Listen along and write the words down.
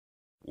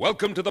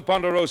Welcome to the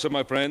Ponderosa,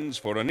 my friends,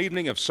 for an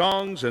evening of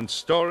songs and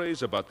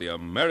stories about the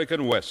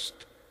American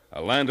West,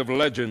 a land of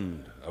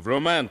legend, of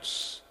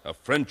romance, of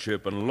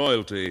friendship and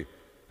loyalty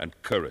and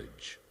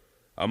courage.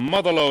 A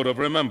motherlode of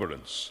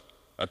remembrance,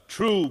 a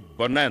true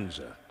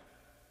bonanza.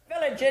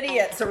 Village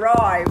idiots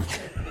arrived.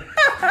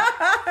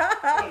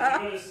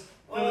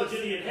 Village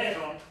idiot hat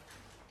on.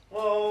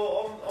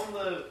 Well,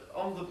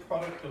 I'm the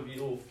product of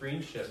your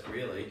friendship,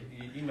 really.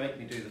 You make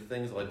me do the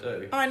things I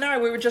do. I know,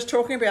 we were just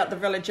talking about the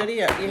village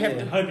idiot. You have I'm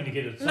to... hoping to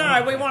get it.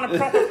 No, we want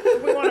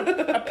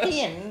a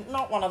pen,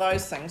 not one of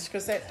those things,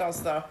 because that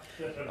does the...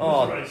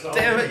 Oh,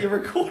 damn it, you're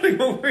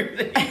recording already.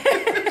 Frick.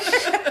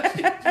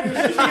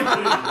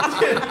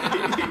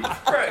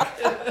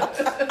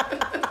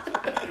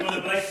 You want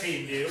a black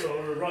pen there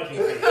or a writing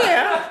pen?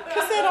 Yeah,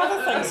 because that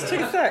other thing's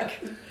too thick.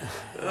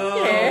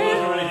 Oh, Yeah. I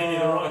don't really need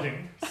the writing.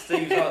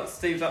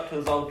 Steve's up to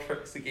his old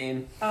tricks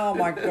again. Oh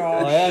my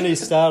gosh. I only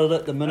started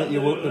it the minute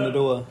you walked in the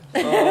door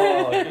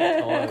Oh, good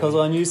time. because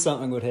I knew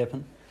something would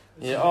happen.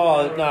 Yeah.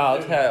 Oh no.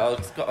 Okay.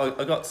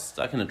 I got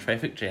stuck in a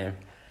traffic jam.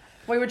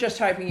 We were just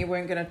hoping you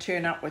weren't going to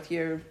turn up with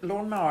your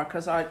lawnmower,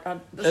 because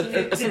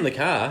It's in the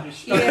car.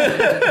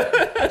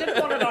 yeah, I didn't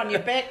want it on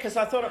your back because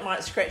I thought it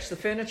might scratch the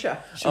furniture.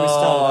 Should we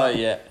start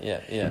it up? Yeah.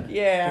 Yeah. Do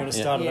you want to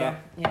start it yeah. up?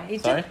 Yeah. He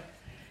Sorry. did.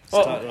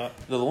 Start it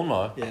up. The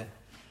lawnmower. Yeah.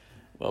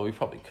 Well, we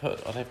probably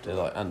could. I'd have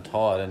to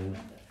untie it and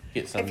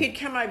get some. If you'd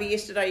come over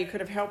yesterday, you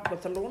could have helped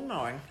with the lawn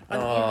mowing. And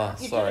Oh,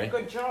 you sorry. did a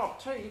good job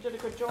too. You did a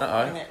good job Uh-oh.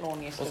 mowing that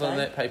lawn yesterday. Was on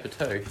that paper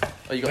too?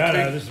 Oh, you got two.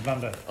 No, this is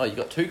Monday. Oh, you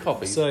got two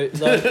copies. So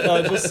they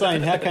were just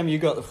saying, how come you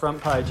got the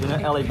front page? You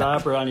know, Ali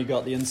Barbara only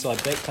got the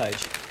inside back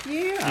page.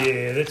 Yeah.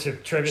 Yeah, that's a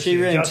travesty. She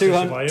of ran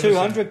justice the way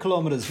 200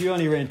 kilometres. You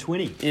only ran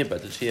 20. Yeah,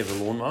 but did she have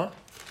a lawnmower?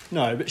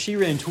 No, but she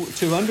ran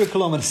 200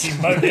 kilometres.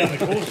 Mowed down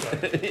the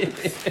causeway.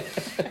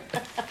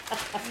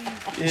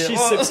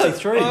 She's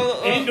 63.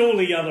 And all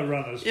the other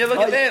runners. Yeah, look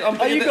at that. I'm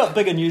Oh, you got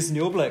bigger news than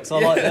the All Blacks. I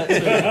like that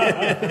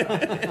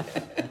too.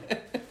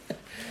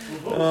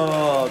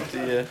 Oh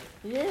dear.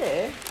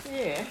 Yeah.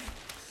 Yeah.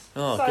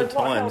 Oh, So good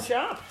what held times. you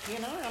up? You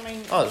know, I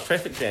mean. Oh, it's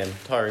traffic jam,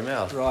 Tyree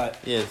Mouth. Right.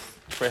 Yes,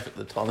 traffic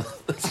the time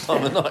this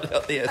time of night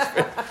out there.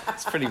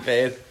 It's pretty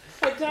bad.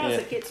 It does. Yeah.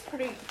 It gets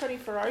pretty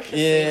ferocious.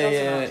 Yeah,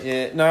 there, doesn't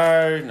it?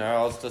 yeah. No,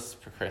 I was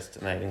just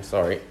procrastinating.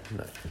 Sorry.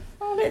 No.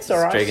 Oh, that's Just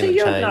all right. So dragging the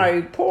you'll chain.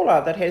 know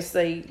Paula that has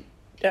the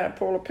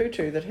Paula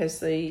Putu that has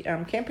the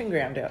camping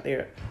ground out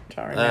there at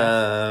Tyree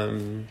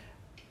Mouth.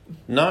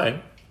 No,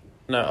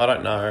 I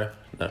don't know.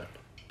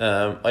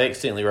 No, I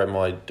accidentally rode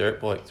my dirt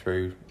bike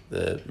through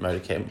the motor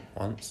camp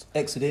once.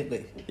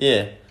 Accidentally.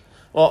 Yeah.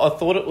 Well, I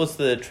thought it was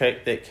the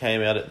track that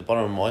came out at the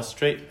bottom of my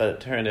street, but it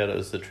turned out it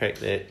was the track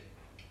that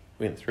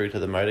went through to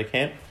the motor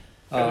camp.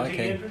 Oh,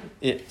 okay.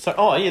 Yeah. So,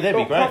 that'd be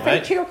great, coffee,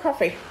 mate. tea or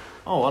coffee?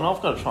 Oh, and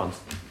I've got to try and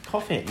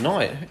coffee at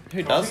night.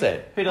 Who does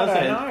that? Who does I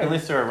that? don't know.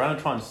 Unless they're a runner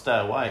trying to stay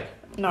awake.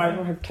 No,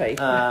 we'll have tea. You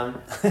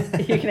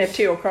You can have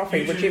tea or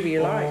coffee, whichever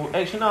you like.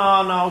 Actually, no,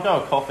 I'll go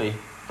with coffee.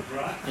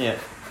 Right? Yeah.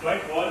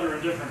 Black, white, or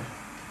indifferent?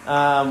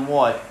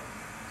 White.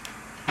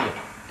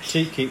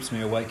 She keeps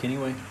me awake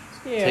anyway.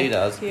 Yeah, Tea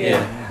does,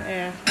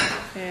 Yeah.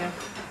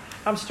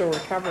 I'm still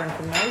recovering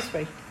from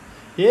Naseby.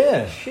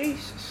 Yeah.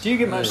 Jesus. Do you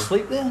get much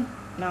sleep then?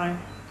 No.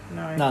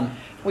 None.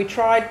 We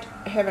tried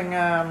having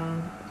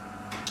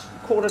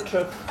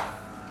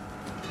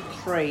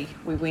 2:45.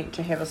 We went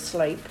to have a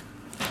sleep,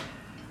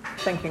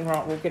 thinking,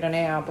 right, we'll get an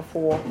hour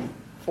before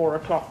 4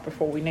 o'clock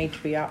before we need to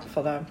be up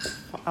for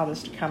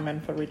others to come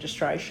in for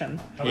registration.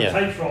 Are the Yeah.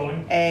 tapes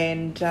rolling?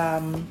 And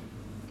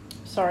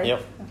sorry.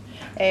 Yep.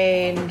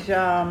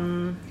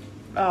 And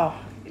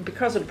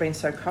because it had been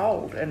so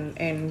cold and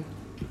you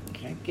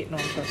know, getting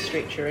onto a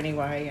stretcher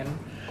anyway, and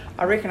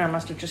I reckon I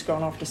must have just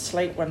gone off to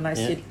sleep when they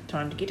said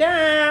time to get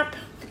up.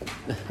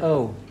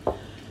 Oh.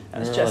 It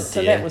was Oh, just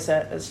so dear. that was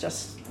it. It's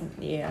just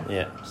yeah.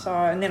 Yeah. So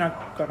and then I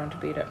got into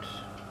bed at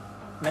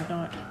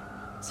midnight,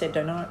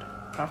 Saturday night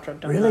after I'd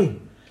done Really?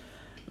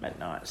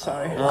 midnight. So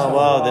Oh,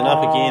 wow. Then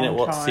up again at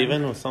what, time.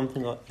 7 or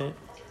something like that?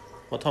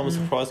 What time was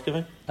the prize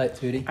giving?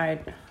 8:30.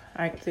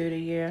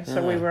 8:30, yeah.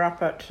 So we were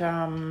up at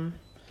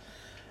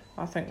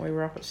I think we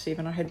were up at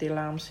 7. I had the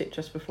alarm set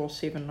just before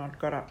 7. I'd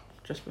got up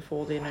just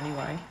before then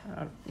anyway.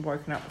 I'd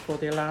woken up before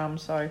the alarm,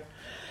 so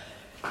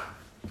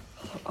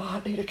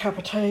I need a cup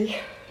of tea.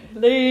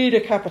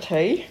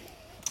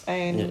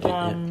 And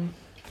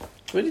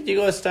Where did you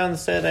guys stay on the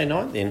Saturday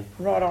night then?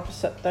 right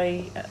opposite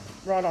the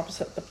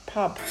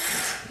pub,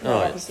 Oh,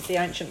 yeah. opposite the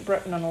Ancient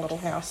Britain in a little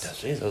house.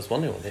 Jeez, I was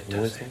wondering what that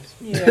noise was.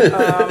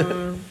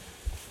 Yeah.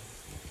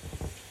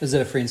 Is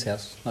it a friend's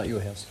house, not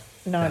your house?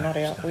 No, not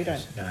out. We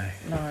don't.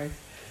 No.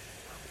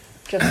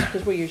 Just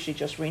because we usually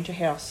just rent a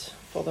house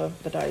for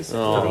the days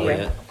Oh, of the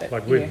year. yeah.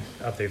 Like we're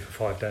up there for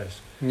 5 days.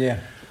 Yeah.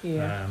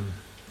 Yeah.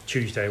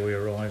 Tuesday we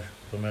arrive,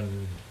 come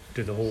in,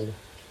 do the hall.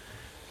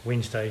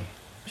 Wednesday,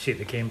 set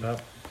the camp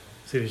up.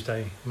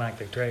 Thursday, mark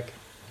the track.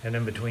 And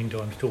in between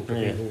times, talk to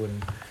Yeah. people.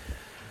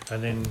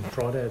 And then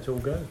Friday, it's all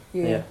go.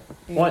 Yeah.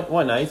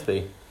 Why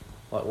Naseby?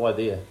 Like, why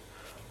there?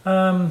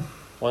 Um,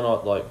 Why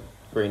not, like,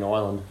 Green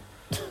Island?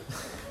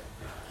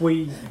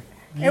 we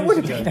It would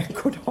have been a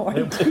good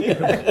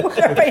idea. It would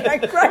have been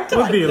a great It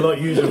would be idea. a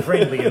lot user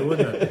friendlier,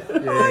 wouldn't it?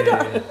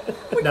 Yeah.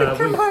 We could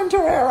come home to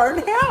our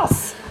own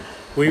house.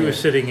 We were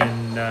sitting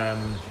in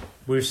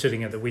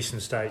at the Western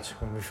States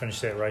when we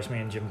finished that race, me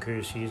and Jim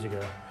Curse years ago.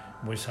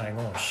 And we were saying,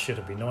 oh shit,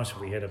 it'd be nice if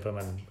we had a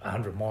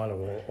 100 miler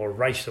or a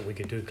race that we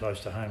could do close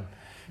to home.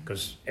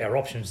 Because our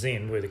options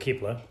then were the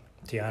Kepler,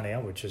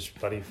 Tiana, which is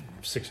bloody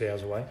 6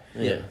 hours away,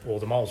 or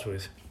the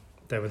Molesworth.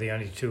 They were the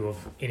only two of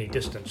any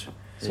distance.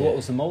 So what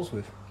was the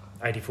Molesworth?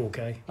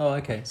 84k. Oh,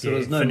 okay. So Yeah,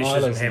 there's no finishes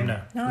in milers then.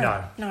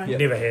 Hamner. No. Yeah.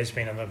 Never has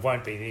been, and it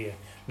won't be there.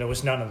 There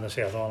was none in the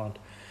South Island.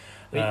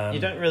 You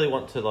don't really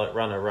want to like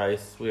run a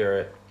race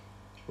where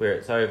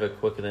it's over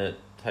quicker than it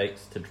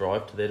takes to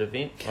drive to that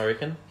event, I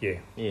reckon. Yeah.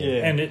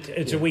 Yeah. And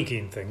it's a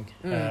weekend thing.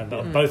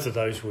 But both of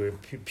those were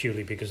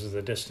purely because of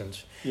the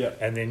distance. Yeah.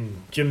 And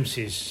then Jim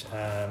says,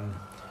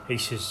 we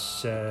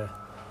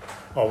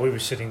were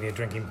sitting there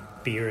drinking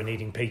beer and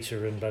eating pizza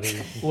and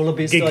bloody All the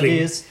best giggling.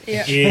 ideas.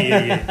 Yeah.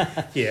 Yeah.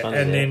 Funny,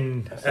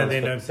 And yeah.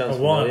 then Sounds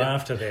a while familiar.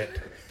 after that,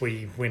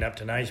 we went up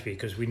to Naseby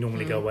because we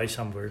normally go away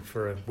somewhere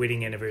for a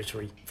wedding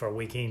anniversary for a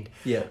weekend.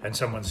 Yeah. And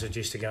someone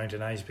suggested going to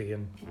Naseby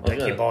and was take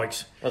your gonna-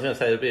 bikes. I was going to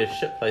say, it'd be a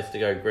shit place to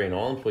go Green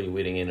Island for your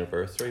wedding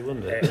anniversary,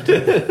 wouldn't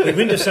it? We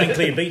went to St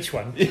Clair Beach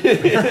one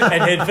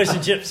and had fish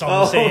and chips on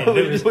the sand. It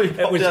we was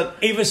popped out.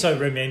 ever so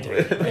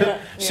romantic. Yeah.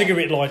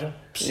 Cigarette lighter.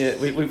 Yeah,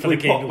 we For the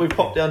candle.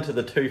 popped down to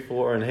the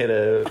 2-4 and had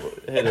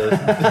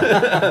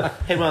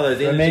one of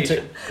those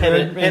Romantic- had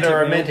romantic a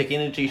romantic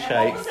energy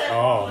shake.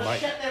 Oh, mate.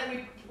 shit that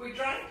we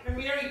drank? And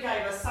Mary gave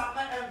us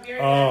something. Mary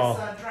Oh,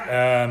 gave us a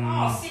drink.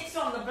 um, Sex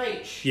on the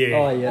beach. Yeah,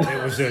 Oh, yeah.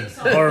 it was a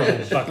horrible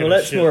bucket Well, of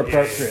that's shit. more Yeah.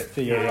 appropriate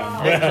for your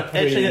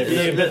Actually,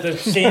 Yeah, but the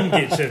sand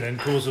gets in and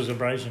causes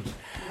abrasions.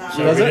 So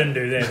Does we it? didn't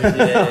do that.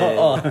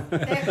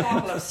 That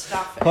bottle of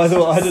stuff. I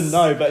thought I didn't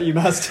know, but you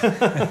must.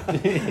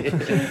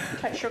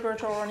 Take sugar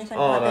at all or anything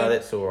Oh like no, that.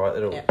 that's all right.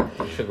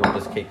 Yeah. Sugar will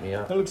just keep me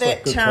up. That looks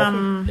like good That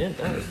coffee. Yeah, it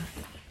does.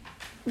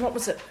 what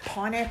was it?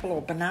 Pineapple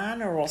or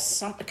banana or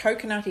something?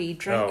 Coconutty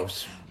drink. Oh,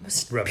 it's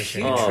was rubbish.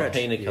 putrid. Oh,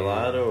 pina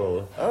colada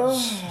or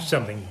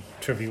something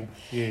trivial.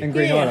 Yeah. In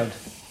Green Yeah. Island.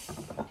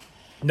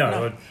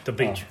 No, the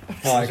beach.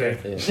 Oh, okay.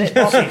 yeah. Sex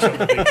on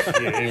the beach.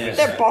 Yeah, it was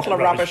That bottle of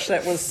rubbish.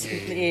 That was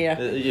yeah.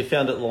 You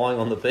found it lying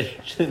on the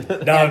beach.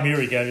 No,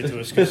 Mary gave it to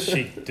us because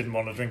she didn't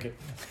want to drink it.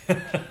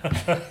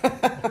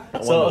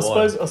 So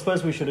I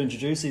suppose we should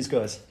introduce these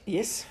guys.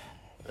 Yes.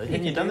 Have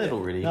you done that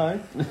already? No,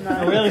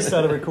 we only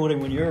started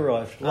recording when you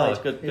arrived. Oh, Late.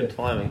 it's good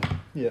timing.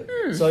 Yeah.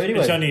 So anyway,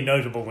 It's only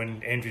notable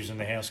when Andrew's in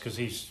the house because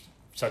he's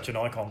such an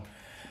icon.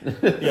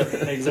 yeah,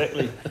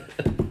 exactly.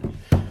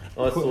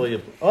 I saw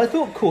you. I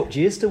thought Court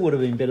Jester would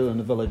have been better than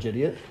the Village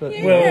Idiot, but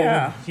Yeah.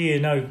 Well, yeah,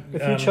 no.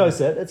 if you chose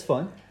that, it's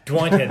fine.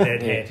 Dwight had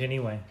that hat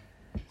anyway.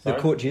 The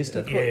Sorry? Court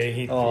Jester. Yeah,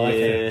 he Oh,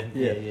 okay.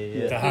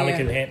 Yeah. the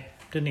Harlequin hat,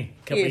 didn't he?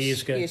 A couple of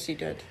years ago. Yes, he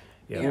did.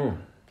 Yeah. Yeah.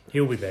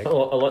 He'll be back. I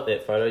like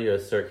that photo you're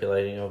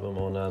circulating of him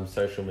on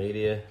social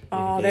media.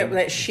 Oh,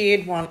 that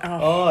shared one.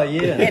 Oh, Oh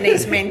yeah. and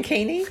his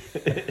mankini.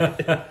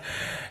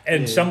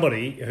 And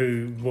somebody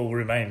who will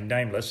remain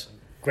nameless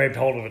grabbed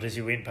hold of it as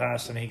he went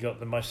past and he got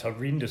the most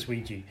horrendous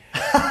Ouija.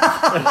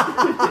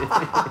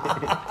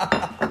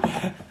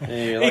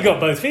 Yeah, He got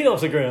both feet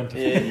off the ground.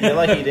 Yeah, you're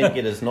lucky he didn't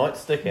get his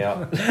nightstick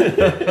out.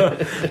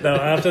 No,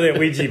 after that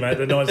Ouija, mate,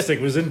 the nightstick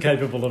was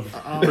incapable of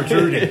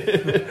protruding.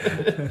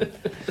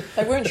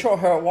 They weren't sure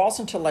who it was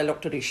until they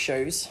looked at his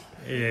shoes.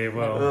 Yeah,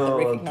 well,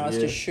 They recognised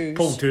dear. his shoes.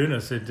 Paul Turner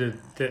said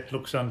that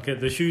looks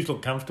the shoes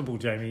look comfortable,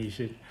 Jamie, he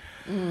said.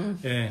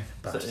 Yeah,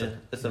 bastard.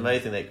 It's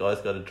amazing that guy's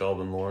got a job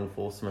in law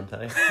enforcement,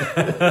 eh?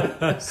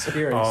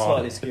 Scary, Oh,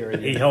 slightly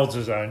scary. He holds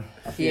his own.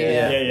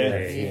 Yeah.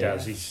 Yeah, he Yeah.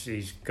 does.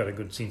 He's got a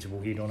good,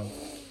 sensible head on him.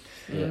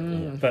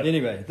 Yeah. But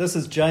Anyway, this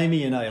is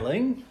Jamie and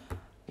Aileen.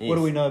 Yes. What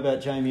do we know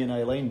about Jamie and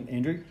Aileen,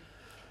 Andrew?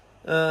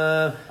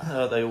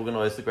 They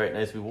organised the Great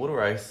Naseby Water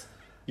Race.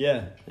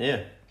 Yeah.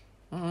 Yeah.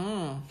 Do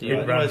you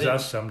it runs organise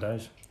us some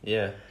days.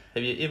 Yeah.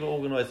 Have you ever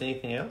organised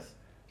anything else?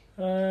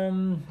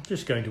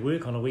 Just going to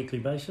work on a weekly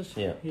basis.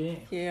 Yeah. Yeah.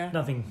 Yeah.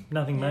 Nothing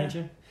Yeah.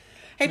 major.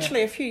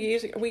 Actually, a few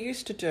years ago, we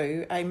used to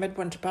do a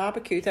midwinter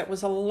barbecue. That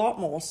was a lot.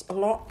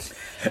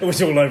 It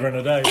was all over in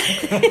a day.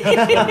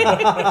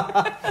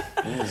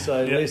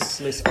 So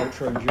less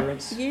ultra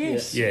endurance.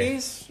 Yes, Yeah.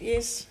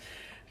 yes.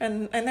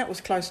 And that was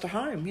close to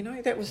home, you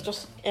know. That was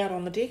just out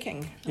on the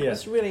decking. It Yeah.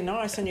 was really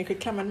nice, and you could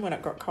come in when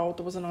it got cold.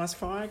 There was a nice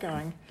fire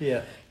going.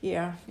 Yeah.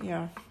 Yeah.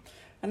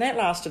 And that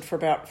lasted for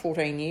about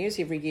 14 years,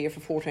 every year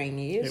for 14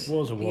 years. It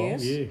was a while.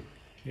 Yes.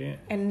 Yeah.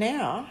 And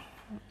now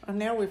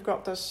we've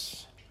got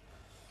this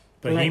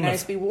Great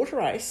Behemoth. Naseby water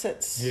race.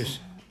 It's Yes.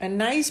 and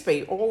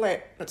Naseby, all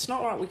that. It's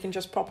not like we can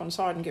just pop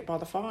inside and get by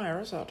the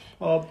fire, is it?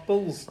 Oh,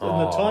 Bulls.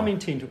 And the timing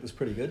tent it was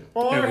pretty good.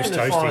 Well, It I was reckon,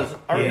 as long toasty. as,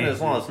 I reckon Yeah.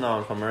 as long as no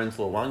one from Marines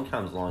Law 1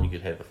 comes along, you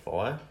could have a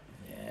fire.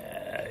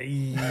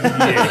 Yeah.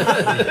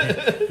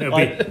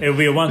 It'll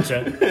be a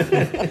once-er.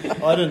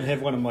 I didn't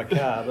have one in my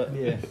car, but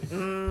yeah.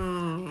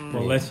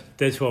 Well,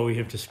 that's why we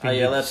have to Are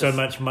you allowed spend so to-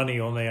 much money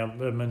on our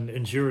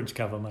insurance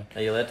cover, mate.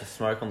 Are you allowed to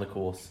smoke on the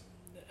course?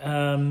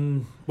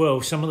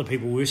 Well, some of the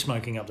people were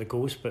smoking up the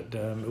course, but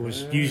it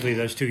was usually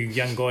those two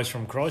young guys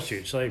from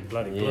Christchurch. They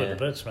bloody blew it to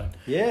bits, man.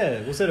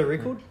 Yeah, was that a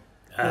record?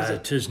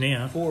 It is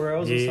now. 4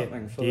 hours or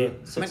something for the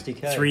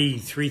 60k.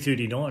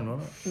 3:39,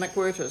 wasn't it?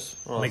 McWhirters.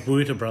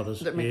 McWhirter brothers.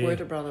 The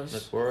McWhirter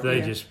brothers.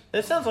 They just.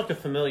 That sounds like a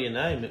familiar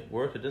name,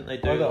 McWhirter. Didn't they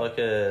do like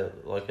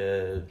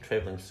a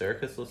travelling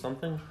circus or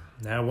something?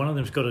 No, one of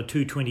them's got a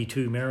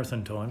 2:22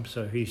 marathon time,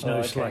 so he's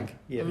no slug.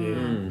 Yeah.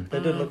 They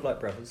did look like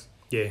brothers.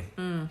 Yeah.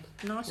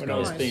 Nice When guys. I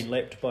was being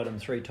lapped by them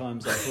 3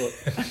 times, I thought.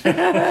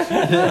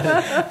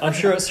 I'm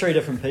sure it's 3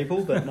 different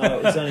people, but no,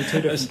 it was only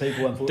 2 different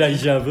people, unfortunately.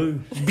 Deja vu.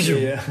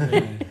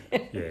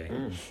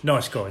 Yeah.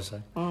 Nice guys,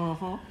 though.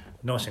 Uh-huh.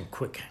 Nice and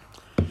quick.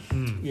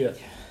 Yeah.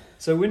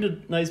 So when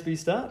did Naseby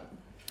start?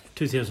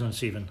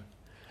 2007.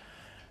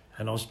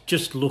 And I was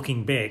just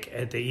looking back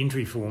at the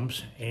entry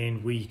forms,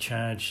 and we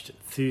charged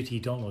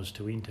 $30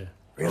 to enter.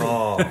 Really?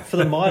 Oh, For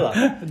the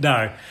miler?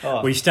 No,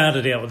 Oh. we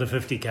started out with a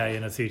 50k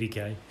and a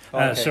 30k.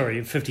 Okay. Sorry,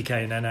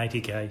 50k and an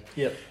 80k.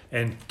 Yep.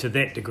 And to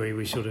that degree,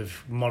 we sort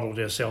of modelled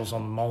ourselves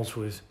on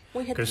Molesworth.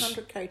 We had the 'Cause-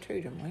 100k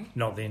too, didn't we?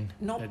 Not then.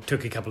 Not- It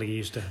took a couple of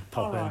years to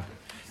pop Alright.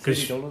 in. 'Cause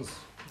 $30.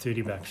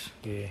 $30,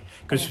 yeah.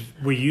 Because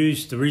we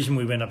used, the reason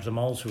we went up to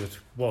Molesworth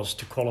was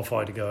to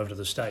qualify to go over to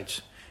the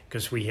States.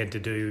 Because we had to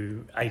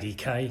do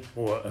 80k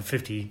or a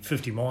 50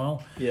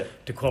 mile Yeah.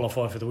 to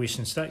qualify for the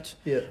Western States.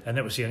 Yeah. And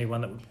that was the only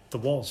one that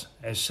there was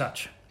as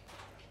such.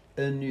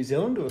 In New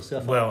Zealand or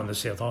South Well, in Island? the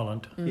South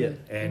Island. Yeah.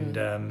 And,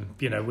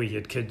 we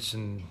had kids,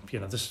 and,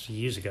 this is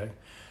years ago.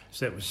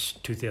 So that was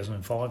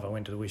 2005. I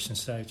went to the Western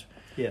States.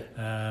 Yeah.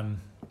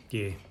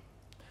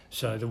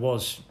 So there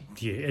was,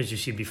 as you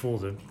said before,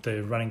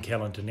 the running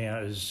calendar now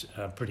is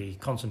pretty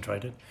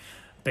concentrated.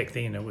 Back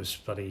then it was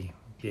bloody,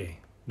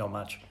 not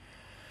much.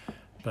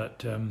 But,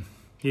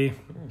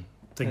 things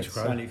That's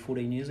grow. only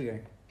 14 years ago.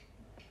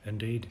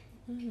 Indeed.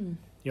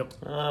 Yep.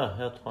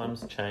 how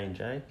times change,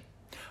 eh?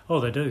 Oh,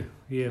 they do.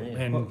 Yeah. Yeah.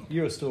 And Well,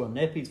 you were still in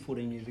nappies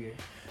 14 years ago.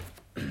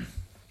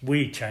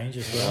 we change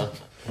as well.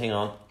 Hang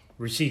on.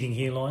 Receding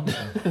hairlines.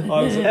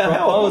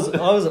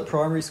 I was at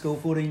primary school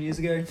 14 years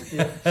ago.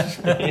 Yeah.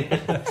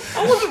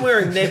 I wasn't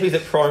wearing nappies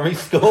at primary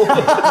school.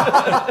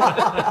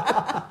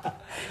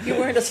 You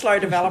weren't a slow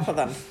developer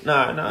then.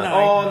 No. No.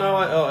 Oh no,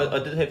 I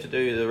did have to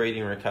do the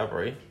reading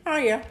recovery, Oh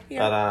yeah, yeah.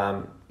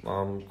 but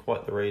I'm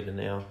quite the reader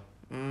now.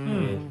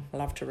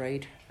 Love to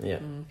read. Yeah.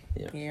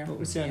 Yeah. What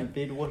was down at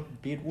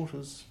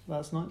Bedwaters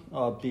last night?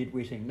 Oh,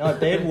 bedwetting. No,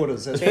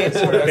 Badwaters. That's Bad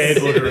what waters.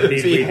 Bad water and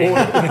bed wedding.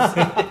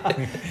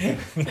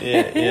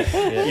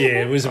 Yeah.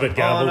 Yeah, it was a bit Oh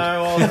garbled.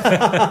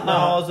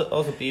 I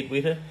was a beard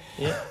wetter.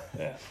 Yeah.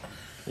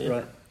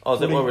 Right. Oh, is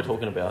that 14 what we're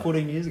talking about?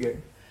 14 years ago.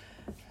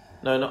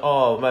 No.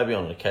 Oh, maybe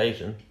on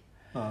occasion.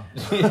 Oh.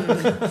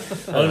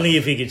 Only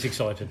if he gets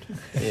excited.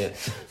 Yeah.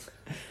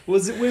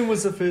 When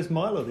was the first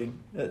miler then?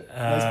 At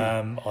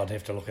Naseby? I'd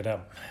have to look it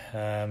up.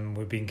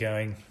 We've been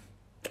going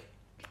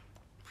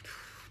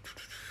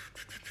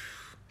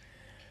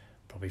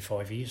probably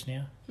 5 years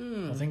now,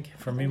 I think,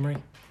 from memory.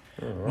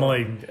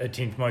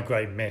 Right. My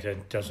grey matter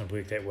doesn't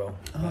work that well.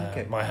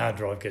 Okay. My hard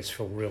drive gets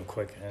full real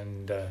quick,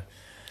 and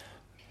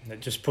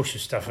it just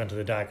pushes stuff into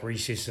the dark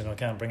recess, and I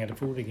can't bring it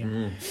forward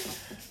again.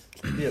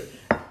 Yep.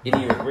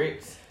 Any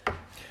regrets?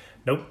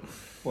 Nope.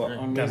 What,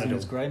 I'm Done losing it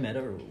his all. grey matter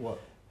or what?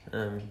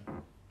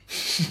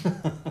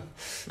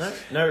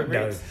 No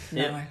regrets.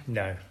 No.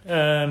 Yeah.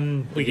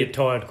 No. We get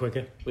tired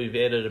quicker. We've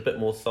added a bit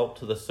more salt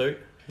to the soup,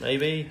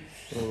 maybe.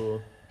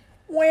 Or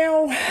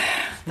Well,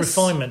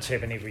 Refinements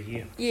happen every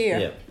year.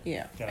 yeah. You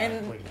know,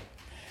 And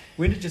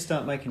When did you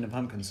start making the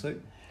pumpkin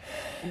soup?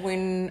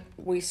 when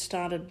we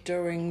started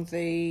doing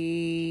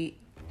the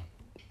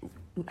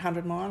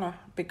 100 miler,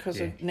 because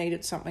Yeah. it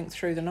needed something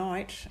through the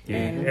night,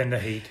 and the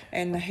heat.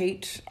 and the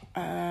heat.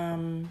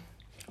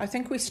 I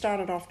think we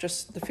started off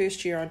just the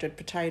first year I did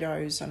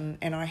potatoes, and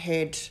I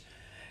had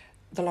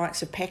the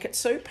likes of packet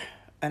soup,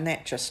 and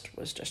that just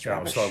was just Yeah,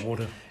 rubbish. it's like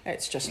water.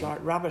 It's just like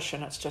rubbish,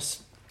 and it's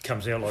just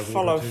Comes out like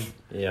full water. of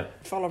too. yeah.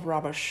 full of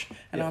rubbish.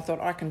 And Yeah. I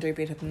thought I can do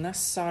better than this.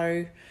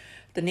 So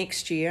the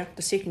next year,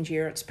 the second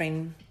year, it's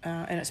been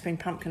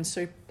pumpkin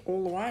soup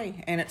all the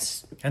way, and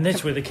it's And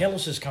that's where the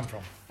calluses come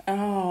from.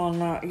 oh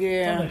no,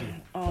 yeah, Don't they do?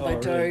 oh they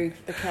Oh, do really?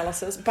 the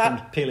calluses. From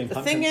But peeling the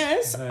pumpkins? thing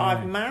is, I've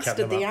cut mastered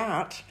them the up.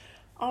 art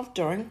of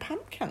doing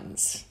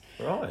pumpkins.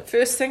 Right.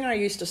 First thing, I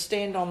used to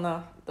stand on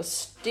the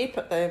step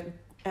at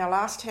our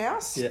last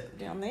house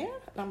down there,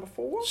 number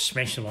 4.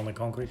 Smash them on the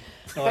concrete.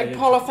 Oh, Big yeah.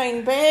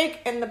 polythene bag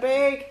in the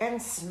bag and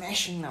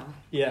smashing them.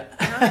 Yeah.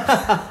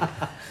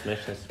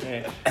 Smash and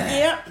smash.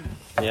 Yeah,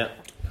 Yeah.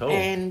 Cool.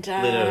 and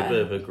Let out a bit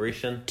of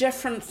aggression.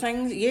 different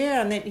things.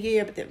 Yeah, and then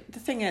but the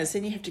thing is,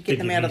 then you have to get Big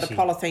them and out of the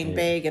easy. polythene Yeah.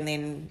 bag, and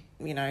then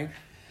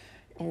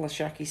all the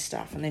shucky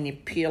stuff, and then you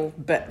peel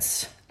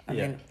bits. And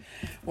Yeah. then,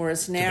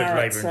 whereas a now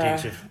bit it's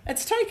labour-intensive.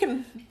 it's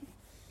taken.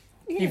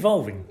 Yeah,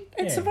 Evolving.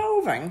 It's yeah.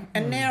 evolving,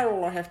 and now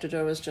all I have to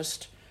do is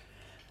just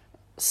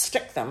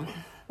stick them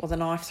with a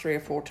knife 3 or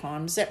 4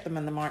 times, zap them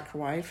in the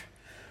microwave,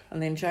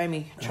 and then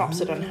Jamie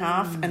chops it in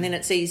half, and then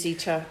it's easy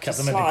to Cut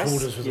them into slice,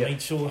 quarters with a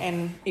meat saw.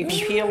 and you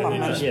can peel And them.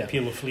 then And, just Yeah.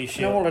 peel the flesh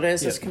and out. all it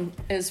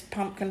is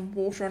pumpkin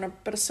water and a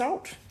bit of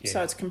salt. Yeah.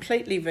 So it's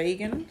completely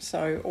vegan.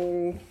 So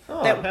all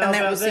Oh, that, how and that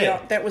about was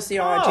that? that was the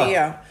Oh,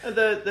 idea.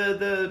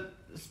 The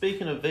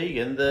speaking of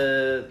vegan,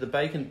 the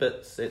bacon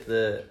bits at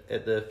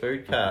the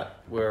food cart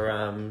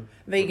were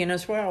Vegan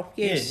as well.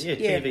 Yes, yeah,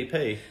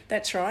 TVP.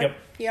 That's right.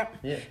 Yep.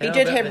 Yeah, He how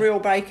did about have that? real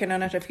bacon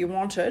in it if you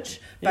wanted,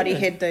 but he Yeah.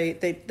 had the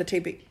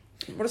TB.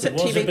 What is There it?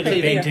 was a TVP bit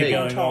of banter TVP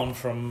going top. on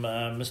from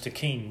Mr.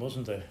 Keane,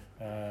 wasn't there?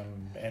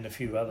 And a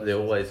few others. There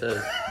always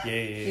is.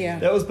 Yeah.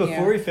 That was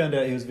before Yeah. he found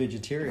out he was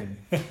vegetarian.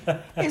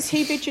 Is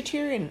he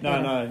vegetarian?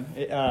 No.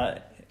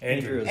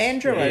 Andrew is.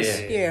 Andrew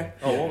is. Yeah. Yeah.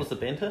 Oh, what was the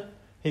banter?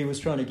 He was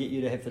trying to get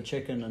you to have the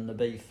chicken and the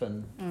beef,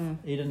 and Mm.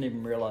 he didn't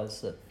even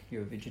realise that you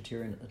were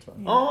vegetarian at the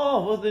time.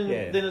 Oh, well then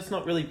Yeah. it's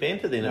not really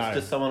banter then. It's No.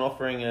 just someone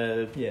offering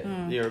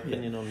Yeah, their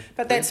opinion on.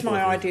 But that's food my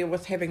choices. idea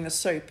with having the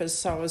soup is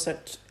so is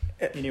it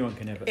anyone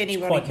can have it.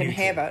 anybody quite can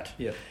neutral. have it,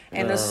 Yeah.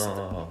 and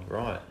Oh,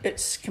 right.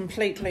 it's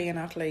completely and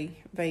utterly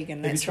vegan.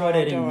 Have you That's tried why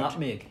I adding do it.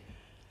 nutmeg?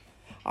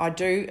 I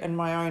do in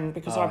my own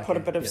because Oh, I put a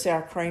okay. bit of Yeah.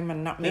 sour cream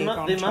and nutmeg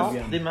on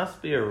top.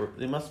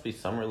 There must be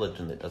some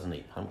religion that doesn't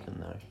eat pumpkin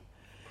though.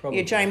 Probably.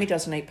 Yeah, Jamie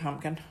doesn't eat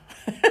pumpkin.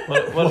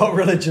 What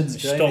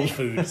religion's Stock Jamie?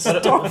 food.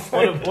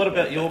 What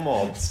about your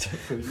mob? Stock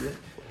food,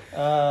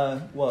 yeah.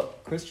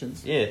 What,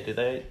 Christians? Yeah, do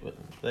they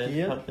eat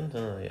Yeah. pumpkins?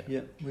 Oh, yeah. Yeah,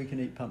 we can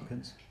eat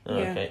pumpkins. Oh,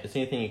 Yeah. okay. Is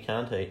there anything you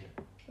can't eat?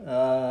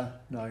 No.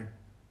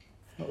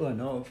 Not that I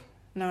know of.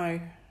 No.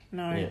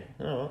 Yeah.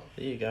 Oh, well,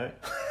 there you go.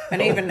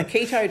 And even the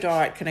keto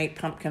diet can eat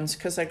pumpkins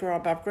because they grow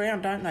above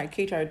ground, don't they?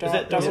 Keto diet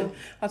that the- doesn't.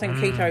 I think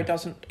keto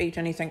doesn't eat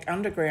anything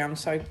underground,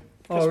 so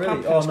because Oh, really?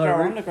 pumpkins grow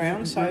root,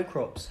 underground, so root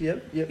crops.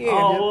 Yep. Yeah.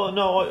 Oh, Yep. well,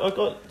 no, I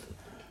got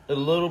a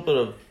little bit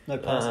of No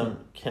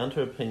parsnip.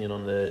 counter opinion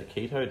on the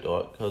keto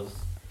diet because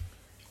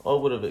I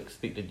would have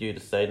expected you to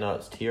say, no,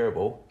 it's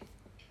terrible.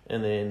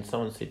 And then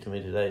someone said to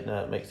me today, no,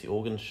 it makes the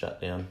organs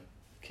shut down.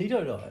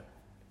 Keto diet.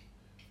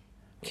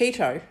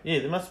 keto. Yeah,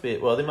 there must be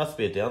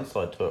a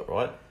downside to it,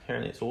 right?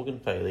 Apparently it's organ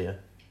failure.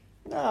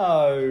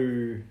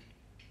 No.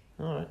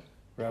 Alright.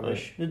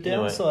 Rubbish. Right. The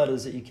downside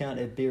is that you can't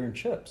have beer and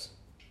chips.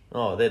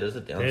 Oh, that is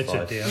a That's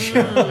downside. a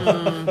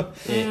downside.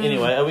 Yeah,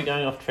 anyway, are we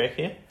going off track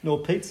here? Nor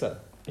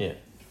pizza. Yeah.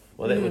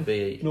 Well, that would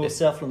be... Nor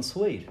Southland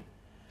Swede.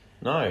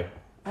 No,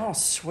 Oh,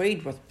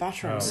 Swede with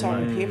butter and Oh, salt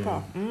and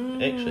pepper.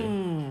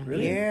 actually.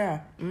 Really? Yeah.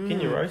 Can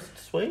you roast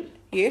Swede?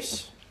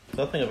 Yes.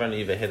 So I think I've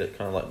only ever had it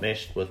kind of like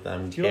mashed with you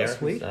like carrots and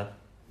Swede? stuff.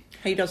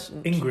 He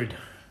doesn't. Ingrid.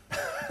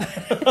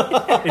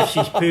 If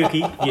she's perky,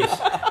 yes.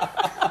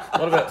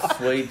 What about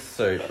Swede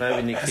soup?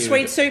 Maybe next year.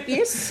 Sweet soup,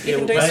 yes. You Yeah,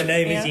 can do my some-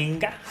 name yeah. is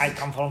Inga. I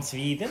come from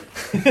Sweden.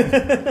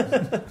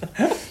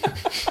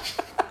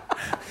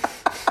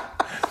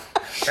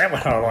 That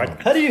one I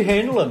like. How do you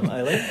handle them,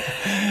 Aileen?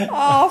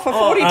 Oh, for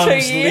 42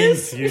 Arm's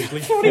years. length,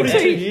 usually.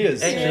 42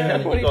 years. Actually, Yeah, how did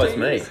you 42 guys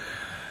years. meet?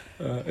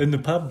 In the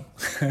pub.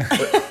 I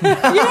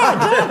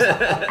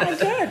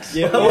did.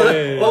 Yeah,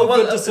 Yeah. all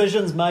good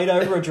decisions made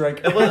over a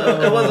drink. It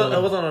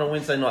wasn't on a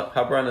Wednesday night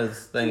pub runners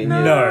thing. And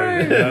No.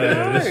 No,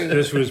 No.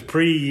 This was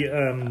pre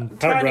pub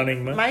Tiny-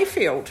 running. Man.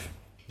 Mayfield.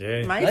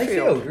 Yeah.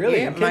 Mayfield, really?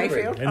 Yeah, In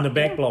Canterbury? Mayfield. In the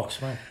back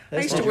blocks, mate. I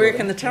used to not work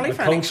bad. in the telephone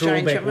cultural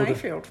exchange at backward.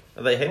 Mayfield.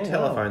 They had Oh, wow.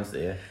 telephones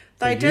there.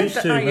 They They did. used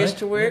That to, I used mate.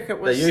 to work. It They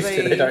was used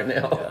to, they don't the.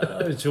 now.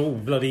 It's all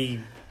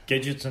bloody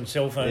gadgets and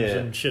cell phones Yeah.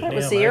 and shit That now.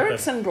 was the mate, but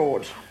Ericsson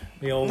board.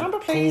 The old Number,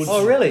 please. cords.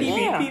 Oh, really?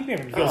 Yeah. Beep, beep,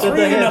 beep. Oh. Got Did through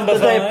they have, number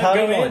did they have five, party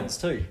go ahead. lines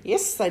too?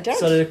 Yes, they did.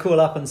 So they'd call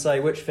up and say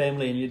which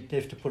family, and you'd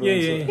have to put it Yeah,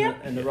 in, yeah, so- yeah.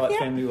 and the right Yeah.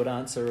 family would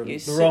answer, and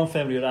Yes. the wrong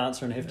family would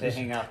answer and have to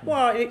hang up.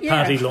 well, yeah.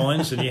 Party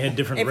lines, and you had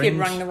different If rings. you'd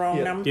rung the wrong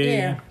Yeah. number, Yeah.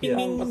 yeah.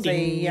 Yeah. With the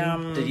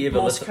Did you ever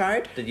Morse listen?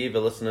 code. Did you ever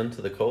listen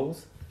into the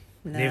calls?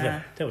 Nah.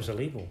 Never. That was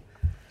illegal.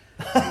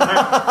 It's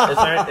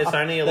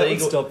only That would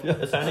illegal. stop you.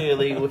 It's only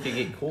illegal if you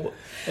get caught.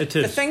 It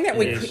is. The thing that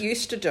we Yes.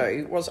 used to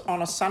do was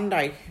on a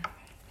Sunday.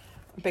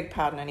 Big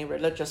pardon any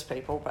religious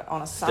people, but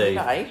on a Steve.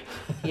 Sunday,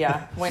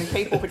 yeah, when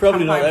people would Probably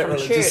come not home that from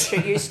religious. church,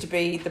 it used to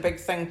be the big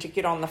thing to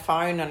get on the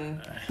phone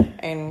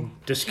and.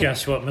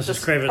 Discuss what Mrs.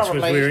 Just Kravitz was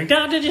probably- wearing.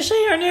 Dad, did you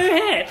see her new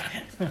hat?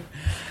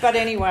 But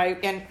anyway,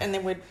 and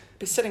then we'd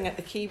be sitting at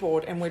the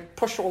keyboard and we'd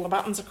push all the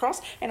buttons across,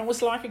 and it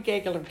was like a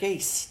gaggle of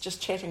geese just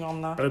chatting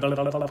on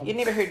the. You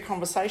never heard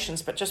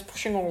conversations, but just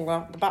pushing all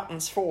the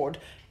buttons forward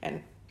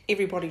and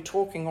everybody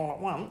talking all at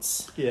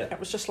once. Yeah. It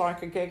was just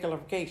like a gaggle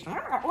of geese. And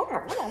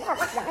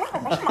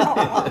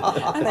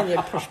then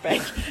you'd push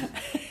back.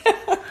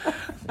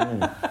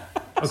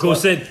 Of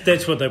course,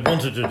 that's what they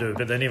wanted to do,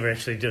 but they never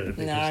actually did it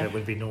because No. that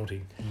would be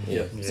naughty.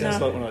 Yeah.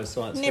 Sounds like one of those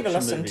science Never fiction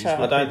listened movies to- where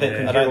I don't think. people I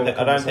can hear don't all think.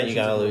 the I don't think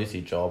you're going to conversations. lose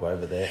your job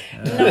over there.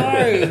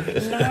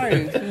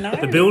 No.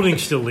 The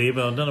building's still there,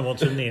 but I don't know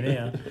what's in there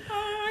now.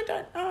 I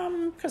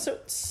don't, because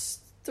it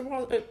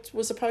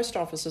was a post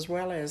office as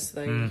well as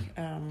the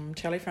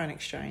telephone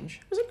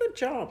exchange. It was a good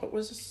job. It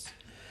was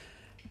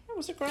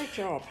a great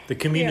job. The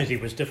community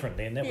was different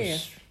then. That Yeah.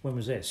 was when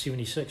was that?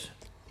 76.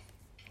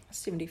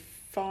 74.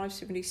 75,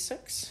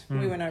 76.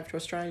 We went over to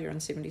Australia in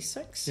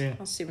 76. Yeah.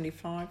 I was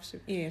 75,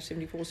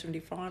 74,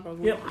 75. I was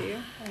Yep.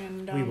 there.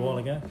 And A wee while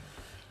ago.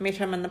 met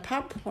him in the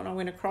pub when I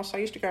went across. I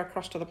used to go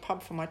across to the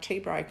pub for my tea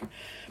break,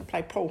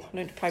 play pool.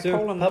 Learned to play Is there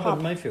pool a in the pub pub.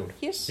 in Mayfield?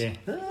 Yes. Yeah.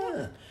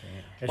 Ah.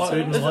 It's Well,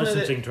 Food and isn't it-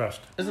 Licensing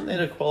Trust. Isn't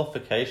that a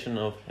qualification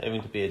of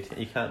having to be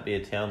you can't be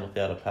a town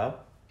without a pub?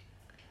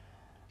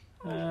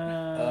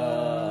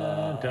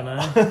 Don't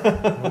know.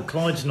 Well,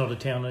 Clyde's not a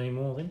town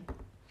anymore then.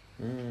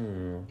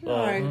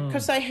 No,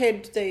 because they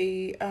had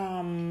the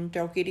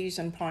Dalgiddies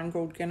and Pine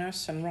Gould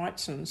Guinness and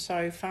Wrightson.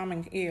 So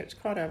farming, it's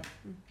quite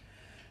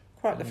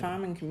the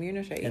farming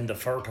community. And the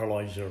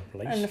fertiliser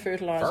place. And the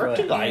fertiliser.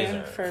 Fertiliser.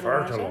 Yeah,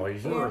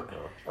 fertiliser.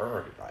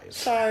 Fertiliser.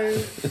 So,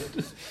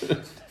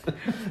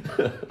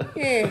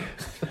 yeah,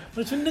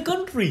 It's in the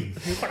country.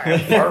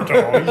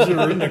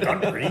 Fertiliser in the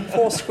country.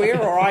 Foursquare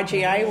or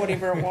IGA,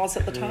 whatever it was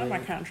at the time. I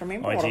can't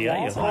remember what it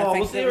IGA, was. yeah. I Oh,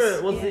 think was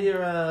there's-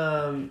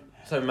 there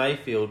so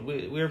Mayfield,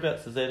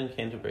 whereabouts is that in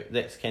Canterbury?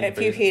 That's If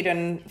Canterbury. you head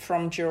in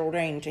from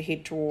Geraldine to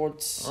head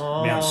towards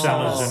Mount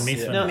Summers and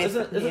Methven. No,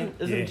 Methven,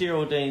 isn't Yeah.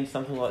 Geraldine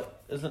something like?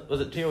 Was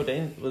it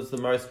Geraldine was the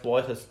most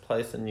whitest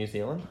place in New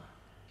Zealand?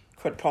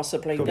 could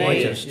possibly Could be. be.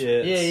 Whitest.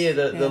 Yeah, Yeah,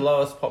 the Yeah.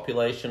 lowest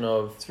population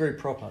of. It's very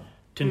proper.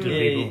 Tinted Yeah,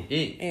 people.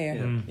 yeah,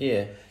 Yeah.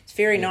 yeah. It's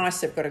very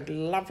nice. They've got a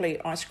lovely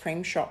ice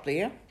cream shop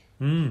there.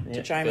 Mm.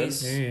 To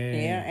Jamie's, Yeah, yeah,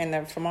 yeah. and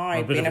then for my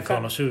A bit of a benefit,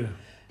 connoisseur.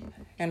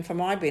 and for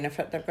my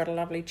benefit, they've got a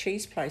lovely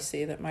cheese place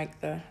there that make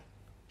the.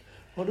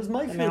 Well, does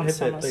Mount Mayfield have that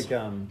Summers.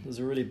 big? There's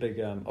a really big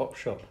op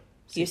shop.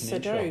 Yes, they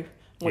second-hand do. shop.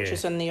 Which Yeah.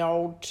 is in the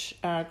old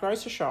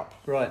grocer shop.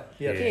 Right.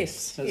 Yeah. Yeah.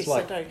 Yes, It's yes,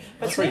 like they do.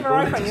 But it's three never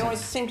buildings, open. You isn't always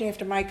seem to have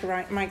to make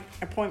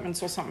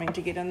appointments or something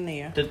to get in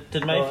there.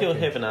 Did Mayfield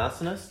okay. have an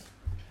arsonist?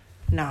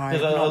 No,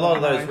 Because a not lot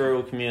of that I those know.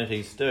 rural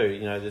communities do.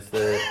 You know, there's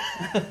the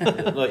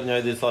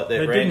there's like They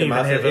that didn't random even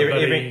arsonist. have a Every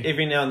bloody-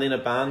 every now and then a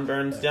barn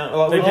burns down.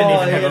 Like, They we- didn't Oh,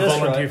 even have yeah, a that's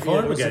volunteer right. fire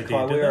Yeah, it was the brigade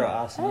there, did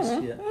Kaiwera they?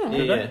 arsonist. Yeah.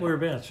 Did Yeah. they?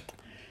 Whereabouts?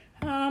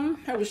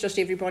 It was just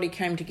everybody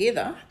came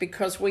together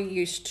because we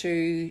used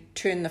to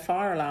turn the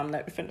fire alarm.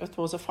 That if it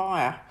was a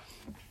fire,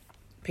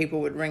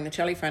 people would ring the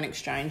telephone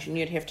exchange, and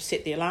you'd have to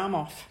set the alarm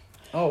off.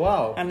 Oh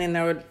wow. And then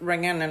they would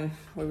ring in, and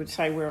we would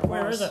say where it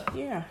Where was. is it?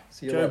 Yeah,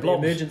 So you're Joe like the Bloggs.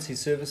 emergency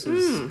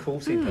services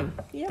call centre.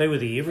 yeah, They were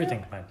the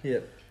everything, mate. Yeah.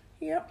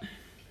 yeah.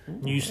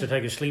 You used to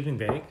take a sleeping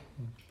bag,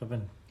 up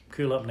and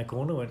curl up in the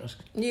corner when it was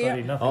Yeah.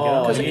 bloody nothing Oh,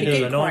 going. Because you it You could do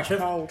get the night quite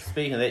shift. cold.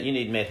 Speaking of that, you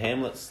need Matt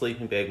Hamlet's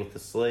sleeping bag with the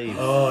sleeves.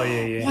 Oh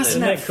yeah, yeah. Wasn't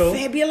Isn't it that cool?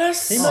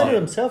 fabulous? He made it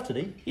himself, did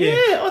he?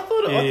 Yeah, I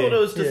thought Yeah, it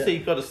was just yeah. he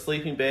got a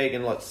sleeping bag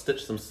and like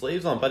stitched some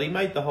sleeves on, but he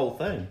made the whole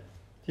thing,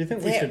 Do you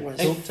think we That should was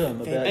talk to him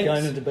about fantastic.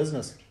 going into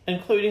business?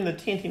 including the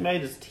tent. He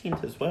made his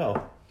tent as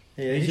well.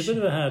 Yeah, he He's a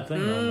bit of a hard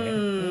thing, old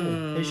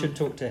man. He should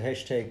talk to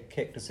hashtag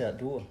Cactus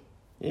Outdoor.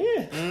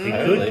 Yeah, He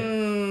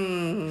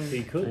totally.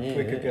 He could. Yeah.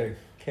 We could go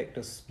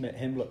Cactus Matt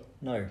Hamlet.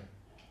 No.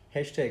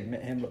 Hashtag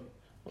Matt Hamlet.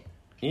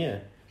 Yeah.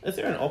 Is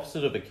there an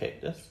opposite of a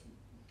cactus?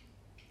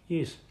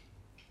 Yes.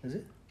 Is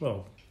it?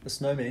 Well, A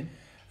snowman.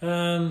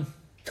 um,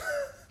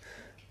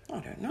 I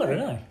don't I don't know.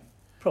 know.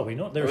 Probably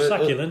not. They're Well,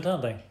 succulent,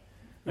 aren't they?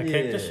 A Yeah.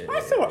 cactus. I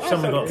thought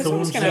Someone got because I was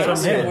thorns going to or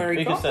ask something. him where he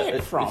We got could say,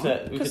 that from. we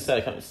could 'cause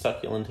say something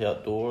succulent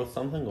outdoor or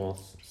something, or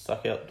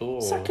suck outdoor.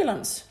 Or,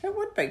 succulents. It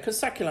would be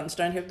because succulents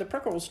don't have the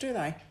prickles, do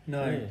they?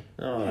 No. Yeah.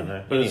 Oh, I don't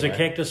know. But is a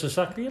Anyway. cactus a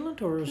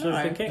succulent or is No, it a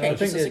I cactus?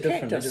 think is they're a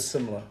different. They're cactus. just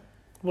similar.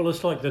 Well,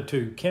 it's like the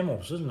two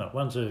camels, isn't it?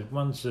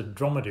 One's a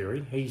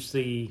dromedary. Is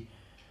he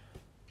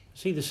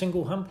the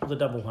single hump or the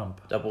double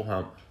hump? Double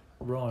hump.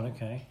 Right.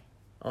 Okay.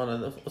 Oh no,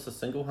 what's a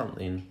single hump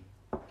then?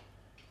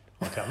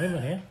 I can't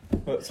remember now.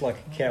 Well, it's like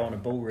a cow and a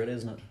bull, really,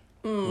 isn't it?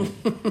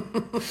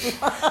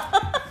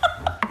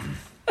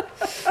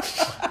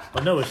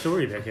 I know a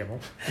story about camel.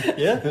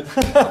 Yeah?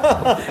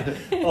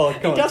 Oh,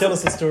 come on, tell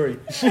us the story.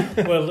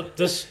 Well,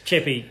 this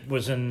chappie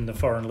was in the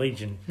Foreign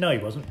Legion. No, he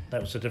wasn't.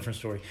 That was a different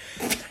story.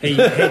 He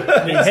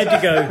had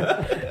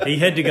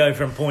to go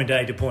from point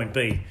A to point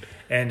B,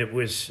 and it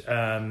was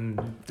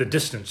the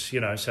distance,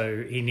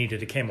 so he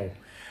needed a camel.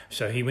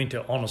 So he went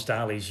to Honest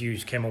Ali's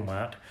used camel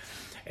mart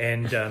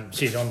and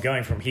said, I'm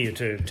going from here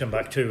to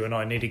Timbuktu and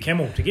I need a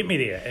camel to get me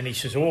there. And he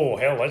says, oh,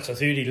 hell, that's a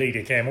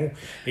 30-litre camel.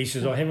 He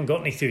says, I haven't got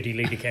any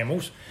 30-litre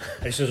camels.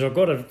 He says, I've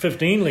got a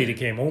 15-litre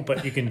camel,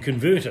 but you can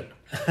convert it.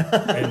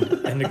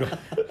 And the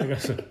guy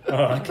said,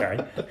 oh,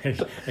 okay.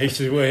 He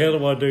says, well, how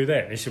do I do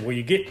that? He said, well,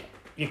 you get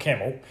your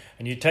camel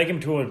and you take him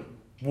to a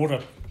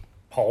water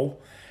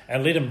hole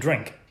and let him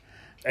drink.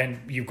 And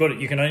you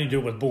can only do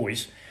it with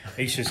boys.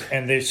 He says,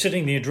 and they're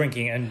sitting there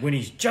drinking, and when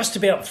he's just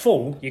about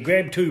full, you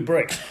grab 2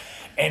 bricks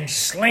and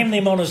slam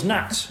them on his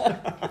nuts,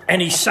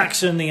 and he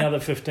sucks in the other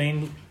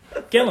 15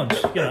 gallons,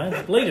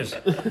 litres.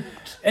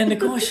 And the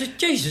guy said,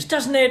 Jesus,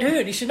 doesn't that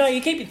hurt? He said, no,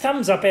 you keep your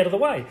thumbs up out of the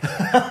way.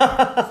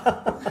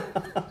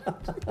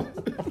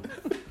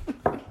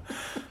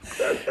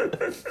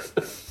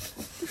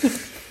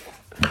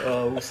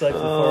 Oh, we'll save the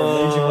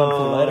Foreign Legion one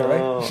for later,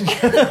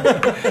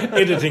 eh?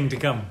 Editing to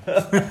come.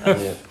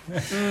 Yeah.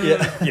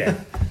 Yeah. Yeah.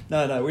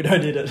 No, we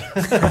don't need it.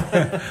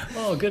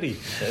 Oh, Oh, goody.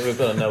 Yeah, we've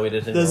got a no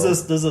editing. There's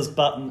rule. this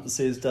button that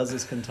says, "Does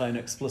this contain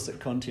explicit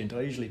content?"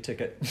 I usually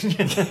tick it.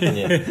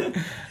 Yeah.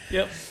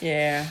 Yep.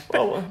 Yeah.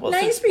 Well, But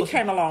Naseby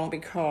came along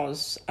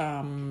because,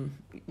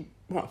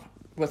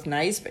 with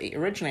Naseby,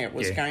 originally it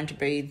was Yeah. going to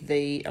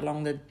be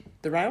along the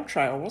rail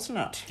trail, wasn't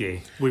it? Yeah,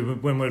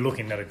 when we were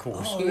looking at a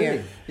course. Oh, Yeah.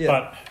 really? Yeah.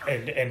 But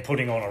and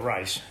putting on a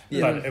race,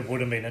 Yeah. but it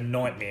would have been a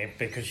nightmare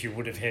because you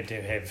would have had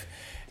to have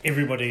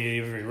everybody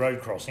at every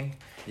road crossing,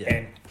 Yeah.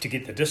 and to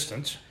get the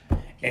distance,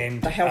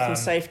 and The health and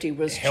safety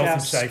was health and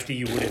just... safety.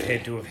 You would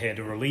have had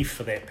a relief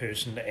for that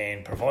person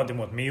and provide them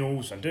with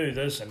meals and do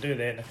this and do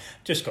that. It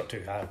just got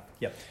too hard.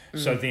 Yep.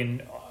 So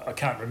then I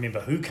can't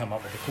remember who came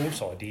up with the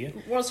course idea.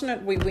 Wasn't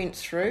it we went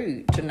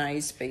through to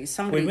Naseby?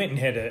 Somebody... We went and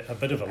had a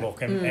bit of a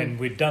look, and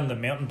we'd done the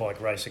mountain bike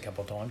race a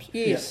couple of times.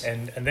 Yes.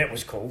 And that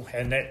was cool.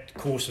 And that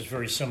course is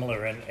very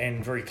similar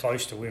and very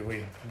close to where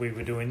we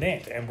were doing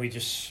that. And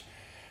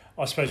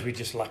I suppose we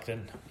just lucked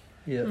in,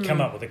 Yeah. come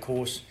up with a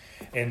course.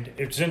 And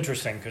it's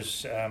interesting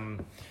because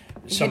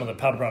some of the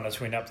pub runners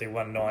went up there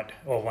one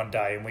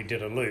day, and we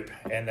did a loop,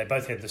 and they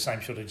both had the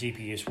same sort of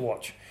GPS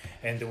watch.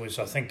 And there was,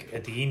 I think,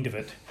 at the end of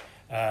it,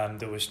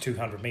 there was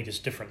 200 metres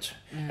difference,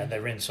 and they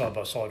ran side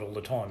by side all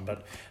the time.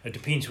 But it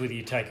depends whether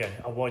you take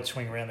a wide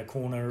swing around the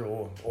corner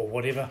or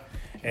whatever.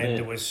 And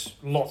there was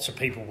lots of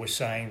people were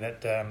saying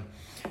that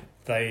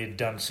they had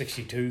done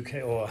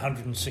 62 or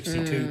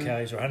 162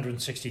 k's or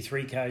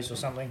 163 k's or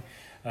something.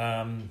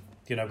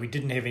 We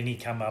didn't have any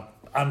come up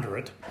under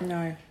it.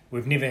 No.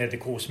 We've never had the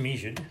course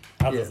measured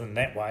other than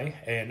that way.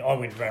 And I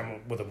went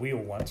around with a wheel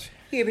once.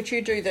 Yeah, but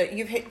you do that.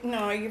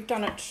 You've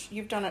done it.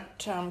 You've done it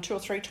 2 or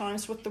 3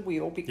 times with the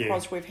wheel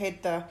because we've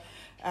had the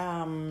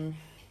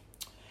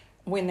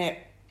when that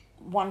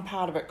one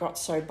part of it got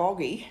so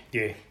boggy.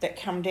 Yeah. That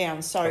come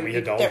down. So we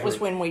had to that alter was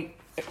it. when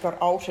it got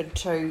altered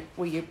to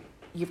where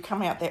you've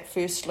come out that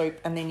first loop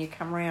and then you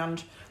come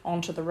round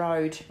onto the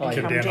road and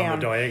Come down on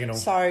the diagonal.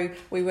 So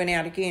we went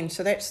out again.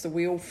 So that's the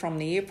wheel from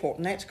the airport,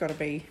 and that's got to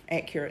be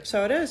accurate.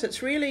 So it is.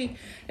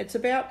 It's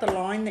about the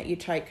line that you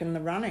take in the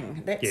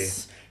running.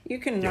 You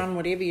can run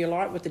whatever you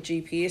like with the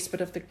GPS,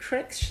 but if the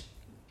track's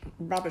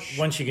rubbish.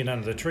 Once you get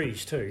under the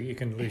trees too, you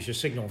can lose your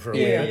signal for a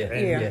Yeah, bit.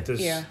 yeah, And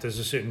yeah. there's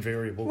a certain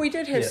variable. We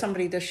did have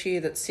somebody this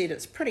year that said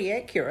it's pretty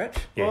accurate.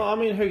 Yeah. Well, I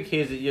mean, who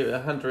cares that you're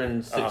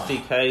 160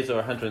 k's or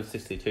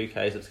 162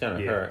 k's? It's going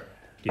to hurt.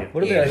 Yeah.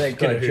 What Yeah. about that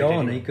guy Gonna hurt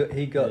John? anyway.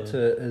 He got to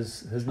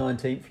his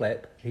 19th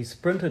lap. He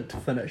sprinted to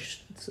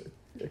finish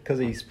because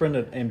he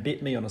sprinted and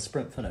bet me on a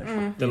sprint finish.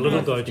 The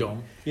little guy,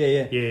 John.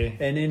 Yeah. Yeah.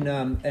 And then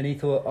and he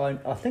thought,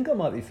 I think I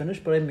might be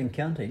finished, but I haven't been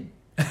counting.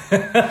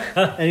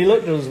 And he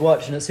looked at his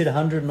watch and it said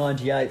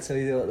 198, so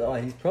he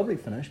thought, he's probably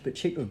finished, but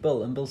checked with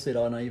Bill, and Bill said,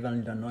 no, you've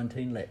only done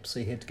 19 laps, so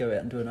he had to go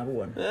out and do another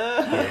one.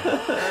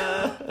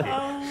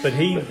 But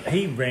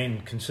he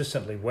ran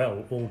consistently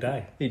well all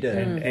day. He did.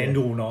 And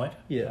all night.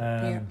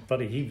 Yeah.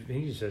 But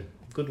he's a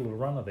good little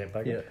runner, that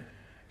bugger. Yeah.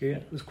 Yeah.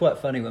 It was quite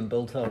funny when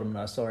Bill told him,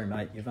 no, sorry,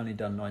 mate, you've only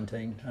done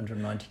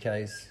 190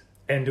 Ks.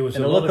 And there was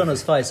And a the lot look of on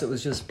his face, it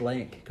was just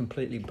blank,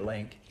 completely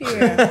blank.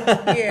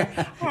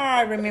 Yeah.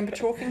 I remember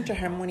talking to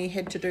him when he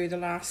had to do the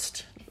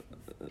last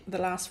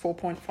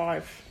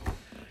 4.5.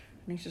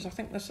 And he says, I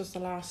think this is the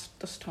last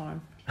this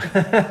time.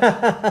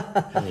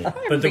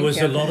 But there was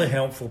a lot of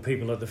helpful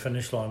people at the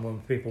finish line when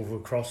people were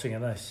crossing,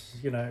 and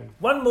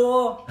one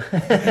more.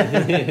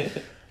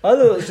 I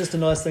thought it was just a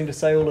nice thing to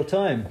say all the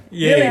time.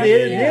 Yeah.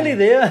 Nearly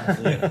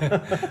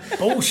there.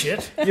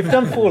 Bullshit. You've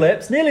done 4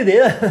 laps, nearly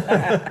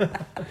there.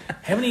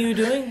 How many are you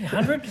doing?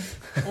 100?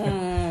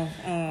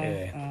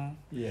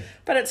 Yeah.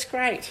 But it's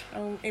great.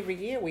 Every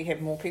year we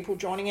have more people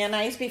joining our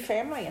Naseby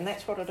family, and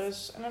that's what it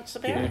is. And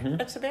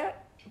it's about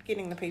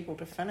getting the people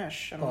to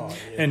finish.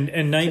 And,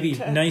 And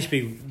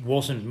Naseby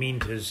wasn't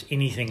meant as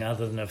anything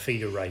other than a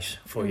feeder race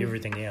for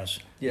everything else.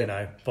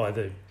 Yeah. By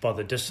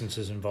the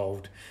distances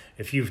involved.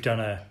 If you've done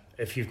a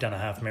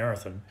half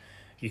marathon,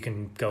 you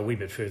can go a wee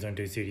bit further and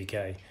do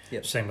 30k.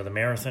 Yep. Same with a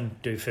marathon,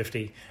 do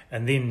 50,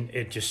 and then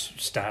it just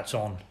starts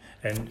on.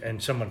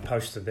 And someone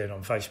posted that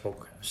on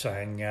Facebook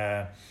saying,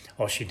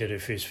 she did her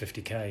first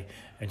 50k,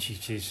 and she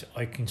says,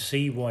 I can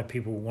see why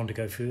people want to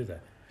go further.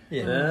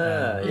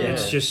 Yeah.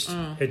 It's just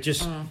it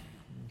just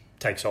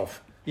takes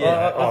off. Yeah.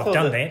 I I've thought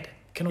done that- that.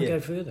 Can I go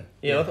further?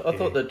 Yeah, I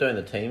thought that doing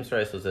the teams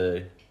race was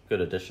a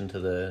good addition to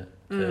the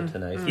to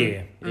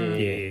Naseby.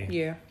 Yeah.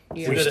 yeah.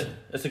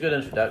 It's a good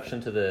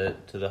introduction to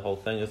the whole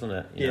thing, isn't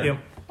it? You know? Yeah.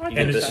 I And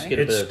think it's- so. Get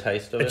a bit of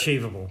taste of it.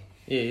 Achievable.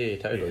 Yeah,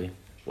 totally.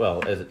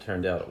 Well, as it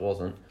turned out, it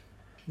wasn't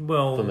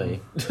Well, for me.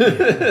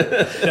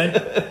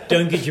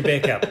 don't get your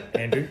back up,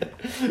 Andrew.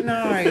 No.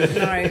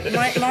 Might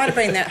have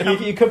been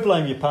that. You could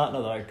blame your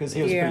partner, though, because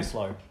he was Yeah. pretty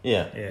slow.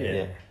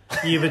 Yeah.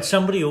 Yeah, but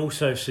somebody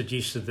also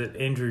suggested that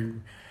Andrew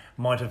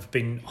might have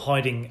been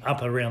hiding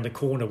up around the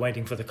corner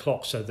waiting for the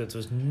clock, so that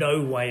there's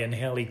no way in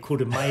hell he could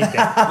have made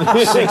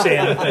that 6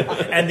 hour thing.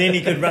 And then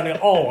he could run it.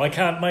 Oh, I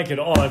can't make it.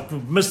 Oh, I've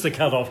missed the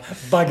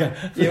cut-off. Bugger.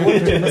 Yeah, what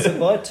did you miss it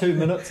by? 2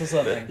 minutes or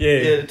something?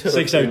 Yeah,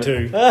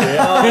 6:02.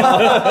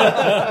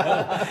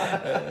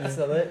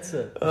 So that's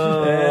it.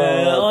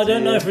 I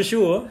don't know for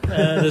sure.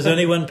 There's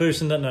only one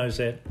person that knows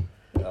that.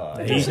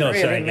 He's not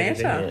really saying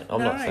matter. anything. Yeah,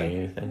 I'm not saying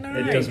anything. No.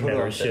 It doesn't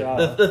matter a Put shit.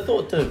 on The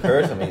thought did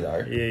occur to me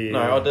though. Yeah.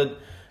 No, I did.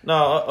 No,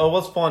 I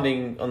was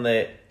finding on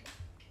that.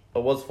 I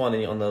was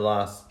finding on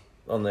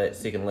that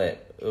second lap,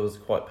 it was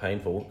quite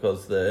painful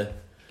because the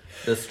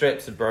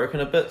straps had broken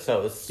a bit, so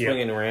it was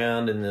swinging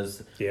around, and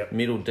there's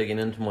metal digging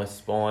into my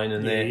spine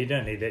and You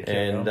don't need that.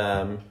 And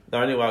the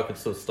only way I could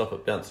sort of stop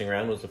it bouncing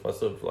around was if I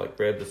sort of like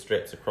grabbed the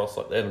straps across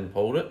like that and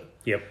pulled it.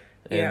 Yep.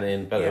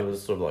 But it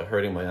was sort of like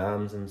hurting my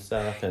arms and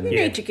stuff. And You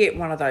need to get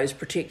one of those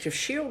protective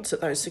shields that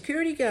those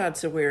security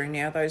guards are wearing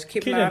now, those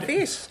Kevlar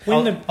vests.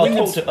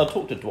 I'll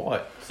talk to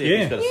Dwight, see if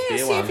he's got a Yeah, spare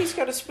see one. if he's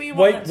got a spare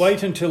one.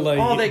 Wait until they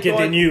that get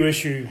guy- the new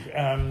issue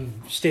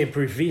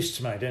stab-proof vests,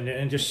 mate,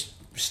 and just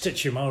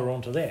stitch your mower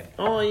onto that.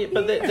 Oh yeah,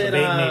 but That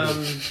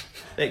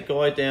that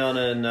guy down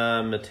in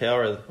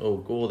Mataura or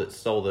Gore that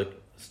stole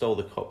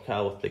the cop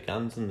car with the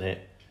guns and that,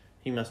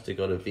 he must have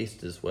got a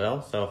vest as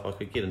well. So if I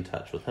could get in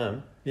touch with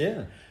him,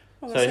 Yeah.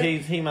 so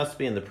he must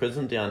be in the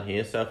prison down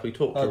here. So if we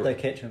talk Oh, to they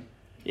catch him.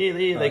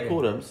 they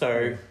caught him.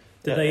 So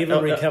Did they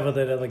ever recover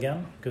that other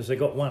gun? Because they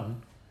got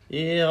one.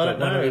 Yeah, I But don't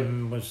one of know.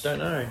 them was Don't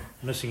know.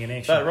 missing in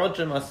action. But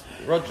Roger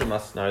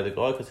must know the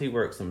guy because he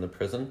works in the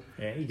prison.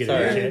 Yeah, you get So,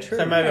 a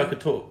so maybe I could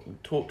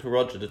talk to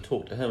Roger to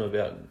talk to him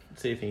about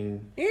see if he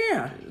can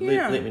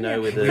let me know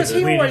whether Because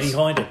he Where always, did he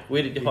hide it?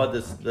 where did you hide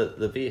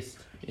the vest?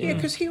 yeah,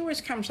 because he always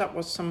comes up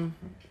with some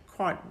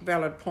quite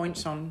valid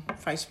points on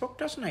Facebook,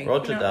 doesn't he?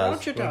 Roger does.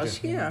 Roger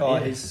does, yeah. Oh,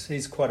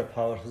 he's quite a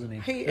poet, isn't he?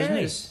 He Isn't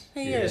he? is.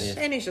 He Yeah. is.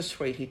 Yeah. And he's a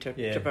sweetie to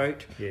Yeah.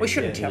 boot. Yeah, We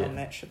shouldn't yeah, tell yeah. him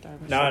that, should they?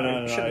 We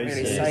No. shouldn't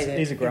really He's, say that.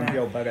 he's a grumpy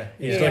old bugger.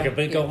 He's Yeah. like a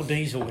big Yeah. old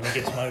diesel when he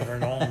gets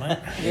motoring on, mate.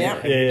 Yeah.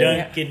 And you Yeah.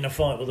 don't get in a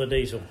fight with a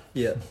diesel.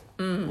 Yeah.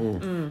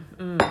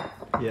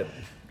 Yep.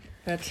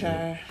 But,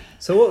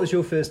 So, what was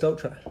your first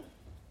ultra?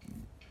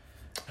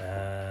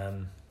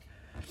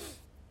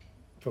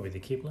 Probably the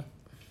Kepler.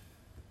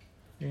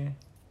 Yeah.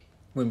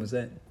 When was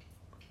that?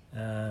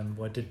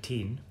 Well, I did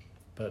 10,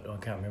 but I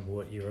can't remember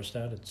what year I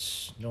started.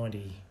 It's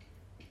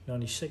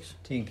 96,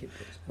 10 Keplers.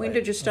 when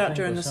did you I start think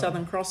doing it the was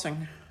Southern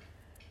Crossing?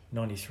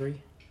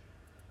 93,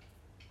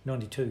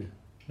 92,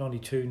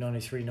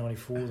 93,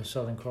 94, the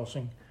Southern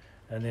Crossing.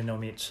 And then I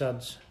met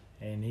Suds,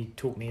 and he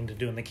talked me into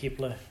doing the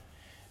Kepler,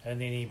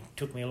 and then he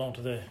took me along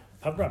to the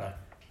pub runner.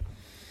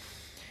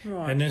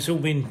 Right. And it's all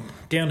been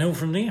downhill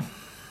from there.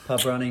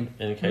 Pub running.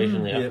 And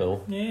occasionally Yep.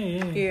 uphill.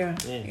 Yeah.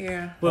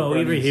 Yeah. Well, Pub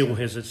every running's- hill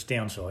has its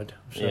downside,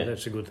 so Yeah.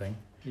 that's a good thing.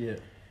 Yeah.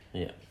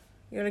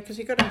 Yeah, because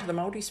he got into the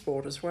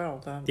multi-sport as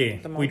well. Yeah,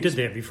 the we did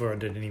that before I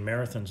did any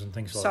marathons and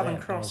things like Southern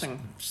that.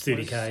 Crossing It's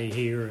 30k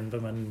here and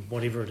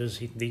whatever it is,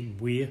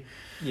 where.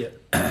 Yeah.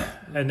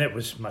 And that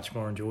was much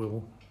more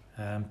enjoyable.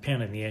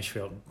 Pounding the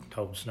asphalt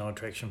holds no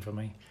attraction for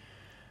me.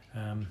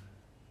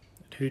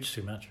 It hurts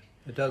too much.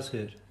 It does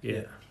hurt.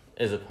 Yeah.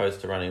 As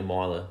opposed to running a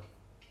miler.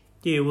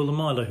 Yeah, well, the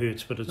miler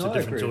hurts, but it's No, a I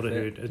different agree sort of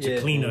with hurt. that. It's Yeah.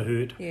 a cleaner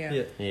hurt. Yeah.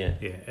 Yeah. Yeah.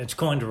 Yeah, it's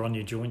kinder on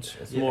your joints.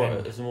 It's Yeah. more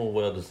And- it's more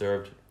well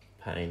deserved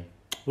pain.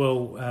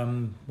 Well,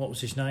 what was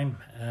his name?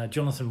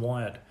 Jonathan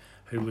Wyatt,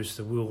 who was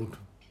the world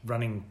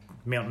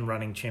mountain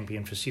running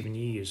champion for 7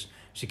 years.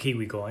 He's a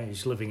Kiwi guy.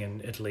 He's living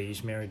in Italy.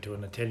 He's married to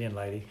an Italian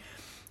lady.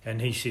 And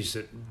he says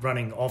that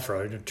running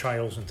off-road,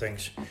 trails and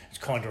things, it's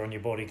kinder on your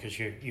body because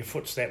your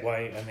foot's that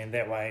way and then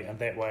that way and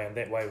that way and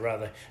that way.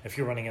 Rather, if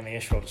you're running in the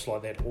asphalt, it's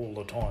like that all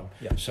the time.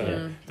 Yeah.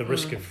 So the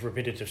risk of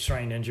repetitive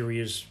strain injury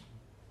is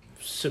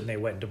sitting there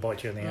waiting to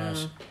bite you in the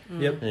arse.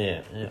 Yep.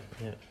 Yeah.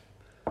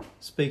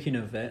 Speaking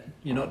of that,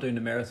 you're not doing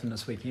the marathon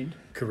this weekend.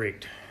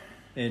 Correct.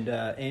 And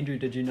Andrew,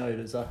 did you know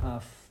there's a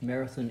half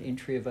marathon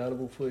entry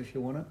available for you if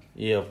you want it?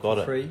 Yeah, I've got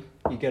it. Free.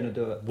 You're going to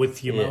do it.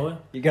 With your Yeah. mower?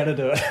 You're going to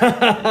do it.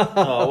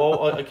 Oh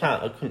well, I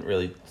couldn't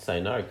really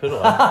say no, could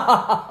I?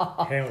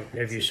 How,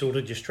 have you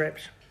sorted your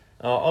straps?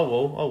 Oh, I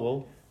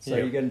will. So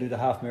Yeah. you're going to do the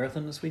half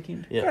marathon this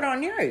weekend? Yeah. Good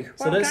on you. Well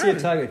So that's done. the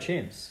Otago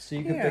champs. So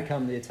you could Yeah.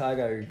 become the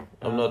Otago.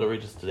 I'm not a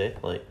registered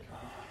athlete.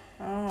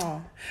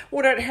 Oh.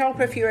 Would it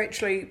help if you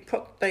actually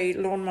put the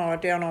lawnmower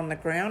down on the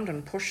ground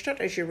and pushed it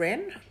as you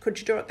ran? Could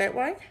you do it that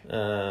way?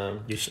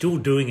 You're still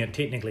doing it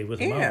technically with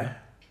a Yeah. mower.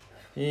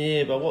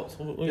 Yeah, but what's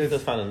the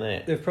fun in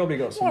that? They've probably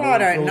got some Well, I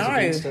don't rules know.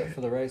 against it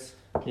for the race.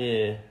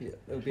 Yeah, Yeah,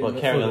 it'll be like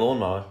carrying a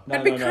lawnmower. No,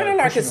 It'd be no, kind of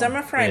like a pushing on.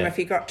 Zimmer frame Yeah. if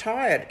you got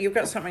tired. You've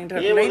got something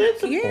to Yeah, well, lean.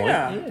 that's the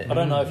Yeah. point. Yeah. I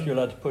don't know if you're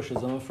allowed to push a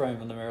Zimmer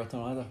frame in the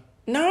marathon either.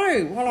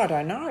 No, well, I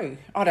don't know.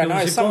 I don't There know.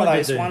 was a Some of guy that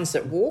those did- ones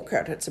that walk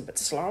it, it's a bit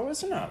slow,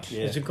 isn't it? Yeah.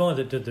 There's a guy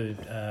that did the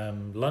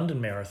London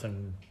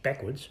Marathon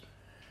backwards.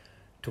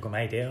 Took him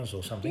 8 hours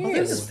or something.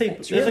 Yes. There's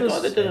people. There's a guy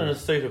that did it in a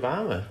suit of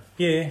armour.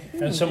 Yeah,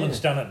 and someone's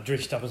done it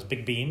dressed up as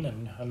Big Ben,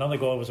 and another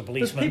guy was a There's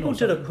policeman. people or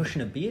did it something.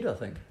 pushing a bed, I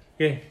think.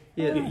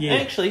 Yeah. Yeah.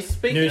 Actually,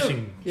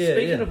 Nursing.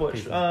 speaking of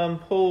which, people.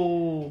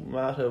 Paul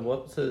Marta,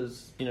 what's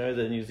his? You know,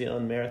 the New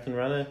Zealand marathon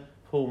runner,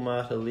 Paul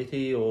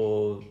Martaletti,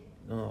 or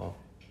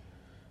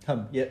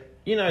Yeah.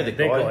 you know the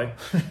That guy.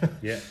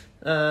 Yeah.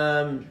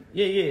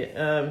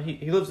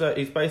 He lives.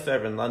 He's based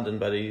over in London,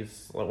 but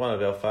he's like one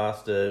of our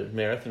faster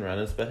marathon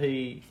runners. But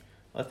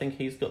I think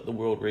he's got the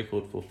world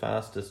record for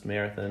fastest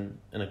marathon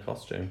in a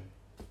costume.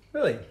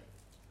 Really?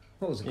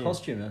 What was the Yeah.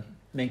 costume?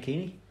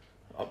 Mankini?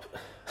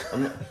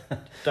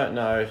 Don't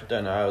know. It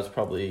was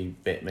probably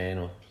Batman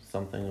or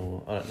something,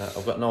 or I don't know.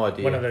 I've got no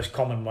idea. One of those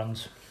common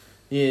ones.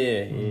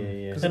 Yeah.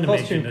 Because And the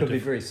costume imagine could it be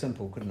if- very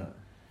simple, couldn't it?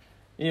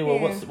 Yeah. Well,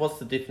 Yeah. what's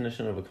the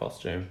definition of a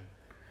costume?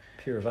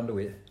 Pair of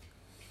underwear.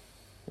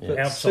 Yeah. But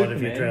Outside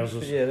of your Superman-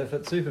 trousers. Yeah, if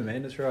it's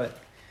Superman, that's right.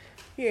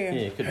 Yeah. Yeah,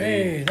 it could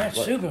Hey, be that's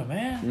like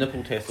Superman.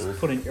 nipple tassels.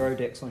 Putting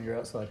Aerodex on your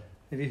outside.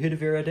 Have you heard of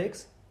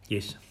Aerodex?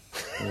 Yes.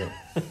 Yeah.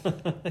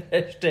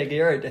 Hashtag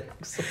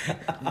Aerodex.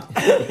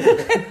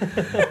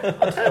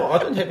 I tell you what, I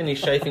don't have any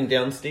chafing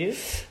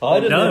downstairs. I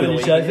didn't No, have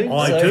any chafing.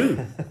 I so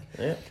do.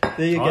 Yeah.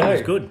 There you I go.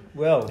 was good.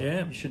 Well,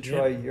 Yeah. you should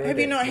try Aerodex. Have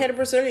you not had a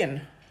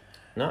Brazilian?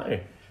 No.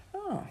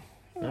 Oh,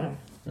 No.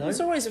 No?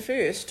 there's always a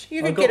first.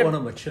 You I could got get one a.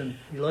 on my chin.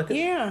 You like it?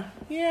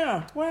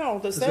 Yeah. Wow,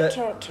 there's Is that.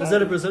 that, type. is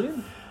that a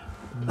Brazilian?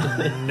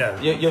 No.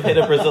 You've had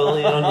a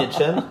Brazilian on your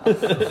chin?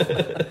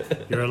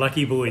 You're a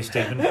lucky boy,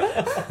 Stephen.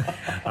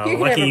 You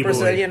could have a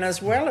Brazilian as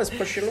well as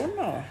push your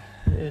lawnmower,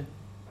 Yeah.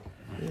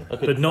 I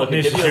could- But not I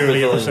could give you a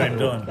necessarily at the Brazilian.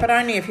 same time. but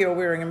only if you're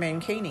wearing a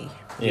mankini.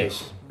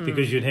 Yes.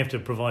 Because you'd have to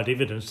provide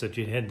evidence that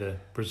you'd had the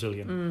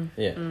Brazilian.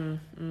 Yeah.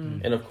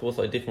 And of course,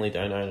 I definitely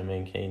don't own a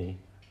mankini.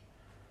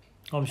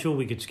 I'm sure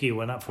we could scare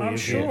one up for I'm you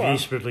if you sure.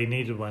 desperately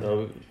needed one.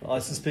 So, I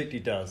suspect he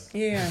does.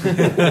 Yeah.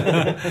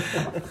 Yeah.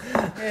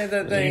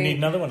 Do you need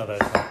another one of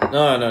those?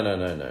 no.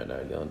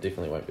 I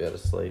definitely won't be able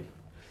to sleep.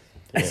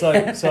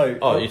 Yeah. So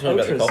Oh, you're talking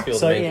about the ultras. coffee or the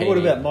So mankini? what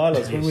about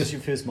milers? When Yes. was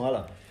your first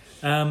miler?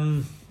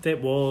 That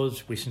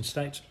was Western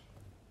States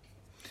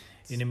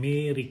in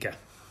America.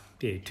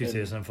 Yeah,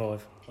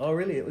 2005. Oh,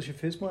 really? It was your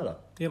first miler?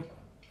 Yep.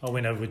 I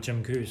went over with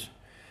Jim Coos,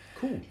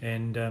 Cool.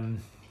 and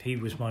he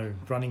was my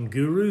running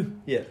guru.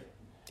 Yeah.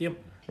 Yep.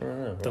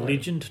 Oh, The right.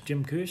 legend,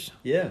 Jim Coos.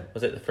 Yeah.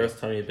 Was that the first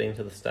time you'd been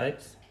to the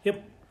States?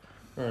 Yep.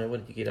 Oh,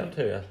 what did you get up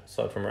to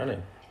aside from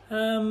running?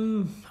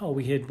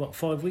 We had,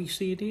 5 weeks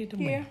there, didn't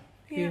we?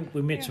 Yeah.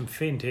 We met some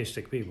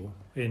fantastic people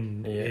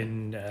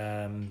in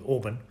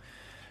Auburn,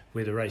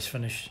 where the race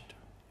finished,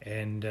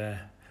 and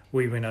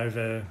we went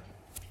over.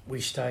 We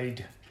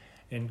stayed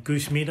in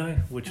Goose Meadow,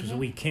 which was a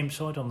wee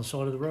campsite on the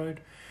side of the road.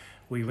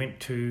 We went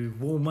to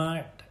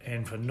Walmart,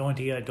 and for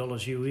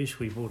 $98 US,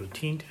 we bought a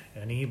tent,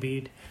 an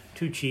airbed,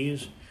 2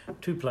 chairs,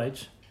 2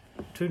 plates,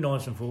 2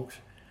 knives and forks,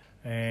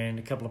 and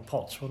a couple of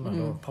pots, wasn't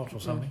it, or a pot or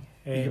something.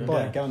 You And, could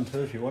buy a gun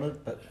too if you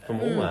wanted, but From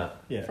Walmart?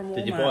 yeah. From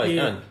Did you Walmart. buy a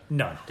yeah, gun?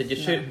 no, Did you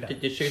shoot? No.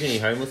 Did you shoot any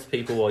homeless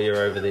people while you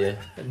were over there?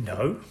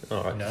 no.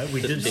 All right. No, we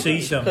Just did checking.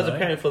 see some, Because though.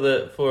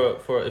 apparently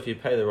for if you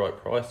pay the right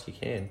price, you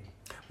can.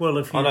 Well,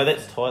 if you Oh no,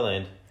 that's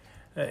Thailand.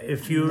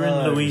 if you're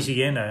No. in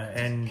Louisiana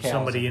and Cows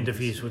somebody and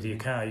interferes with your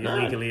car, you're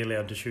No. legally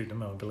allowed to shoot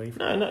them, I believe.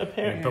 No,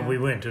 apparently. But we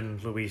weren't in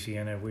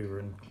Louisiana, we were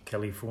in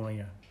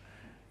California.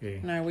 Yeah.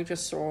 No, we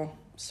just saw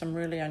some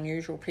really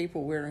unusual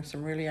people wearing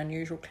some really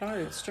unusual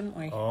clothes, didn't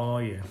we? Oh,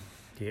 yeah.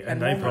 Yeah, and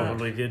And they Walmart.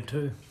 probably did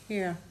too.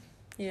 Yeah.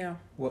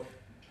 What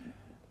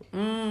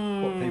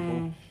Mm. what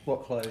people?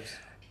 What clothes?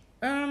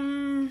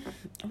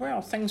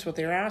 Well, things with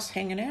their ass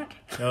hanging out.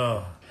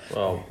 Oh,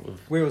 Well,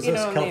 Where was You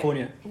this? know,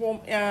 California.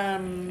 Well,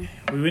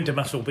 we went to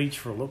Muscle Beach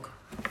for a look.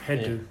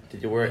 Had yeah. to.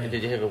 Did you work?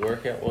 Did you have a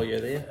workout while you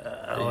were there?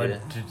 Yeah.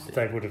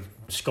 They would have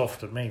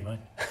scoffed at me, mate.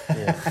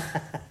 Yeah.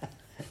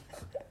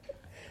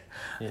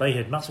 They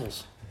had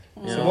muscles.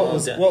 Yeah, So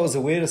well, what was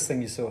the weirdest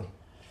thing you saw?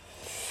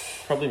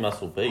 Probably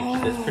Muscle Beach.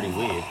 That's pretty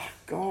weird.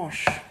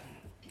 gosh,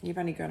 you've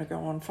only got to go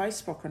on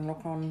Facebook and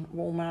look on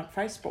Walmart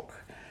Facebook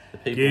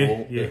The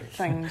people. Yeah.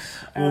 things.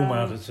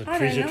 Walmart is a I don't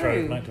treasure know.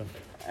 trove, mate, of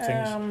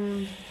things.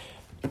 Um,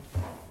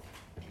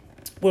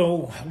 Well,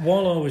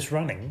 while I was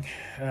running,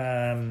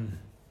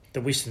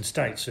 the Western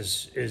States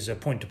is a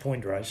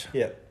point-to-point race,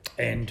 Yeah.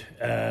 and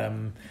a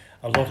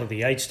lot of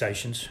the aid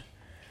stations,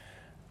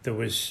 there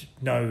was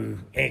no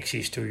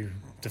access to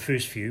the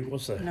first few,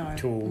 was there? No,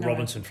 Till no.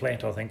 Robinson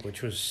Flat, I think,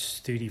 which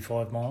was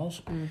 35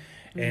 miles.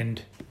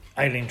 And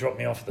Aileen dropped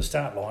me off at the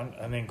start line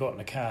and then got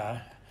in a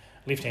car,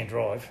 left-hand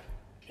drive,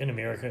 in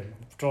America,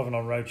 driving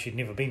on roads she'd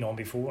never been on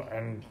before,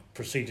 and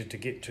proceeded to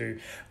get to,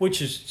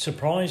 which is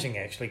surprising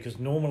actually, because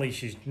normally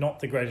she's not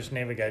the greatest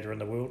navigator in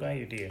the world, are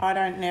you, dear? I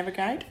don't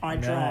navigate. I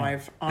No.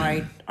 drive.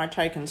 I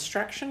take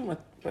instruction with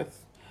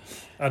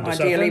Under my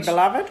dearly sufferance?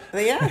 beloved.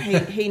 There,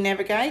 he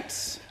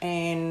navigates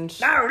and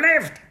No,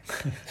 left!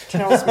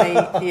 tells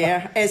me,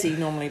 as he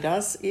normally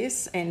does.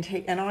 Yes, and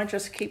I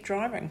just keep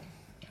driving.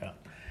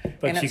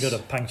 But And she it's- got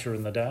a puncture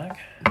in the dark.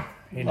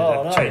 Ended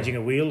Oh, up no. changing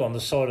a wheel on the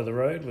side of the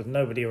road with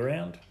nobody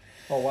around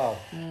Oh wow.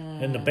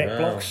 in the back Wow.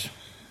 blocks.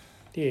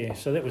 Yeah,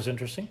 so that was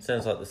interesting.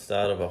 Sounds like the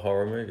start of a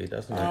horror movie,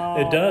 doesn't it?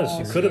 Oh, It does.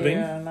 It could have been.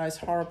 Yeah, and those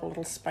horrible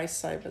little space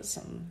sabers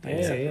and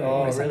things. Yeah, that yeah. were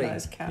always Oh, in really?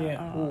 those cars.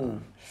 Yeah. Oh.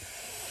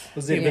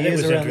 Was there Yeah, that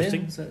bears was around interesting.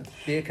 there? Was it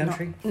bear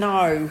country?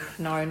 No,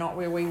 not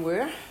where we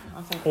were.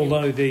 I think.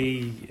 Although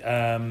the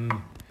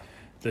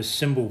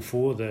symbol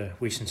for the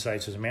Western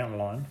States is a mountain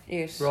lion,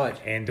 Yes. Right.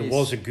 and there Yes.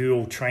 was a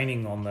girl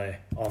training on the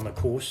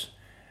course,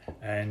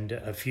 and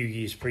a few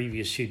years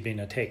previous she'd been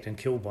attacked and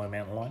killed by a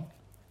mountain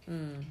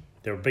lion.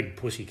 They're a big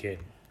pussycat.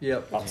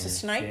 Yep. Lots of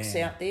snakes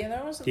Yeah. out there,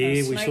 though, wasn't Yeah,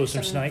 there? we saw some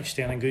and- snakes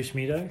down in Goose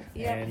Meadow,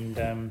 Yeah.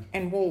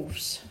 and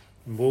wolves.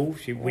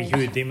 wolves. We Wolves.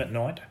 heard them at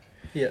night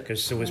Yeah.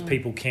 because there was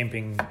people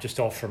camping just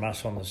off from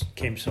us on this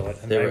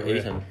campsite, and They were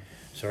eaten.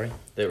 Sorry,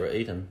 They were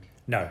eaten.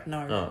 no. No,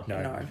 Oh.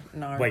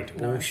 no. Wait,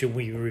 no. or shall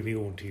we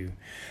reveal to you?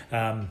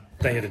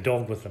 They had a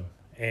dog with them.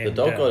 And, The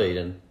dog got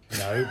eaten.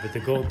 No, but the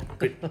dog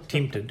got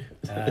tempted.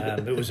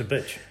 It was a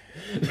bitch.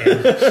 And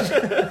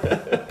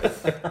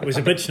it was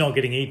a bitch not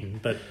getting eaten,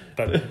 but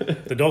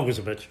the dog was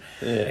a bitch.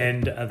 Yeah.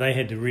 And they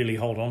had to really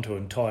hold on to it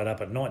and tie it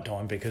up at night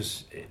time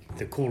because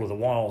the call of the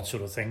wild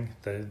sort of thing,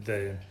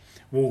 the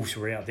wolves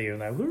were out there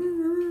and they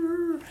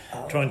were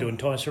trying to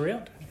entice her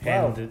out.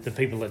 Wow. And the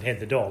people that had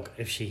the dog,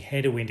 if she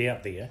had went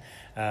out there,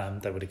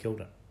 they would have killed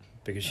her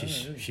because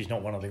she's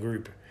not one of the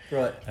group.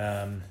 Right.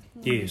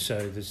 Yeah,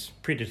 so there's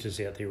predators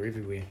out there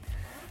everywhere.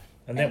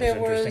 And that And there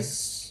was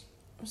interesting.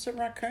 was it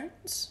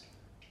raccoons?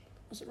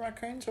 Was it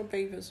raccoons or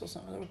beavers or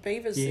something? There were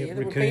beavers Yeah, there.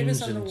 There were raccoons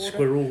beavers in the and water.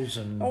 squirrels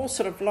and All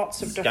sort of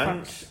lots of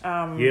Skunks.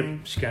 different.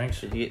 yep,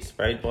 skunks. Did you get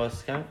sprayed by a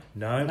skunk?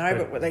 No,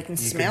 No, but they can you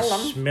smell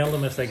them. Smell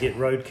them if they get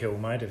roadkill,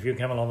 mate. If you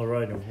come along the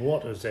road and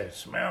what is that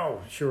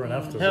smell? Sure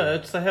enough,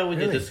 there's How would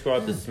you Really?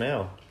 describe the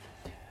smell?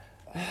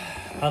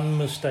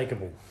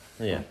 unmistakable.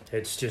 Yeah.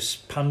 It's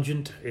just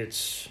pungent.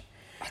 It's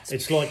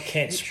like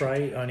cat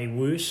spray, only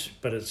worse.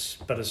 But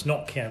it's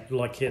not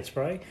like cat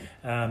spray.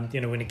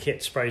 When a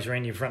cat sprays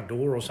around your front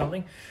door or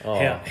something, Oh,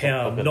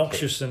 how I've got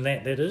noxious than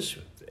that is.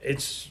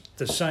 It's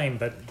the same,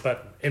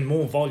 but in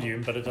more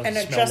volume. But it doesn't And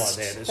it smell just,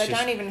 like that. It's they just,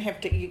 don't even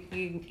have to,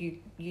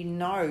 you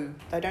know,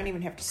 they don't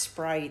even have to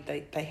spray.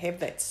 They have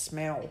that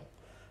smell.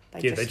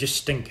 they just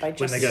stink. they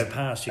When they just- go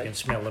past, you can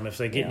smell them if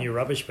they get in Yeah. your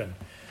rubbish bin.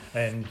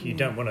 And you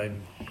don't want to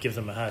give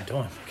them a hard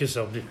time because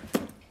they'll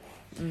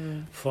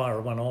fire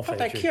one off But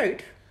they're at you.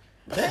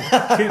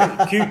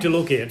 cute. Cute to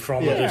look at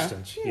from a Yeah.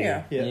 distance.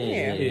 Yeah.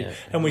 Yeah.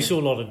 And we saw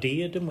a lot of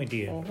deer, didn't we,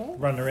 deer? Uh-huh.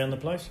 Running around the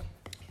place.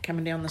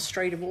 Coming down the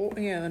street of all,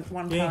 one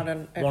Yeah. part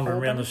at Wandering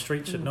around Auburn. the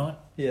streets at night,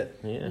 Yeah.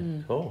 Yeah.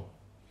 Cool.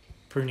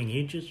 pruning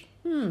hedges.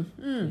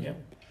 Yeah.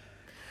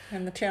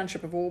 And the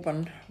township of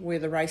Auburn, where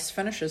the race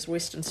finishes,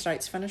 Western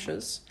States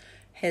finishes,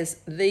 has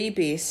the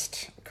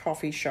best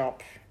coffee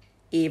shop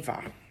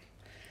ever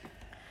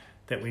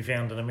That we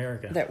found in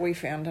America. that we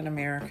found in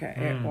America.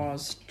 It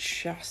was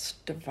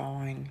just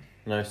divine.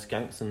 No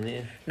skunks in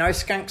there. No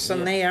skunks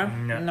in there.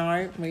 No.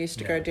 No, we used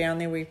to No. go down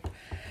there. We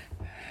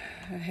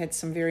had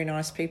some very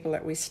nice people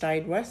that we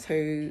stayed with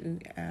who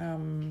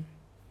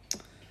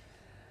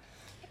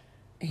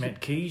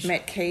Matt Keys.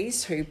 Matt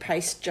Keys, who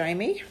paced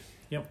Jamie.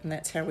 Yep. And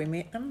that's how we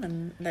met them,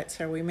 and that's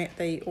how we met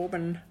the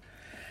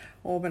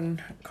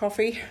Auburn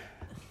coffee.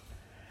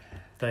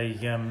 They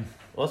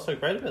What's so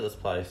great about this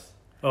place?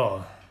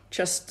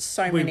 Just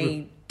so We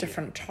many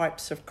different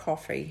types of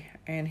coffee,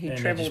 and he and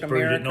they travelled just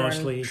brewed it America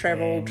nicely. and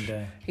travelled.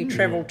 and, He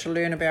travelled to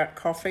learn about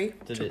coffee.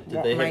 Did to they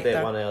what have made that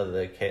the- one out of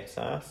the cat's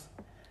ass?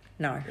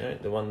 No, You know,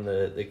 the one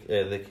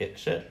the cat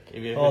shit.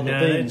 Have you ever Oh, the No,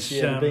 beans. it's,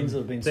 Yeah, the beans that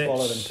have been that's-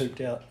 swallowed and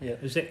pooped out. Yeah.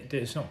 is that?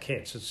 It's not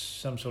cats. It's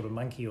some sort of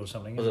monkey or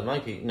something. Was it isn't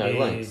monkey? No, Yeah.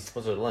 lynx.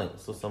 Was it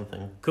lynx or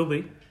something? Could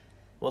be.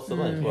 What's the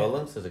lynx? Well,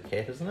 lynx is a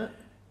cat, isn't it?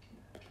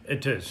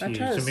 It is. It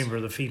Yeah, it's is. a member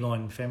of the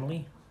feline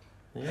family.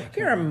 Yeah.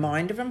 you're a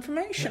mind of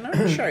information,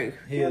 aren't you?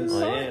 He is.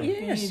 I am.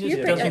 Yes, He you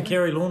just bet. doesn't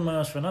carry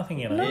lawnmowers for nothing,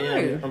 you know. No.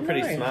 Yeah, I'm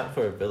pretty no. smart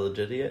for a village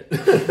idiot.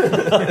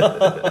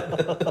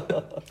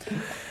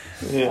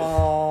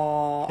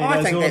 Oh, He I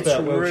knows think all that's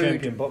about world rude.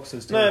 champion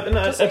boxers too. No, but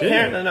no. Does he?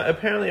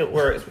 Apparently it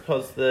works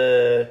because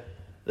the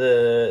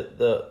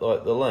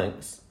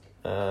lynx.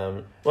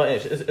 Well,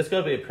 actually, it's got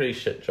to be a pretty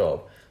shit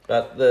job.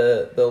 But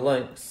the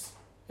lynx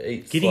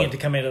eats. Getting like, it to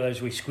come out of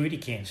those wee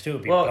squirty cans too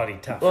would be bloody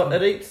tough. Well,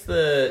 it eats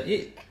the.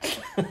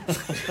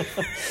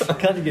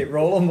 Can't you get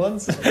rolling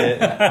ones?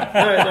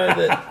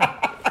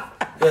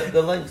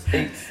 The lynx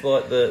eats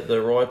like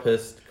the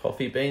ripest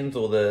coffee beans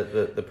or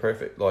the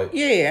perfect like.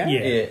 Yeah.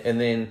 Yeah. And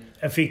then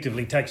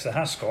Effectively takes the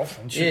husk off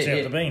and shits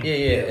out the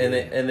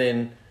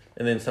bean.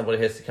 And then somebody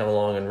has to come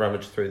along and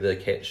rummage through the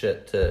cat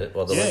shit to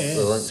the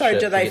lynx So shit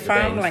do to they get the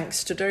farm beans.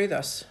 lynx to do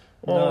this?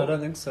 No, I don't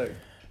think so.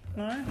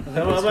 No. I think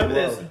Well, it's maybe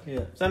wild. that's- Yeah.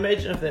 So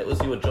imagine if that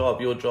was your job.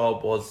 Your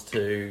job was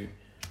to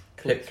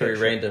pick through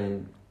shit.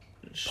 random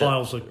shit,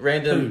 Piles of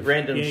random poo.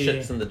 random Yeah,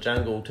 shits yeah. in the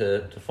jungle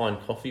to find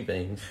coffee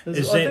beans.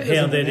 Is I think that there's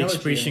how an that analogy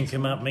expression in-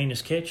 came up, mean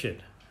as cat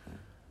shit?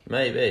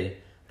 Maybe.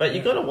 But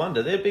you got to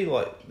wonder, there'd be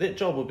like that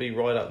job would be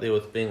right up there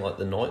with being like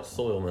the night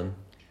soilman.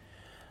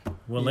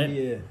 Well,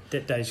 Yeah.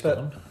 that day's But-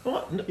 gone.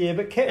 What? Yeah,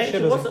 but cat Actually,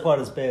 shit was isn't it- quite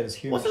as bad as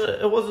human Wasn't shit.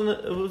 it? It wasn't.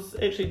 It was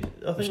actually.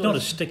 I think It's it not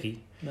was, as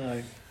sticky.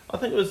 No. I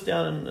think it was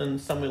down in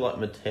somewhere like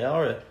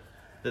Mataura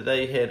that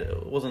they had.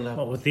 It wasn't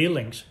What, with their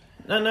links?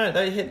 No,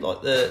 they had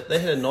they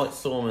had a night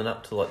storming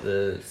up to like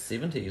the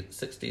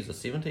 60s or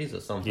 70s or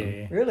something.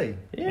 Yeah. Really?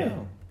 Yeah.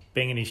 Wow.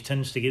 Banging his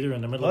tins together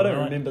in the middle I of the don't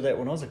night. remember that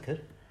when I was a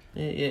kid.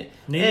 Yeah.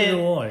 Neither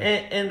do I.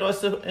 And I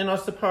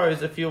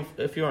suppose if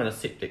you're on a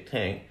septic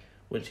tank,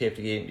 which you have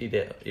to get emptied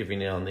out every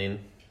now and then,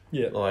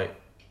 Yeah. like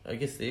I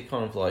guess they're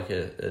kind of like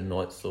a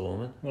night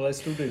storm. Well, they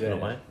still do In a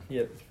that. way.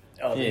 Yep.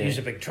 Oh, they Yeah. use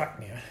a big truck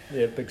now.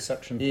 Yeah, big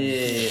suction.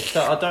 Yeah.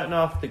 So I don't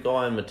know if the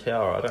guy in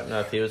Mataura, I don't know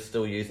if he was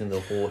still using the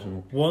horse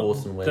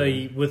and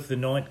wagon. With the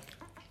night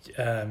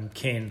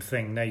can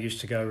thing, they used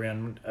to go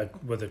around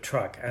with a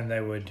truck and they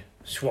would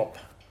swap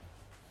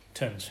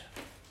tins.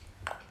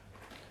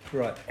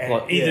 Right. And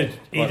Like- either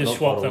like milk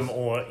swap bottles. them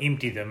or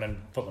empty them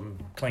and put them,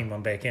 clean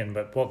one back in.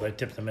 But what they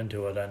tipped them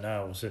into, I don't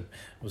know. It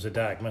was a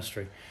dark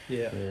mystery.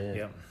 Yeah. Yeah.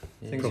 Yeah.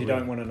 Things Probably. you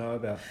don't want to know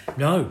about.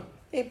 No.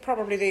 Yeah,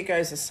 probably there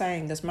goes the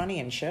saying, there's money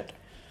in shit.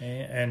 Yeah,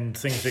 and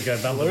things that go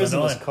bump Well, in there isn't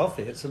the this night.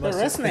 coffee. It's the There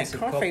most isn't that expensive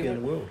coffee, coffee in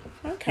the world.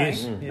 Okay,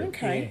 Yes. Yeah.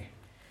 okay.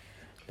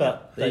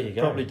 But There they you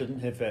go. probably didn't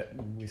have that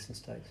in Western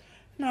States.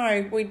 No,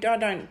 I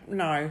don't.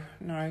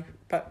 No.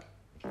 But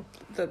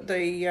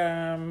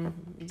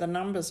the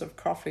numbers of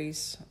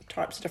coffees,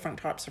 different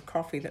types of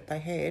coffee that they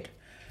had,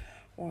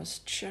 was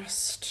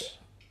just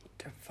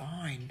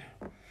divine.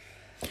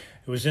 It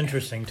was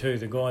interesting too.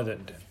 The guy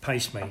that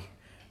paced me,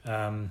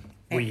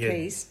 we had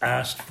Keys.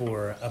 asked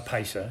for a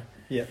pacer,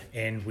 Yeah.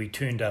 and we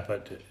turned up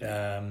at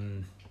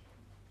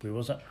where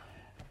was it?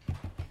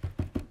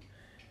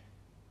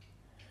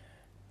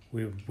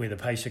 Where the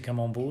pacer come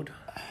on board.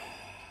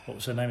 What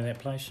was the name of that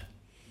place?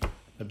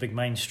 The big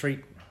main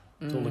street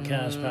with all the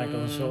cars parked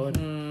on the side.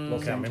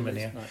 I can't remember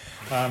now.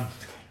 No.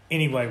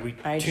 Anyway, we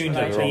turned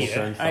up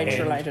here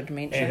Age-related and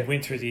dementia.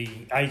 went through the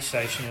aid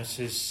station and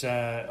says,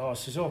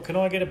 can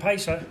I get a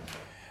pacer?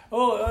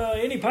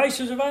 Any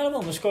pacers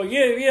available? And this guy,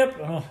 yep.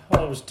 And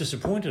I was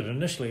disappointed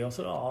initially. I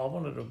thought, I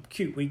wanted a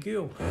cute wee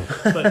girl.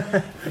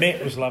 But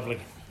Matt was lovely.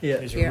 Yeah.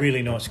 He's a Yeah.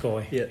 really nice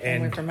guy. Yeah. And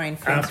And we've remained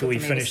friends after with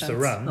we him finished ever the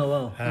since. run,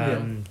 Oh,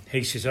 wow.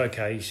 he says,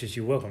 okay, he says,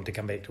 you're welcome to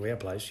come back to our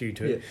place, you Yeah.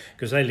 too.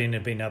 Because Aileen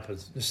had been up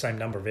the same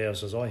number of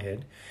hours as I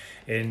had.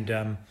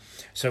 And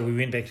so we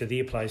went back to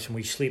their place and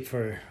we slept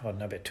for, I don't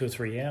know, about 2 or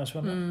 3 hours,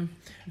 wasn't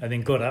it? And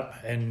then got up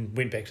and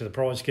went back to the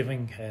prize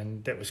giving,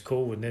 and that was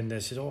cool. And then they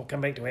said,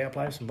 come back to our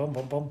place, and boom,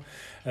 boom, boom.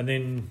 And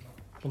then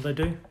what did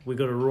they do? We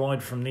got a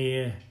ride from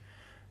there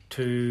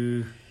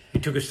to, he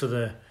took us to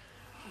the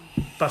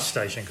bus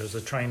station because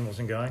the train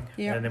wasn't going.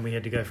 Yeah. And then we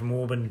had to go from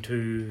Auburn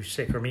to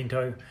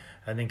Sacramento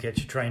and then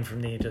catch a train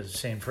from there to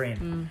San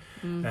Fran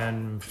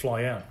and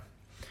fly out.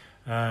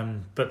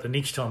 But the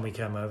next time we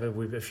came over,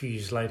 a few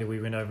years later, we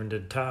went over and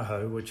did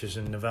Tahoe, which is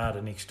in Nevada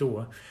next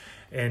door,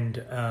 and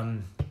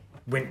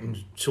went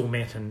and saw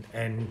Matt,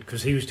 and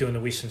because he was doing the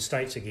Western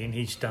States again,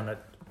 he's done it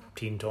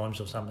 10 times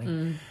or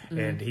something,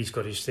 and he's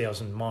got his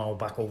 1,000-mile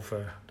buckle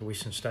for the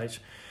Western States,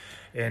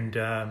 and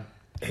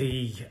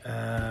he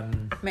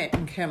Matt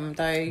and Kim,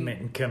 Matt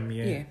and Kim,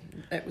 yeah,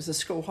 it was the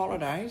school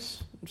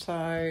holidays,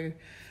 so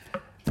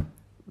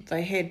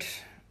they had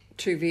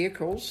 2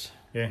 vehicles.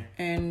 yeah.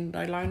 And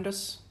they loaned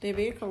us their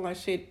vehicle. They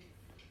said,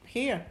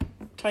 here,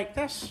 take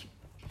this.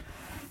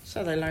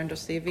 So they loaned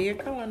us their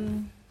vehicle,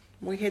 and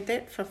we had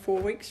that for 4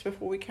 weeks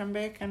before we came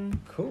back.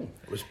 And Cool.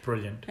 It was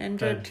brilliant. And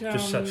They're it,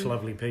 just such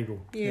lovely people.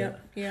 yeah.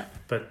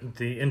 But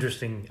the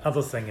interesting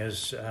other thing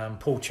is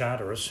Paul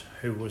Charteris,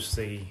 who was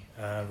the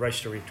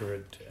race director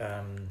at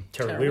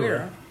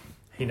Tarawera,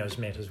 he knows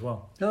Matt as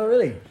well. Oh,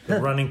 really? The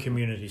running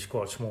community is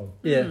quite small,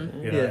 Yeah.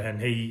 you know, Yeah.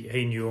 and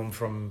he knew him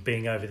from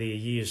being over there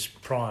years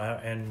prior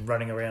and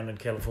running around in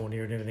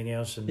California and everything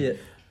else. And Yeah.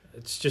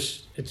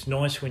 it's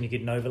nice when you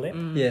get an overlap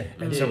Yeah.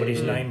 and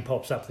somebody's name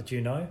pops up that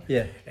you know.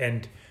 Yeah.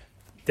 And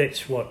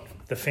that's what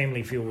the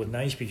family feel with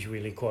Naseby's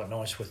really quite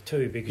nice with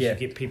too, because Yeah.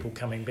 you get people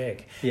coming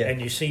back. Yeah. And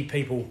you see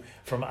people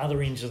from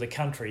other ends of the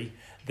country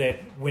that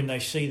when they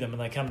see them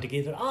and they come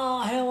together,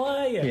 how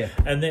are you? Yeah.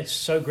 And that's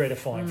so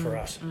gratifying for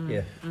us.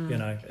 Yeah. You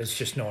know, it's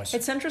just nice.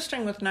 It's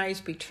interesting with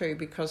Naseby too,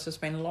 because there's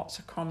been lots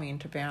of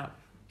comment about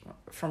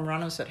from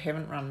runners that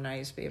haven't run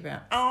Naseby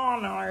about, no,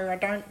 I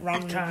don't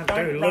run, can't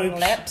don't do run loops.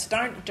 laps,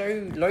 don't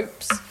do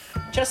loops.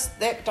 Just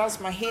that does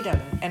my head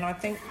in, and I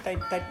think they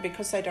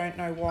because they don't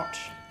know what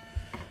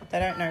the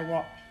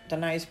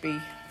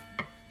Naseby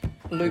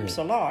loops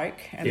are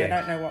like, and Yeah. they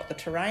don't know what the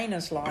terrain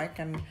is like,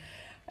 and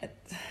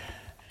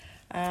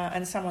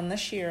someone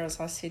this year, as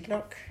I said,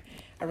 look,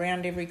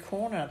 around every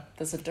corner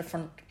there's a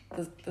different.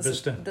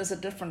 Vista. There's a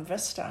different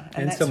vista,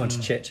 And that's someone to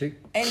chat to.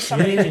 and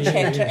somebody to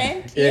chat to,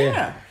 and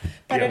Yeah.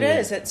 but Yeah, it yeah.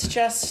 is.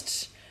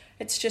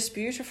 It's just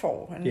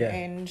beautiful, and Yeah.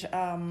 and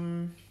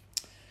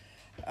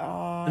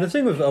And the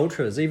thing with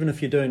ultras, even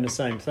if you're doing the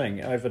same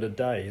thing over the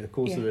day, the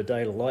course of Yeah. the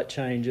day, the light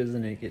changes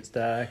and it gets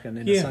dark, and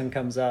then the Yeah. sun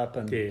comes up,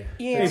 and Yeah.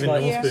 Yeah, Even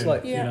like- Northburn, it's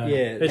like- you know, yeah,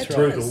 it's it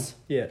brutal, is.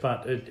 yeah,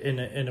 but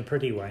in a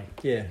pretty way.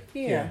 yeah,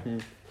 yeah.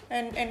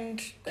 And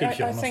Keeps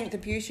you I honest. think the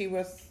beauty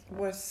with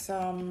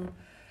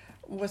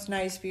with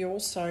Naseby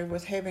also,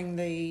 with having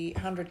the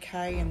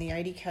 100k and the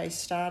 80k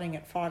starting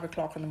at 5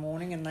 o'clock in the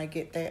morning, and they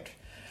get that.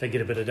 They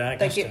get a bit of They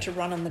darkness. get to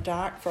run in the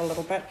dark for a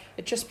little bit.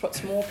 It just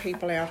puts more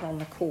people out on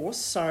the course.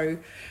 So,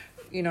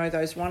 you know,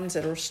 those ones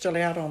that are still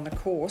out on the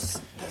course.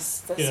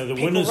 There's the people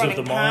winners of running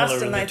the miler past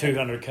and the they think-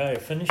 200k are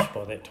finished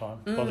by that time,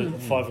 by the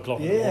 5 o'clock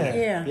in the morning.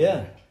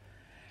 Yeah.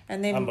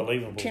 And then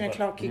Unbelievable, 10 but-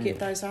 o'clock you get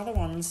those other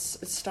ones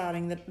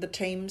starting, the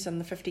teams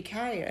and the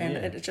 50k, and Yeah.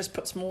 it just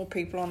puts more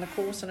people on the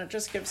course, and it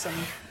just gives them,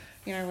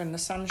 you know, when the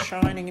sun's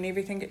shining and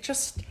everything, it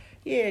just,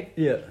 Yeah.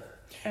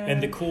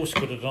 And the course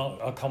could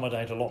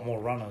accommodate a lot more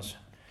runners,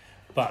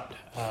 but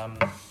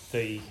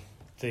the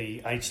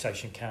aid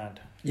station can't.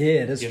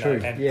 Yeah, that's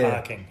true. And yeah.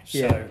 parking.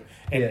 Yeah. So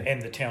Yeah.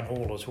 and the town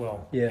hall as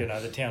well. Yeah. You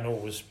know, the town hall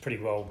was pretty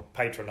well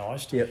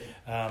patronised. Yep.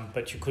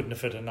 But you couldn't have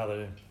fit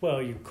another.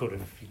 Well, you could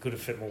have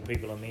fit more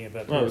people in there,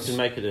 but Well, we can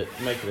make it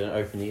an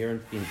open air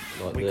and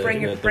like We the, bring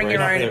the, your the bring race-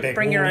 your race own back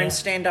bring your wall own now.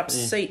 stand up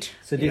seat.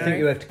 So do you think know?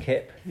 you have to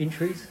cap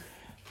entries?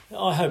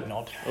 I hope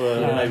not. Or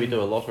maybe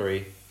do a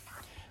lottery.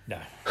 No.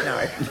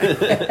 No.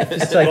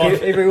 Just take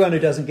Life- everyone who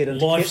doesn't get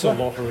into Life's a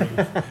Kepler. lottery.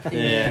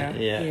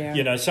 Yeah.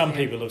 You know, some Yeah.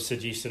 people have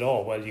suggested,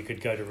 oh, well, you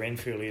could go to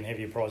Renfrew and have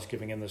your prize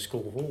giving in the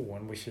school hall,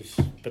 and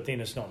but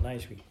then it's not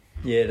Naseby.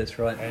 Yeah, that's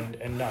right.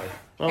 And no.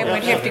 Well, And yeah,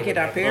 we'd have to yeah. get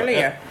up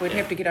earlier. We'd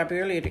have to get up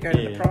earlier to go to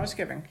the Yeah. prize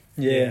giving.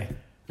 Yeah.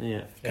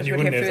 Yeah. And we'd you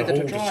wouldn't have have the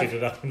further hall to to set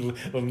it up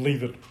and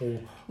leave it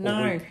all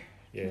No, week.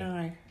 Yeah.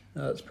 no,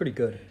 No, it's pretty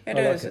good. it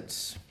I like is.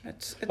 it.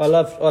 It's. I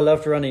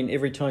loved running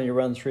every time you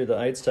run through the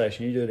aid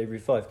station. You do it every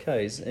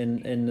 5Ks,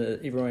 and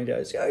everyone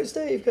goes, "Go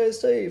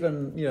Steve,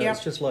 and you know Yep.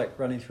 it's just like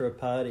running through a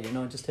party. And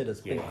I just had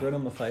this big Yeah. grin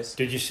on my face.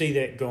 Did you see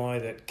that guy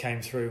that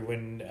came through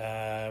when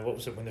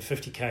when the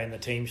 50k and the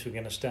teams were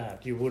going to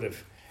start? You would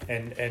have.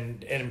 And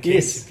Adam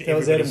Yes, Keith, that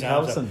was Adam everybody's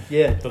arms up. Carlson.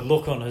 Yeah, The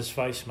look on his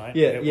face, mate.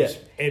 Yeah, it yeah. was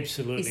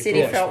absolutely. He said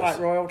he felt priceless. like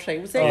royalty.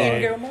 Was that Oh.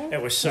 Ian Gilmore?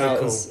 It was so no, it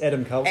cool. was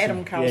Adam Carlson.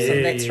 Adam Carlson,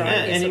 Yeah, that's yeah, right.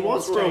 yeah. Yes, And he it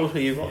was too.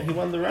 royalty. He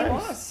won the race. He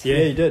was. Yeah,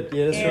 he did.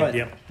 Yeah, that's Yeah. right.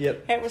 Yep.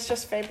 Yep. It was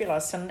just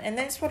fabulous, and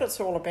that's what it's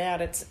all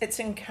about. It's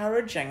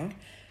encouraging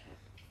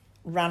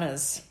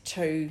runners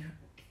to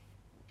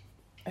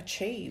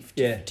achieve,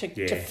 Yeah. to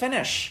Yeah.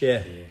 finish.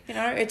 Yeah. You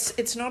know,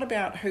 it's not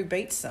about who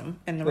beats them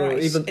in the Well,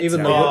 race. even It's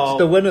about-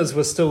 the winners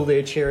were still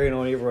there cheering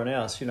on everyone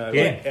else. You know, like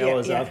Yeah.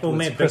 hours Yeah, yeah. afterwards. Well,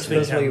 Matt Chris Bisley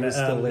Bisley was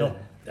still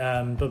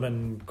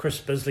there. Chris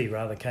Bisley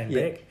rather came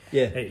Yeah. back.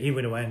 Yeah. He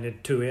went away and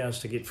had 2 hours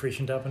to get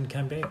freshened up and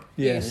came back.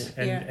 Yeah. Yes.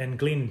 And Yeah. and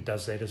Glenn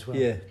does that as well.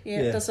 Yeah.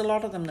 Yeah, there's a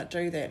lot of them that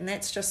do that, and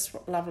that's just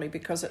lovely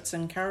because it's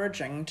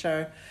encouraging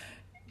to.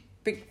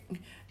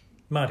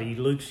 Marty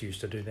Lukes used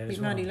to do that as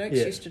well. Marty Lukes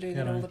Yeah. used to do that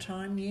You know. all the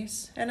time,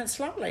 yes, and it's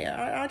lovely.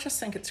 I just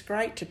think it's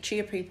great to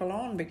cheer people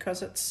on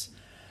because it's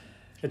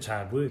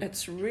hard work.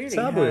 it's really It's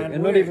hard work,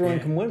 and not everyone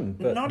Yeah. can win.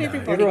 But Not No.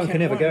 everybody everyone can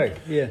can have a win. go.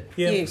 Yeah.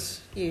 Yeah.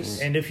 Yes,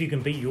 yes. And if you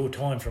can beat your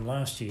time from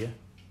last year,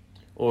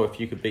 Or if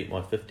you could beat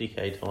my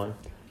 50k time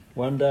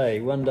One day,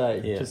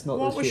 Yeah. just not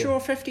What this was year. your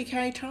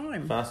 50k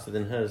time? faster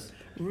than his.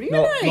 Really?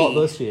 Not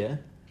this year.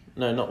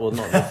 No, not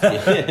this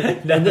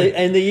year.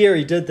 And the year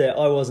he did that,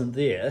 I wasn't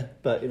there.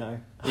 But you know,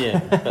 Yeah,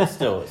 but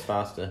still, it's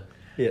faster.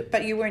 yeah.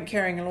 But you weren't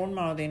carrying a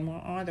lawnmower then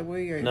either, were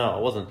you? No, I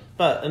wasn't.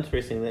 But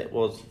interesting, that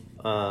was.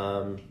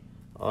 I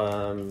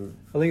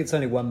think it's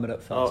only 1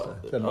 minute faster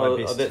than my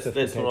best. that's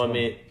 50K when I time.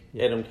 met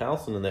Adam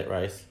Carlson in that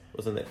race.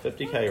 Was in that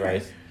 50k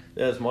race.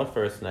 That was my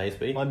first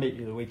Naseby. I met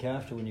you the week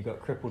after when you got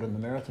crippled in the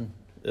marathon.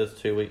 It was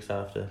 2 weeks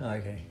after. Oh,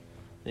 okay.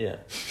 Yeah.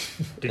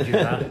 did you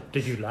laugh?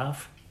 Did you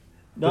laugh?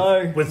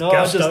 No, with no,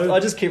 gusto? I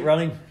just kept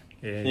running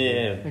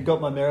Yeah. and got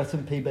my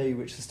marathon PB,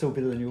 which is still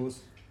better than yours.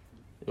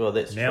 Well,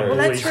 that's Now, true. Well,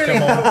 that's boys, really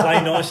come on,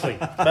 play nicely.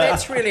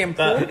 That's really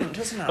important,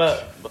 isn't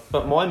it?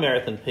 But my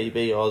marathon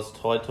PB, I was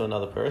tied to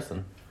another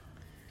person.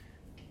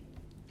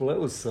 Well, that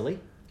was silly.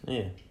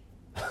 Yeah.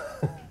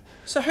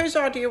 So whose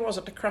idea was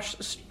it to crush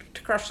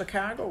the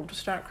cargill, to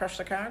start Crush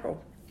the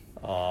Cargill?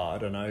 Oh, I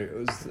don't know.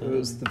 It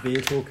was the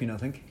beer talking. I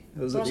think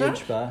it was at Was the it?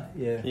 Edge Bar.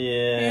 Yeah.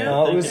 Yeah. Yeah.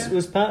 I think It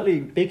was partly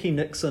Becky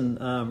Nixon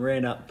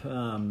ran up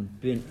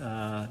Ben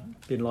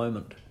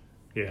Lomond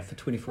Yeah. for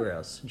 24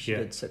 hours. And she Yeah.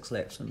 did 6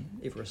 laps and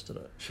Everest did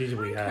it. She's a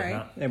wee hard Okay.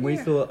 nut. And we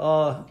Yeah.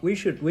 thought, we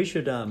should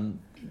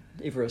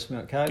Everest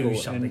Mount Cargill, Do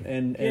something.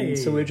 and Yeah,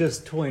 so yeah. we're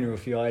just toying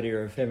with the idea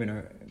of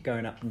having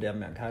going up and down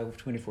Mount Cargill for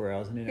 24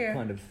 hours, and then Yeah. it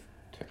kind of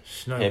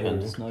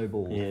Snowballed.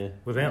 snowballed. Yeah.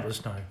 Without the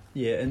snow.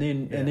 Yeah, and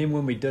then Yeah. and then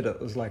when we did it,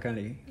 it was like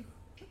only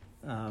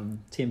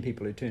 10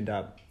 people who turned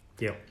up,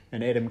 Yep.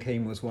 and Adam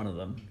Keane was one of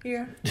them.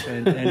 Yeah.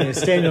 And they're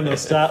standing on the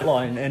start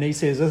line, and he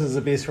says, "This is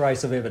the best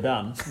race I've ever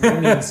done." We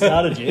haven't even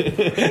started yet.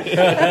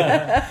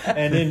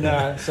 And then,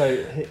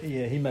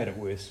 he made it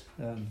worse.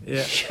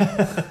 Yeah.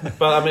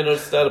 But I mean, it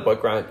was started by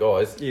Grant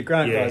Guys. Yeah,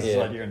 Grant Yeah. Guys'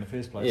 Yeah. idea in the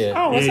first place. Yeah.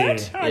 Oh, was Yeah,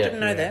 it? yeah, I yeah. didn't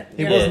know Yeah. that.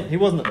 He Yeah.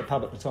 wasn't at the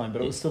pub at the time,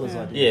 but it was still his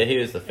Yeah. idea. Yeah, he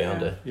was the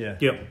founder. Yeah.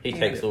 Yep. He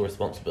takes all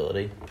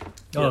responsibility.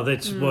 Oh,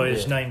 that's why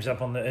his Yeah. name's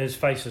up on his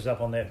face is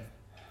up on that.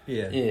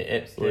 Yeah. Yeah,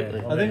 absolutely.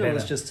 Yeah. I think it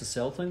was banner. just to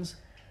sell things.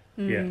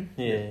 Yeah.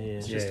 Yeah, yeah.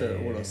 It's just all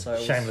the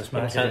sales. Shameless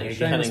marketing. Cunning- again.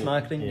 Shameless Cunning-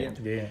 marketing. yeah.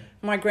 Yeah. Yeah.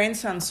 My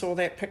grandson saw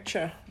that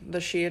picture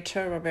this year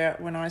too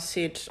about when I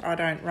said I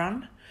don't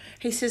run,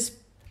 He says,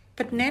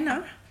 but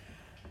Nana,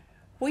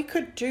 we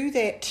could do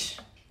that.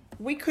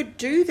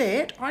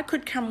 I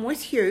could come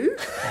with you.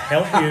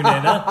 Help you,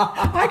 Nana.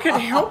 I could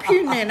help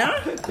you, Nana.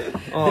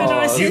 Oh, And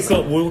I said, You've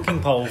got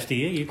walking poles,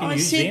 dear. You can I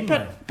use said,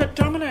 them. mate. but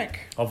Dominic,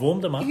 I've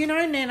warmed them up. you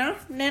know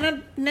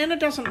Nana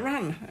doesn't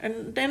run,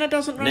 and Nana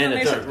doesn't run Nana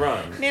unless don't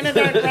run.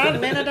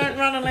 Nana don't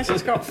run unless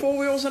it's got 4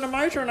 wheels and a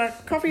motor and a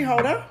coffee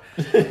holder.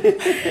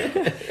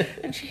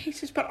 And he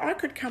says, but I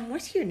could come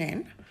with you,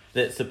 Nan.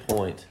 That's the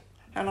point.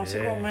 And I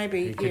said, well,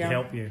 maybe, he could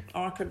help you.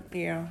 I could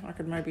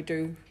maybe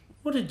do.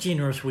 What a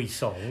generous wee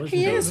soul, isn't He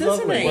he? is,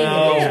 isn't he?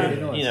 Well, Yeah.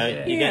 really nice. you know,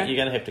 Yeah. you're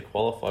going to have to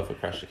qualify for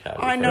Crush the Car.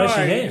 I know. she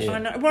has. I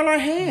know. Well, I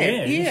have.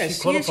 Yeah, yes,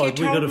 she qualified.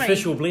 you We told got me.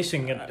 official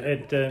blessing at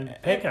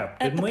Pack Up, At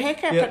didn't the we?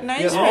 pack up Yeah, at yeah.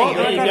 Naseby. Oh,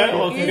 there I you got go. it.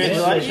 Well,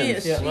 congratulations.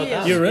 Yes, Yeah, well yes,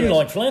 done. You're in yes.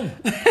 like Flynn.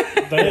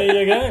 There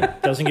you go.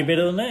 Doesn't get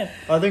better than that.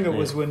 I think it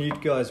was when you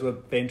guys were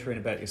bantering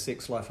about your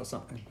sex life or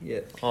something.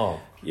 Yeah. Oh,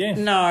 Yeah.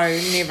 No,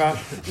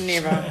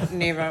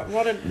 never.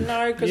 What a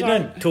no, because You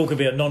don't talk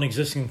about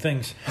non-existing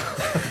things.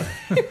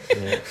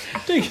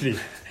 Do you?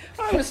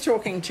 I was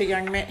talking to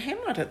young Matt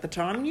Hamlet at the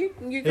time. You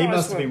guys He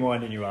must were. have been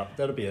winding you up.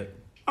 That'll be it.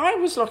 I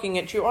was looking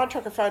at you. I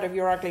took a photo of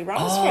your ugly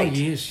runner's Oh, feet.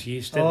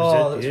 yes, that Oh, was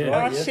it. that's Yeah.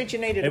 right. I yeah. said you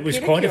needed. It a was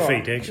quite a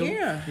pedicure. feat, actually.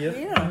 Yeah, Yep.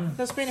 yeah.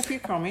 There's been a few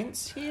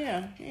comments.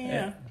 Yeah.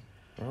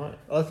 right.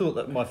 I thought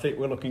that my feet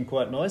were looking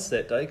quite nice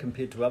that day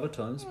compared to other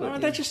times. But Oh,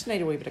 they just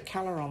need a wee bit of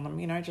colour on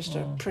them, just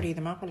to pretty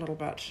them up a little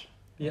bit.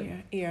 Yep.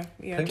 Yeah.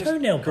 Pink. Just,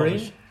 Toenail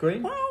polish.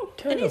 green. well,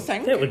 Toenail-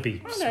 anything. That would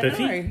be I don't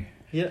spiffy. know.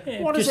 Yeah.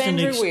 Yeah, What does just an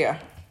Andrew wear?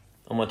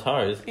 On my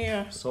toes.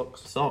 Yeah.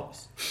 Socks.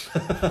 Socks.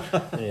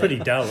 Pretty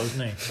dull,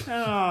 isn't he?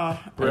 Oh,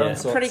 Brown Yeah.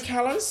 socks.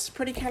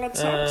 pretty coloured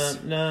socks.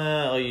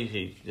 No, I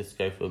usually just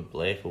go for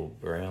black or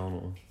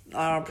brown.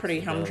 Oh,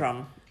 pretty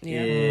humdrum.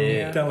 Yeah.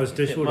 Yeah. Dull as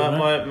dishwater,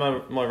 My,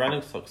 mate. my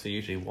running socks are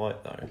usually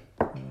white though.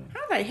 Are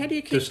they? How do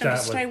you To keep them to start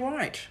stay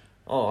white?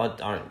 Oh, I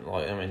don't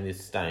like. I mean, they're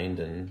stained,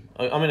 and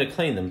I mean, I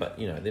clean them, but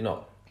they're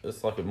not.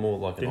 It's like more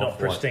like They're an not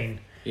off-white. pristine.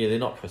 Yeah, they're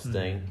not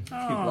pristine.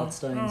 A few blood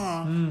stains.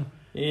 Oh,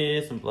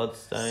 Yeah, some blood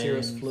stains.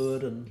 Serous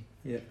fluid and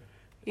What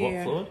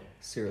yeah. fluid?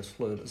 serous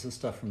fluid. It's the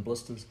stuff from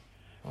blisters.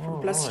 Oh,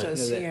 right.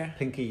 blisters. You know, that Yeah.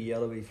 pinky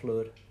yellowy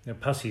fluid. The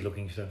pussy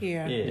looking stuff.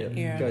 Yeah. Yeah.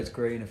 Yeah. Goes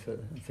green if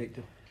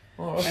infected.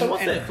 Oh, so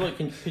what's And- that fluid?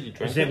 Could you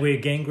drink Is that it? where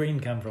gangrene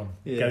come from?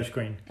 Yeah. Ghost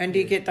green. And do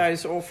you get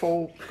those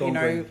awful,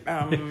 Gangrene.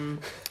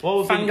 What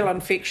would be- fungal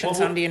infections what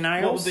would- under your What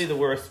nails? would be the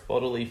worst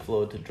bodily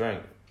fluid to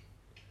drink?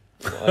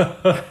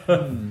 Like,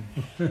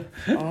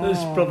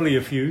 There's probably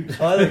a few.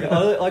 I think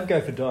I'd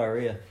go for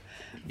diarrhea.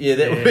 yeah,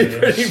 that would be Yeah.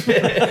 pretty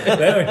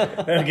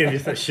bad. That'll give you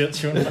the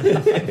shits,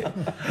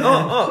 right?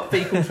 Oh,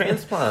 fecal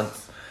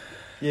transplants.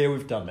 Yeah,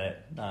 we've done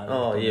that. No,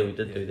 Oh, we've yeah, done we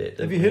did do that. Have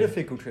didn't you we? heard of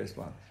fecal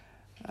transplant?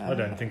 I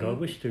don't think I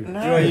wish to. No.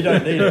 Well, you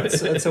don't need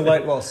it. It's a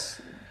weight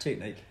loss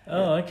technique.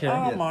 Oh, okay.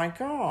 Oh Yeah. my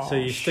god! So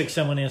you stick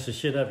someone else's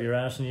shit up your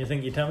ass and you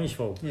think your tummy's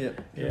full. Yeah,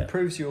 Yeah. it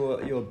improves your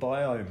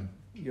biome,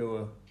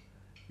 your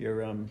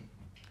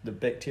the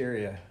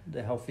bacteria,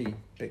 the healthy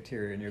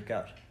bacteria in your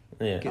gut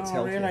Yeah. gets Oh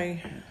healthier.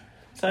 really?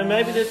 So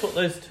maybe that's what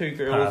those two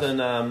girls Pass.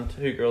 in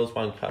Two Girls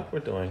One Cup were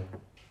doing.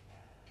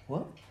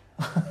 What?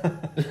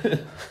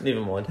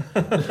 Never mind.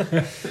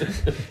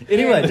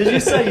 Anyway, did you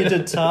say you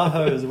did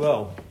Tahoe as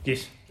well?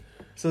 Yes.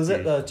 So is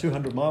that the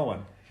 200-mile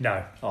one?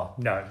 No. Oh.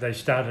 No, they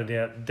started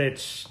out.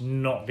 That's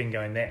not been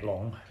going that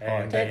long.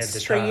 And they had That's the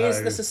 3 years.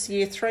 Tahoe- This is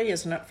year 3,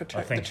 isn't it, for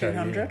I the think so,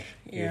 200?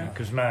 Yeah.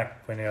 Because Mark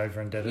went over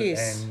and did it,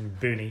 Yes. and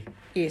Bernie.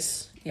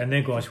 Yes. Yeah. And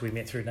they're guys we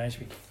met through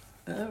Naseby.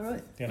 Oh,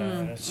 right. You know,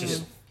 and it's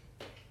just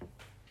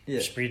Yeah.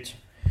 spreads.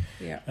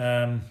 Yeah.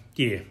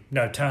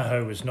 No,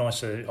 Tahoe was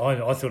nicer.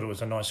 I thought it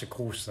was a nicer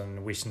course than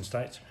the Western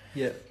States.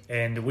 Yeah.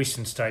 And the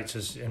Western States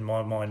is, in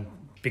my mind,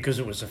 because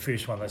it was the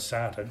first one that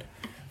started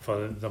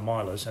for the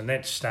milers, and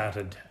that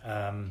started,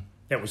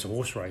 that was a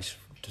horse race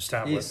to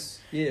start Yes.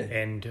 Yeah. with.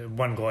 And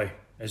one guy,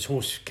 his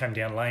horse came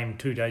down lame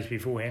 2 days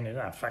beforehand,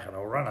 and fuck it,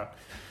 I'll run it.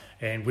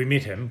 And we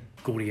met him,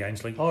 Gordy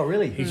Ainsley. Oh,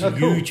 really? He's Oh, a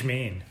cool. huge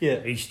man.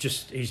 Yeah.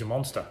 He's a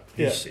monster.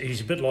 Yeah.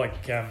 He's a bit like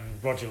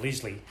Roger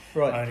Leslie.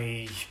 Right.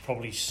 Only he's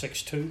probably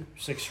 6'2",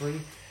 6'3",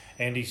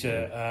 and he's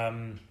a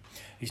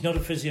he's not a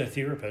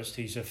physiotherapist.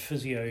 He's a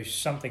physio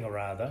something or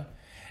other,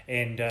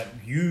 and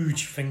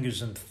huge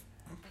fingers and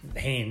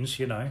hands,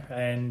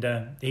 and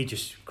he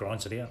just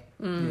grinds it out.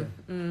 Yeah.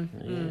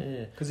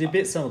 Because he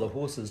bet some of the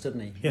horses,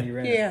 didn't he? when he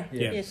ran it? Yeah.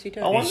 Yeah. Yes, he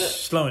did. I wonder- He's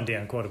slowing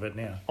down quite a bit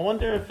now. I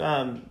wonder if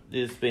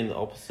there's been the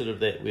opposite of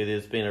that, where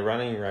there's been a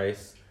running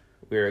race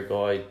where a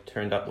guy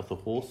turned up with a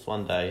horse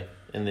one day,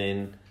 and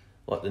then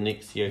like the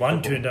next year,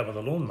 One turned up with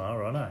a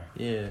lawnmower, I know.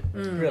 Yeah.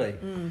 Really?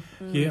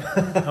 Yeah,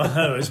 I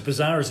know. As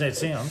bizarre as that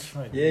sounds,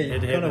 Yeah, you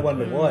it kind of happened.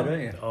 wonder why,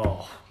 don't you?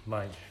 Oh,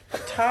 mate.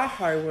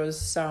 Tahoe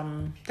was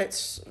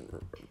that's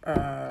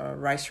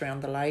race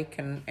around the lake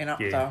and up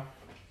Yeah.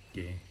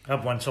 Yeah,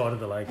 up one side of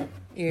the lake,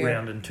 Yeah.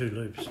 round in 2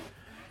 loops,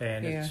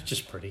 and Yeah. it's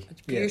just pretty.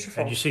 It's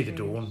beautiful. And you see the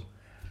dawn.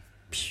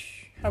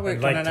 I worked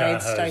And on Lake an aid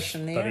Tahoe's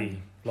station there.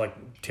 bloody, like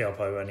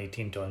Taupo, only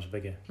 10 times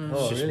bigger. It's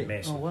Oh, just really?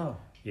 massive. Oh, wow.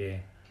 Yeah.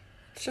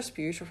 It's just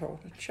beautiful.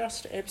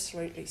 Just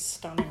absolutely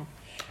stunning.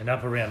 And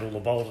up around all the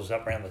boulders,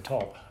 up around the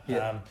top,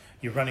 Yeah.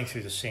 you're running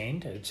through the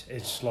sand.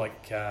 It's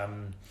like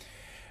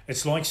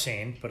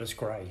sand, but it's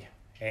grey.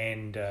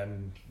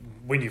 And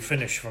when you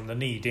finish from the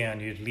knee down,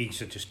 your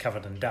legs are just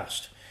covered in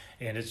dust.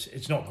 And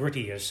it's not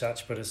gritty as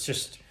such, but it's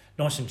just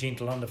nice and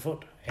gentle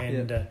underfoot.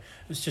 And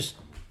it's just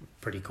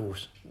pretty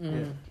course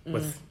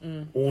with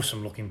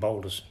awesome looking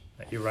boulders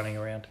that you're running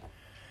around.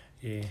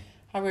 Yeah.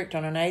 I worked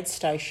on an aid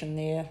station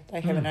there.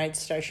 They have an aid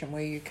station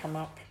where you come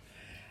up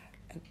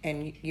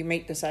and you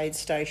meet this aid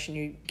station,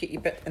 you get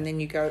your bit, and then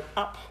you go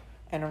up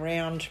and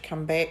around,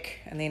 come back,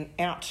 and then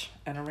out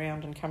and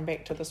around and come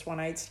back to this one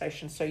aid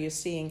station. So you're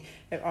seeing,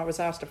 I was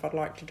asked if I'd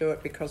like to do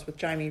it because with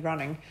Jamie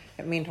running,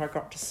 it meant I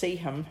got to see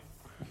him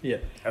Yeah.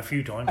 A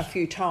few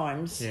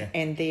times. Yeah.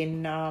 And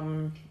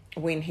then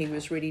when he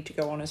was ready to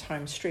go on his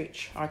home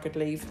stretch, I could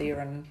leave there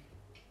and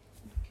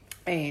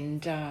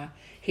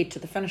head to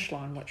the finish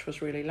line, which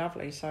was really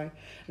lovely. So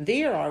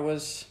there I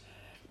was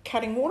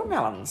cutting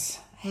watermelons,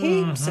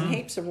 heaps and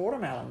heaps of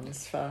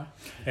watermelons for.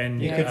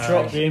 And You could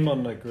drop them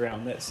on the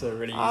ground. That's a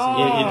really easy.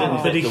 Yeah, you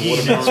didn't but hit the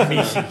again, watermelon.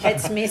 it's messy.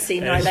 It's messy.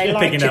 No, It's they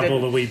like picking you up to,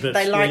 all the wee bits.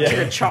 they like Yeah. you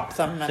to chop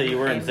them. So you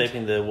weren't and-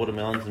 zapping the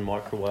watermelons in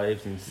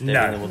microwaves and stabbing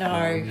No. them with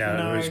No.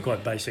 No, it was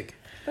quite basic.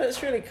 But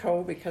it's really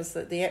cool because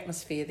the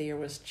atmosphere there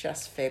was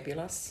just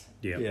fabulous.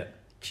 Yeah. Yeah.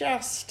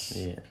 Just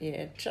Yeah.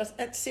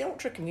 it's the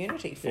ultra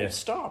community, full Yeah.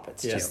 stop.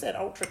 It's Yeah. just that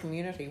ultra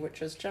community,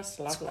 which is just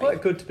It's lovely.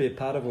 quite good to be a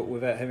part of it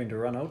without having to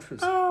run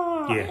ultras.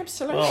 Oh, Yeah.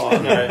 absolutely. Oh, I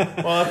know.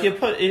 Well, if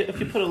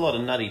you put a lot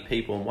of nutty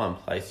people in one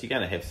place, you're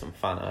going to have some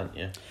fun, aren't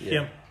you?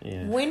 Yeah.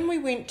 Yeah. When we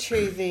went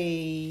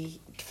to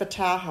for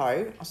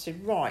Tahoe, I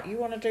said, right, you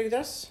want to do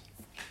this?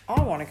 I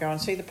want to go and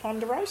see the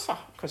Ponderosa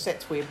because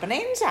that's where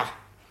Bonanza.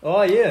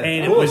 Oh yeah.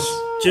 And of it was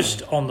course.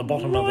 just on the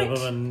bottom Right. of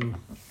the Ribbon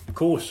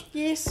course.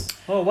 Yes.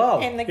 Oh wow.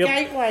 And the Yep.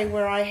 gateway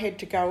where I had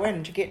to go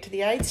in to get to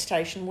the aid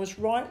station was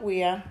right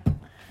where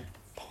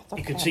the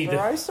You could see the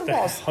Ponderosa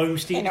was. And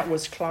homestead. it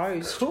was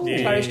closed. Cool.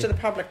 Yeah. Closed to the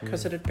public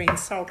because it had been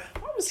sold. I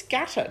was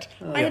gutted.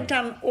 I had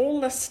done all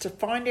this to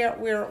find out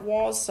where it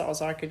was so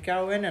as I could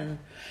go in and...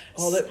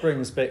 Oh, that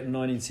brings back the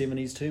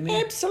 1970s to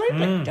me.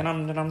 Absolutely.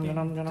 Bonanza.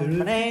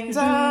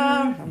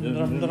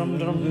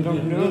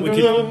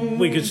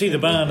 We could see the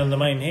barn and the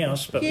main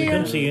house, but we Yeah.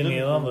 couldn't see any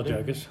of the other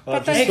jokers. But I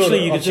just they- saw the-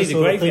 Actually, you I could see just the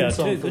saw theme graveyard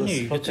song too, for couldn't this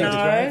you? You could podcast. see the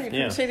No, grave. you couldn't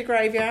Yeah. see the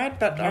graveyard,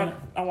 but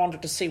I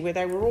wanted to see where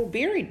they were all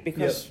buried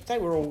because Yep. they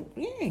were all...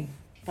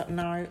 But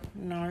no.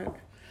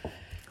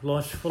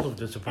 Life's full of I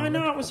disappointment.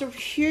 know, it was a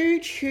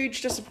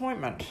huge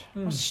disappointment.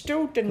 I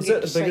still didn't Was get that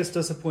to the see... biggest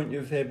disappointment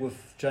you've had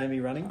with Jamie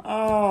running?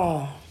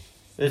 Oh,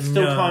 There's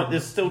still No. time.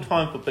 There's still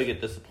time for bigger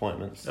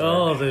disappointments. So.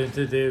 Oh,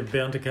 they're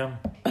bound to come.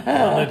 Aren't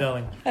they,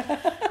 darling?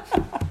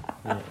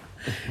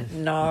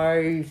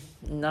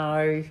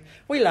 no.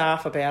 We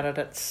laugh about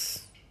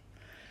it.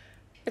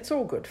 It's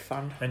all good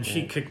fun. And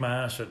she kicked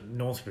my ass at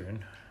Northburn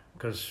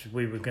because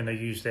we were going to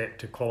use that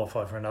to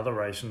qualify for another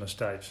race in the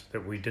States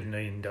that we didn't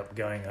end up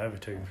going over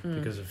to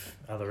because of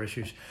other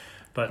issues.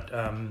 But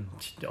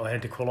I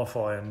had to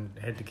qualify and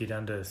had to get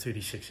under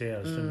 36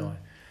 hours, didn't I?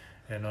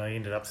 And I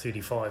ended up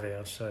 35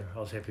 hours, so I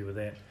was happy with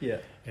that. Yeah.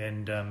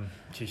 And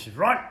she said,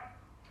 right,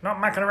 not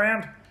mucking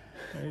around.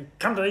 You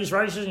come to these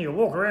races and you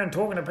walk around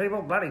talking to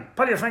people, bloody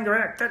pull your finger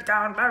out, get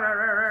going. Blah, blah,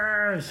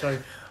 blah, blah. So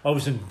I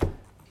was in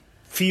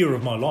fear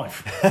of my life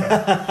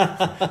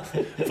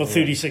for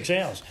 36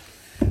 hours.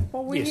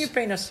 Well, when Yes. you've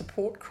been a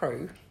support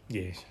crew,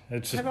 Yes,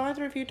 it's have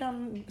either of you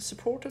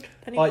supported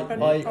I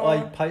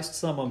anybody? paced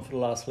someone for the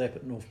last lap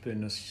at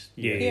Northburn this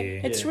year.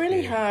 Yeah. It's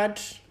really hard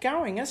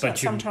going, isn't it? But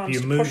Sometimes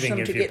you're to push moving them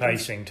if to you're get them.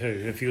 pacing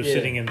too. If you're Yeah.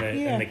 sitting in the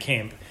Yeah.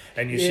 camp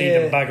and you see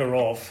them Yeah. bugger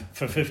off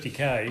for 50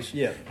 k's,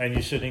 Yeah. and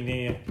you're sitting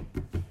there,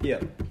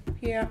 Yeah.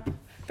 Yeah,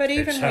 but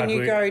even It's when hard you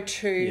work. go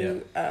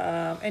to,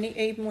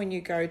 even when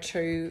you go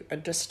to a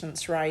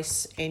distance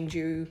race and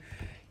you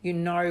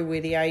know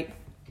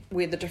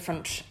where the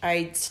different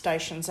aid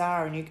stations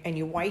are, and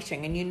you're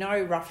waiting, and you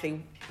know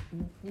roughly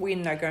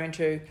when they're going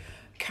to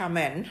come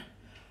in,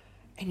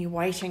 and you're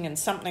waiting, and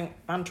something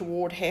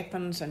untoward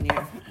happens, and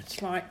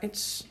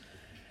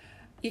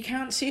you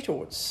can't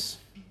settle.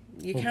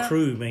 You well, can't.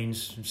 crew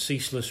means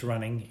ceaseless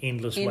running,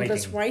 endless Waiting.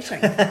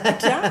 It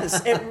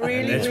does. It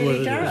really, that's what really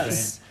it is,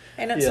 does.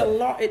 And it's Yeah. a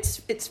lot. It's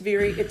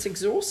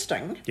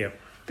exhausting Yep,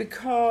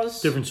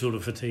 because different sort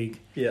of fatigue.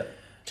 Yeah.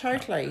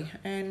 totally.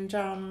 And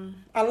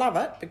I love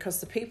it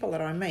because the people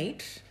that I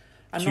meet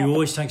are She not.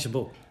 always takes a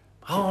book.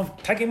 Oh, I'm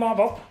taking my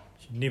book.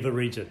 She never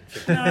reads it.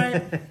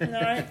 No,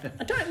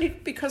 I don't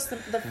need because the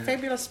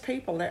fabulous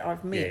people that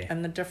I've met Yeah.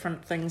 and the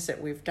different things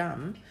that we've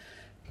done.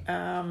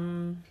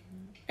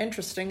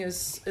 Interesting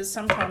is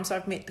sometimes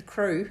I've met the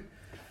crew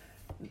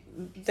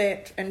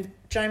that, and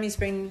Jamie's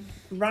been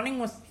running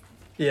with.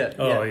 Yeah.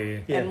 Oh, yeah.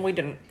 yeah.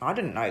 And I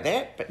didn't know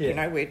that, but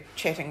Yeah. we're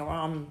chatting away.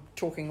 I'm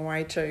talking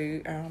away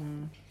to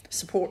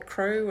support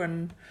crew,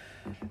 and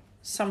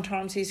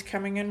sometimes he's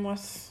coming in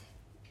with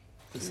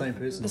The same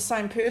person. the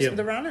same person, Yep.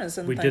 the runners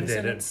and We things. did that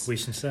and at it's,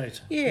 Western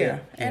States. yeah,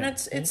 and Yeah.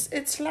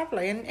 it's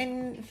lovely,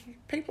 and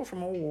people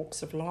from all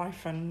walks of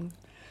life, and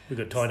We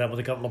got tied up with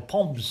a couple of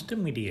pobs,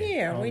 didn't we, dear?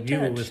 Yeah, we You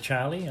were did. with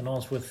Charlie and I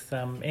was with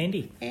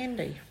Andy.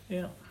 Andy.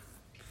 Yeah.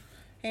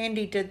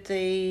 Andy did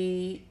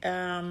the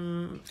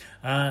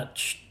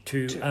Arch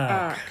to to Arc.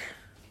 Arc.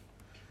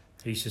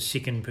 He's the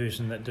second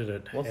person that did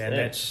it. What's and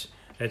that?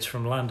 that's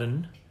from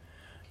London.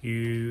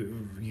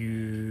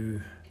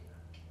 You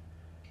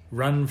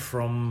run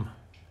from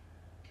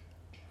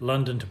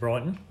London to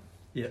Brighton.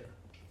 Yeah.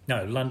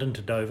 No, London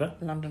to Dover.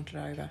 London to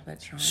Dover,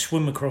 that's right.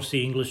 Swim across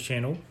the English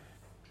Channel,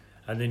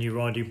 and then you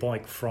ride your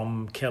bike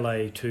from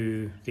Calais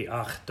to the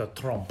Arc de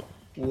Triomphe.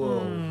 Whoa.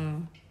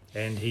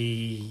 And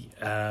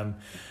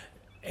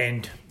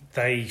and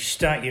they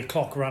start your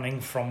clock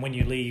running from when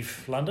you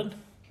leave London.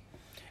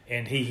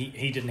 And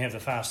he didn't have the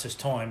fastest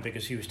time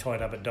because he was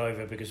tied up at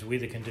Dover because the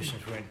weather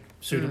conditions weren't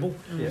suitable.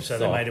 Yeah. So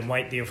they made him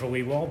wait there for a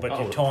wee while, but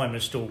your time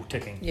is still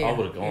ticking. Yeah, I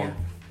would have gone.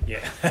 Yeah.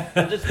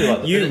 It'd just be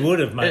like You would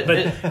have, mate,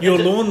 but your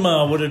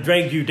lawnmower would have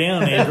dragged you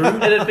down, Andrew.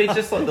 It'd be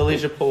just like the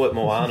leisure pool at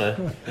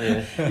Moana.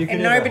 Yeah. You can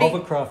And have nobody- a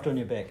hovercraft on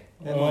your back.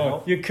 That might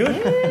help. You could.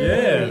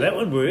 Yeah, that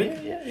would work.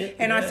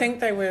 And I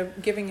think they were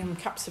giving him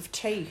cups of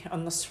tea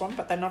on the swim,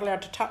 but they're not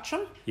allowed to touch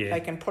him. Yeah.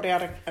 They can put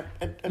out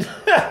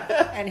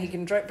and he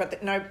can drink, but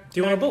Do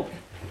you want a book?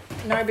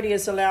 nobody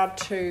is allowed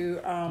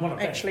to Want it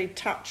back? actually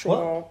touch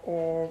What?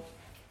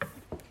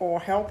 or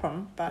help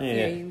him. But Yeah.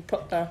 yeah, you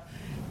put the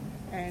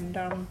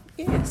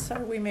so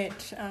we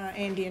met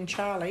Andy and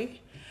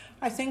Charlie.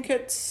 I think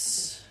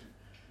it's.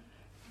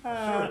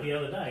 Saw it the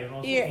other day. When I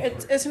was Yeah, looking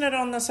for it. isn't it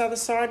on this other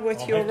side with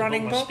I'll your have to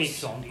running put my books?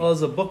 specs on. Oh,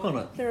 there's a book on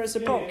it. There is a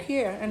book,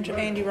 and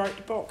Andy wrote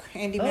the book.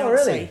 Andy Oh,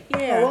 Mounsey. really?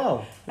 Yeah. Oh,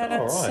 wow. And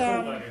Oh, it's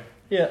right.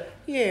 Yeah.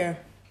 yeah,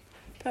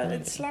 but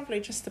it's lovely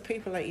just the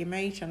people that you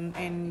meet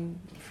and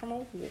from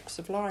all walks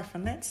of life,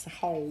 and that's the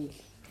whole.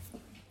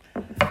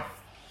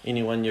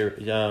 Anyone you're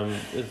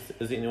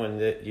is anyone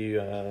that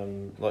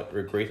you like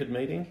regretted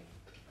meeting?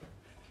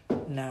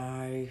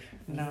 No,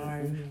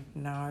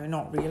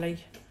 not really.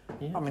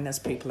 Yeah. I mean, there's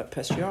people that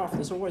piss you off.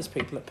 There's always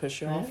people that piss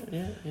you off.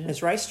 Yeah.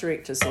 There's race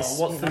directors. Oh,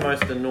 what's the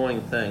most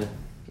annoying thing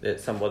that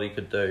somebody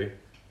could do?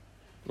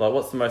 Like,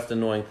 what's the most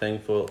annoying thing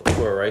for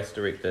a race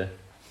director?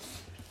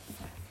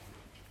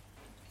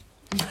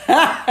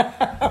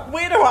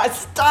 Where do I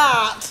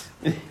start?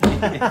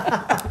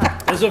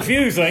 There's a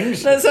few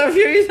things. There's a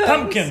few things.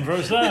 Pumpkin for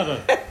a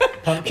starter.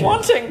 Pumpkin.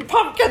 Wanting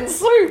pumpkin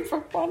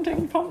soup.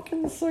 Wanting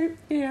pumpkin soup.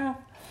 Yeah.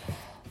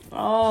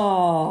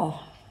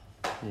 Oh.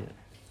 Yeah.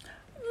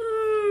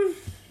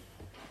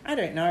 I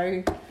don't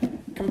know.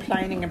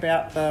 Complaining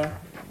about the.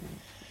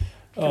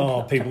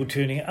 Oh, people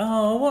tuning.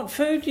 Oh, what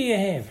food do you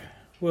have?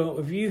 Well,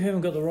 if you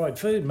haven't got the right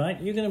food, mate,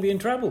 you're going to be in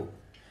trouble.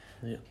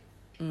 Yeah.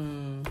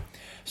 And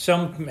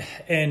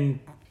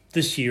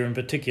this year in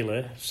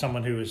particular,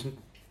 someone who was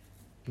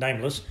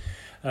nameless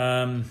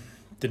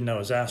didn't know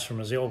his ass from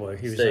his elbow.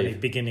 He was Steve. only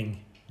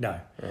beginning. No.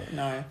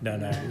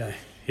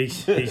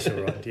 He's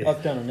all right. Yeah.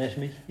 I've done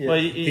anatomy. Yeah.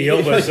 Well, The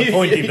elbow's the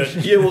pointy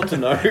bit. You ought to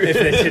know. If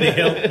that's any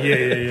help.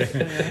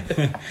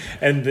 Yeah.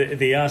 And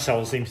the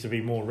arsehole seems to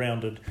be more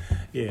rounded.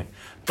 Yeah.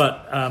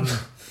 But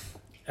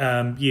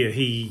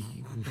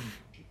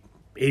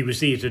he was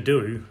there to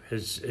do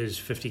his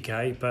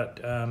 50k, but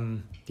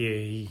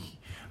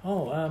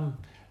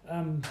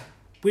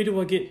where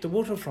do I get the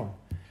water from?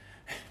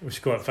 It was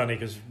quite funny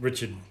because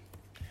Richard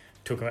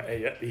took him.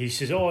 He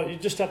says, "Oh, you're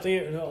just up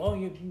there.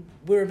 Oh,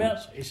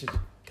 whereabouts?" He says,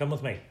 "Come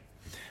with me."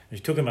 And he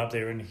took him up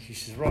there, and he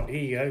says, "Right, here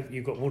you go.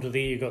 You've got water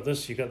there. You got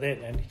this. You got that.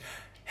 And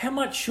how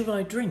much should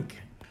I drink?"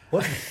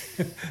 What?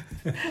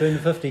 Burn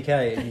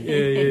 50k.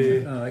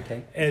 Yeah. Oh,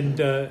 okay.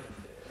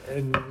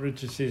 And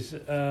Richard says,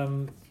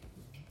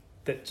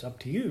 "That's up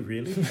to you,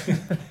 really,"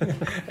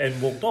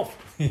 and walked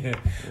off. Yeah.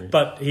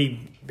 But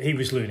he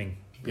was learning.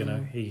 You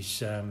know,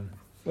 he's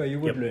Well, you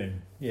would Yep.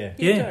 learn. Yeah.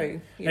 You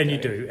yeah, do. you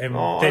do, and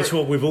Oh, that's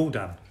what we've all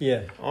done.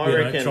 Yeah. I You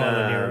know, reckon trial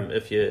and error.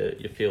 if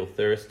you feel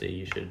thirsty,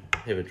 you should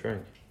have a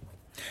drink.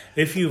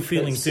 If you're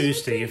feeling That's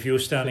thirsty, if you're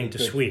starting to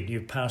pretty good. sweat,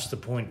 you've passed the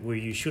point where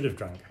you should have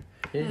drunk,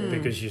 Yeah.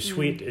 because your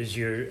sweat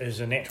is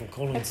a natural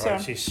cooling It's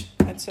process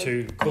It's a-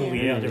 to cool yeah.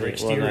 the outer Well,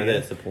 exterior, no,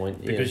 that's the point.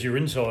 Yeah. because your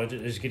inside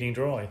is getting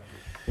dry.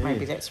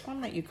 Maybe that's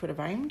one that you could have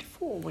aimed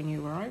for when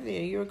you were over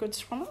there. You're a good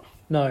swimmer.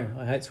 No,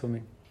 I hate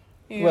swimming.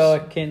 Yes. Well, I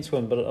can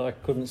swim, but I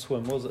couldn't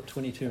swim. Was it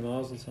 22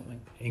 miles or something?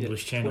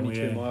 English Yeah, Channel,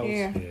 22 yeah. miles.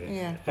 yeah, Yeah.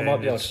 yeah, I might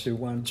be able It's- to do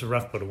one. It's a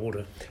rough bit of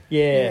water.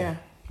 Yeah.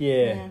 Yeah.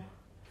 yeah.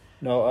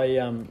 No,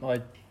 I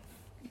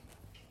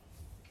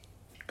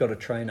got a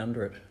train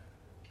under it,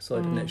 so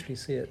I didn't actually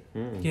see it.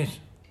 Yes.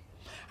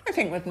 I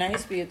think with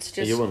Naseby, it's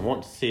just You wouldn't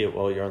want to see it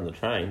while you're on the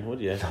train, would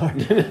you?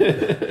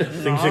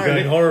 Things are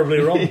going horribly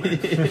wrong.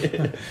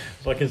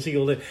 So I can see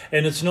all that.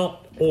 And it's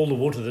not all the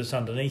water that's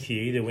underneath you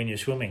either when you're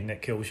swimming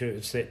that kills you.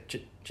 It's that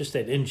just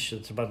that inch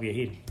that's above your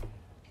head.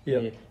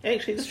 Yep. Yeah.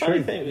 Actually, the It's funny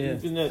true, thing, yeah.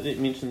 you know, you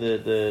mentioned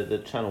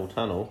the Channel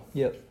Tunnel.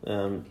 Yep.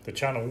 The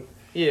channel.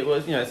 Yeah, it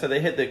was, so they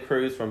had the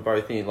crews from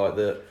both ends,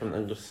 like from the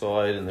English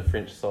side and the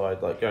French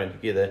side, like going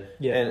together.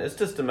 Yeah. And it's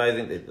just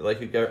amazing that they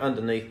could go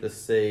underneath the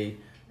sea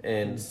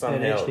and somehow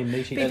And actually meet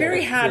each It'd be other.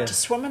 very hard Yeah. to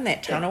swim in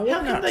that tunnel,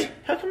 How wouldn't it?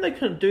 come they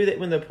couldn't do that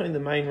when they're putting the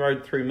main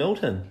road through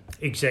Milton?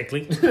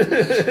 Exactly.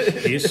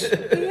 Yes.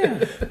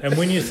 Yeah. And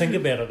when you think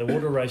about it, the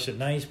water race at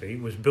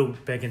Naseby was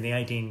built back in the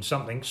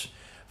 18-somethings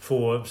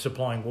for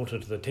supplying water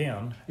to the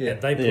town. Yeah.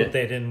 And they put Yeah.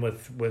 that in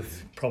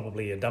with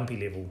probably a dumpy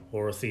level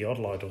or a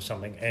theodolite or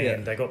something. And Yeah.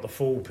 they got the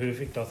fall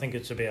perfect. I think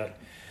it's about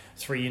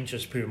 3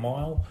 inches per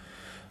mile,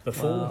 the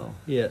fall. Wow.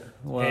 Yeah.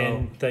 Wow.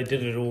 And they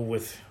did it all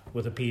with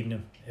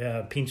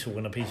a pencil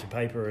and a piece of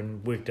paper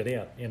and worked it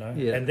out, you know.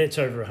 Yeah. And that's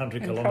over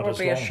 100 And kilometres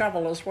probably long, a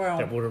shovel as well.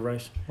 that water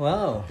race.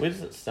 Wow. Where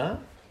does it start?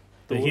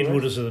 The water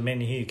headwaters of the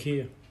Menahir Care.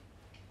 race?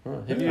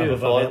 Oh, have Yeah. you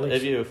Above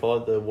Alex. ever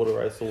followed the water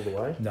race all the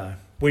way? No.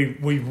 We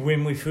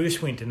when we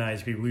first went to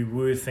Naseby, we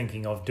were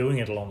thinking of doing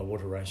it along the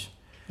water race.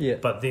 Yeah.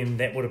 But then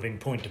that would have been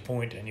point to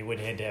point, and you would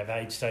have had to have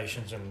aid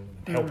stations and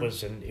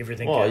helpers and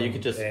everything. Oh, and- you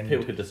could just and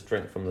people could just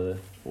drink from the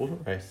water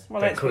race.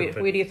 Well, They that's could,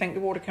 but- where do you think the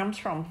water comes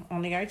from?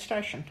 On the aid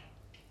station?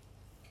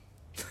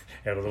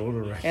 out of the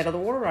water race. Out of the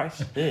water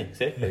race. Yeah,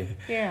 exactly.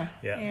 Yeah.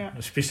 Yeah.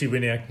 Especially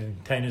when our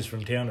containers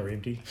from town are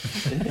empty.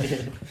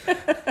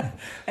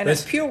 And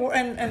it's pure,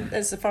 and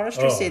as the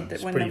forestry Oh, said, that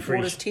it's when the pretty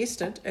water's fresh.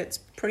 tested, it's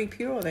pretty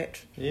pure.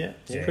 That Yeah.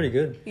 It's pretty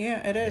good.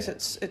 yeah, it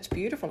is. It's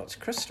beautiful. It's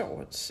crystal.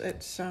 It's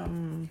It's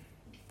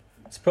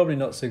probably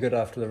not so good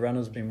after the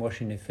runner's been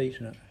washing their feet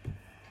in it.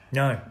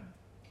 No.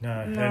 No,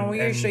 and, we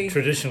and usually-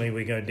 traditionally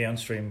we go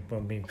downstream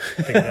when we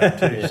pick it up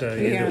too. So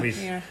yeah, there'll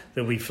yeah.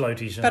 be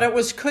floaties. In But it. it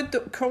was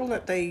cool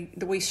that the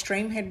wee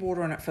stream had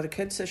water in it for the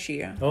kids this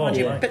year. Oh, Mind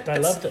you, yeah. but They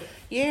it's- loved it.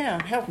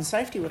 Yeah, health and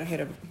safety would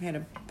have had a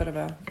bit of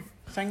a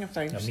thing if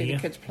they see yeah.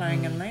 the kids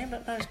playing in there.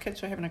 But those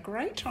kids were having a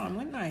great time,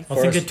 weren't they? I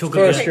think it took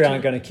Forestry about,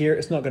 aren't going to care.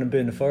 It's not going to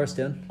burn the forest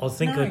down. I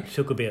think No. it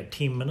took about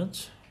 10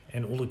 minutes,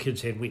 and all the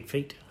kids had wet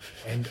feet,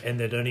 and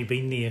they'd only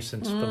been there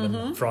since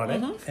Friday.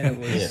 And it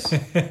was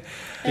Yeah.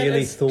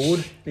 barely is-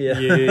 thawed.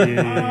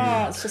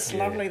 Yeah. Oh, it's just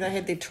lovely. They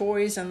had their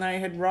toys and they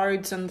had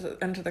roads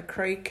into the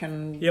creek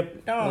and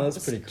Yep. Oh, that's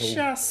it's pretty cool.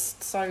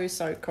 Just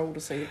so cool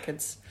to see the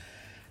kids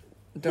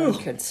doing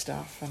kids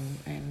stuff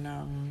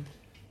and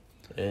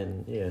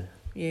And yeah.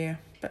 yeah.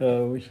 But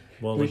We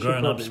Well, we the should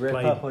grown-ups probably wrap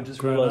played up. I just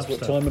grown-up realised what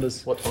stuff. time it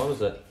is. What time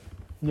is it?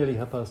 Nearly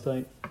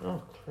 8:30.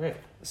 Oh, crap.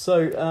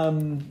 So,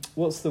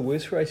 what's the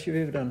worst race you've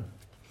ever done?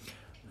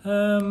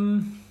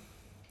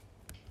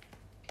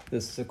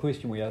 This is a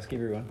question we ask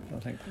everyone. I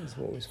think that's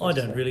what we're I supposed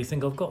to don't say. really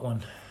think I've got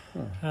one.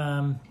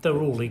 They're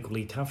all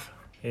equally tough,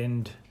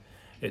 and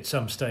at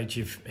some stage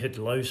you've hit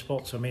low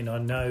spots. I mean, I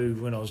know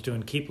when I was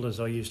doing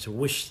Keplers, I used to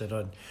wish that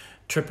I'd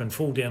trip and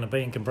fall down a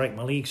bank and break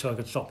my leg so I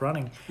could stop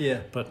running, Yeah.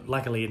 but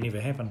luckily it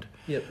never happened.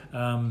 Yep.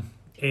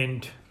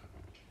 And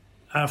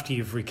after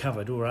you've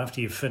recovered or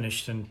after you've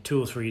finished, and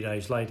 2 or 3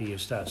 days later you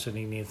start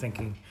sitting there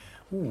thinking,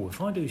 oh,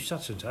 if I do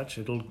such and such,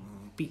 it'll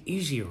be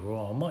easier,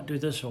 or I might do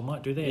this or I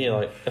might do that. Yeah,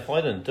 like if I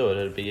didn't do it,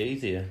 it'd be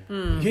easier.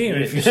 Yeah,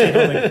 if you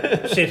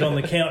sat on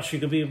the couch, you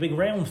could be a big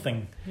round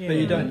thing. Yeah. But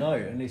you don't know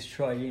unless you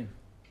try again.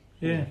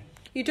 Yeah.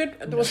 you did.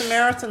 There was a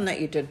marathon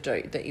that you did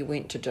do that you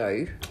went to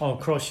do. Oh,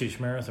 Christchurch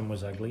Marathon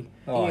was ugly.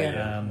 Oh, Yeah.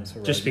 yeah. That's a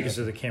road Just because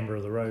marathon. of the camber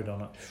of the road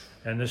on it.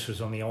 And this was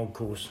on the old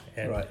course,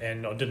 and, Right.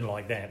 and I didn't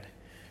like that.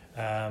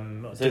 I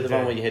Is that did the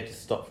one where you had to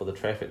stop for the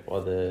traffic by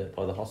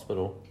the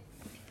hospital?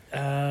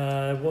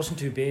 It wasn't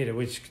too bad. It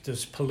was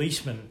this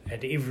policeman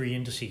at every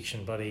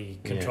intersection, buddy,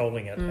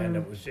 controlling it, and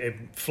it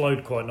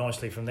flowed quite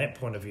nicely from that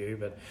point of view.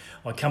 But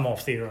I come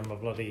off there and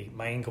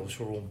my ankles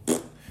were all,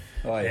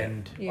 Oh, yeah.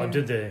 and Yeah. I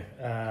did the.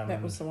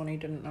 That was the one he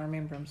didn't. I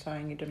remember him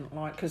saying he didn't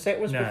like because that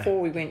was No. before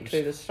we went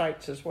to the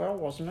States as well,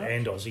 wasn't it?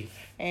 and Aussie,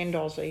 And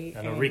Aussie.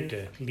 and I wrecked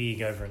a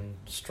leg over in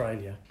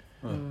Australia,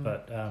 Mm.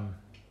 but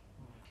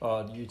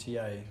Oh,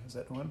 UTA. Is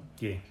that the one?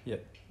 yeah, Yeah.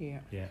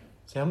 yeah.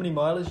 So how many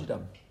miles you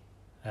done?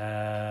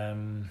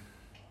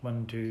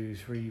 1, 2,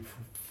 3,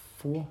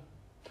 4.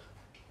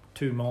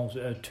 2 miles,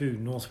 2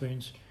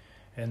 northbounds,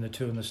 and the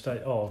 2 in the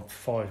state. Oh,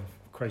 5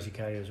 Crazy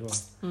K as well.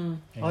 Mm.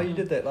 Yeah. Oh, you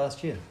did that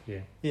last year. Yeah,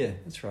 Yeah,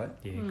 that's right.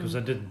 yeah, because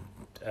I did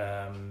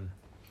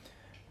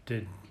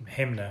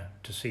Hamner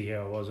to see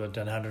how it was. I'd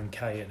done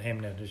 100k at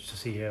Hamner just to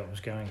see how it was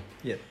going.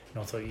 Yep.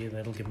 And I thought, yeah,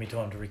 that'll give me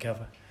time to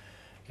recover.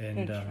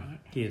 And That's right.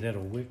 yeah, that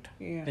all worked.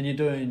 Yeah. And you're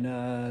doing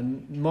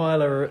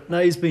miler at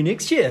Naseby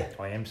next year.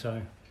 I am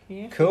so.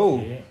 Yeah.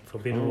 Cool. Yeah, for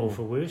better or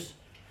for worse.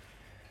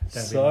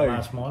 That'll be So- my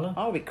last miler.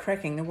 I'll be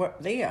cracking the whip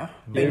there.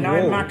 You Be no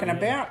will. mucking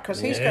about because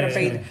he's got to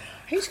be.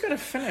 He's got to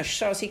finish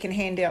so as he can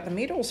hand out the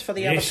medals for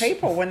the Yes. other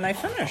people when they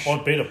finish.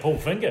 I'd better pull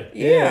finger.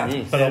 Yeah.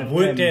 Yes. But I've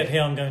worked And- out how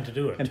I'm going to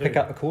do it. And too. pick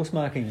up the course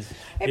markings.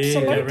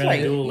 Absolutely. go around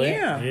and do all that.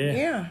 Yeah. Yeah.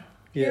 Yeah.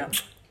 Yeah. Do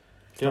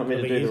you want me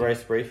to Really do the easy.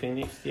 race briefing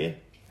next year?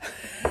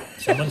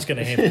 Someone's going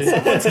to have to.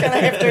 Someone's going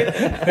to have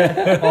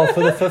to. Oh,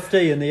 for the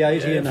 50 and the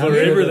 80 and for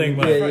 100. everything, and,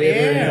 mate. yeah, For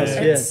everything Yeah.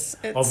 else,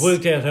 It's, I've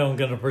worked out how I'm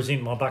going to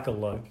present my buckle,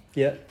 though.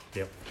 yeah.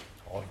 Yep.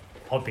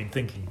 I've been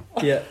thinking.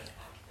 Yeah.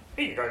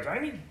 Here you go,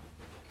 Jamie.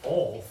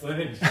 All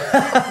things.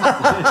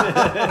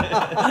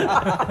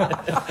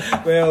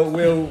 Well,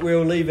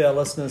 we'll leave our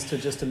listeners to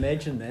just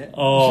imagine that.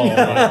 Oh,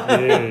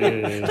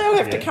 yeah. They'll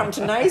have to come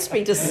to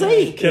Naseby to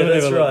see. Yeah,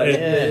 that's right.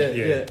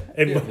 Yeah.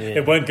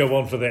 It won't go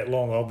on for that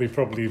long. I'll be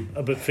probably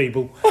a bit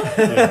feeble.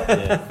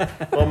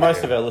 Well,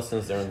 most of our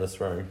listeners are in this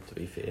room, to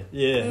be fair.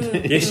 Yeah.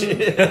 Yes.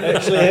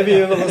 Actually, have you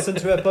ever listened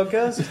to our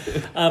podcast?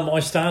 I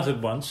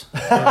started once.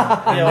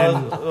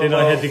 Yeah, Then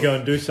I had to go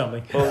and do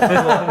something.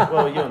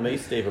 Well, you and me,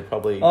 Steve, are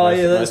probably. Oh, most-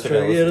 yeah, that's most of true.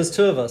 our Yeah, there's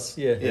two of us.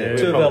 Yeah, Yeah, two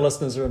we're of our probably-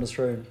 listeners are in this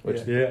room.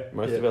 Which- Yeah.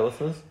 Most of our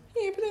listeners.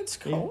 Yeah, but that's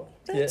cool.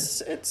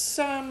 It's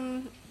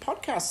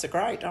podcasts are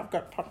great. I've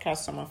got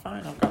podcasts on my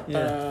phone. I've got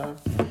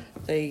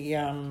the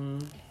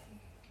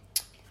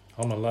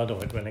I'm a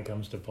Luddite when it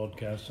comes to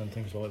podcasts and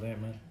things like that,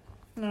 man.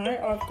 no,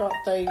 I've got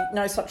the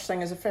No Such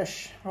Thing as a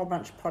Fish. A whole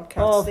bunch of podcasts.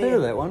 Oh, I've there. heard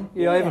of that one.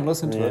 Yeah, I haven't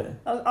listened to Yeah. it.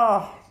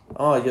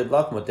 Oh, you'd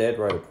love My Dad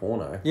Wrote a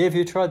Porno. Yeah, have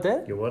you tried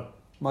that? You what?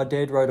 My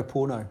dad wrote a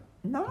porno.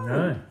 No.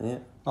 No. Yeah.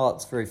 Oh,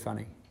 it's very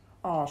funny.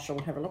 Oh, she'll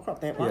have a look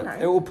at that one. Yeah.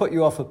 Eh? It will put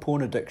you off a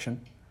porn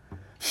addiction.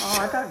 Oh,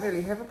 I don't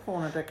really have a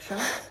porn addiction.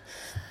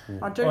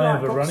 I do I like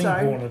have a books, running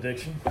though. porn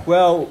addiction.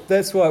 Well,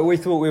 that's why we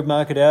thought we'd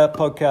market our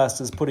podcast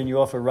as putting you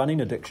off a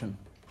running addiction.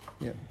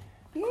 Yeah.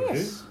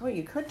 Yes, well,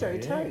 you could do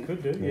Yeah, too.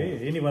 could do.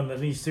 Yeah. Anyone that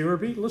needs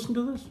therapy, listen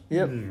to this.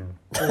 Yep.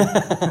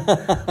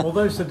 Or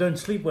those that don't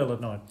sleep well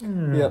at night.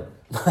 Yep.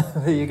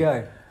 There you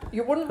go.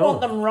 You wouldn't Cool.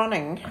 want them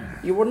running.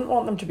 You wouldn't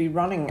want them to be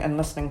running and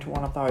listening to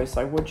one of those,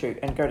 though, would you?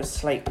 And go to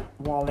sleep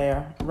while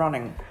they're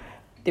running.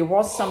 There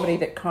was somebody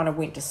that kind of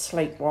went to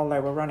sleep while they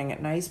were running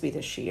at Naseby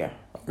this year.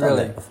 Done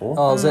Really? that before.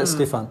 Oh, is that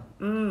Stefan?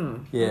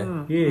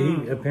 Yeah.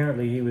 Yeah,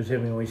 apparently he was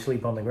having always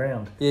sleep on the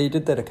ground. Yeah, he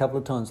did that a couple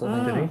of times,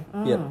 I think.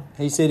 Did he? Yep.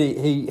 He said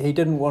he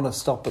didn't want to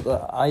stop at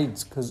the aid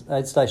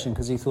station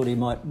because he thought he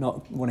might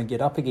not want to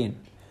get up again.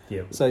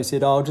 Yeah. So he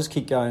said, I'll just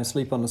keep going and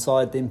sleep on the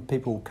side, then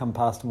people come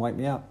past and wake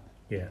me up.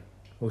 Yeah.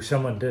 Well,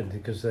 someone did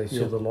because they saw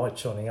Yeah. the light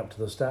shining up to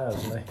the stars,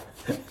 and they.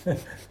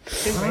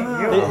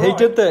 He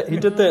did that. He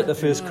did that at the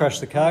first Crush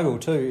the Cargill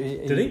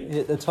too. Did he?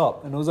 At the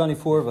top, and there was only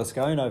 4 of us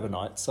going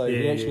overnight, so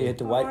he Yeah, actually yeah. had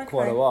to wait Oh,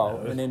 quite a okay. while,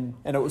 and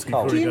it was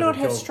cold. Do you got not a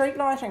have job. street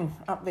lighting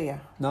up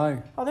there?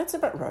 No, Oh, that's a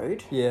bit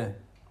rude. yeah,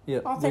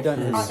 I we think don't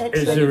have. I Is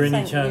actually there any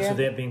think, chance yeah. of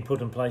that being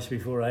put in place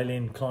before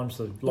Alien climbs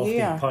the lofty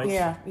Yeah, heights?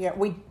 yeah.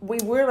 We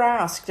were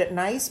asked at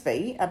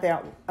Naseby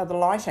about the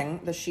lighting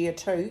this year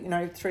too. You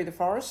know, through the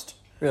forest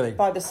Really?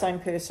 by the same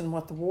person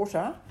with the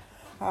water.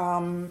 How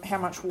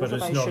much water But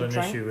it's they not should an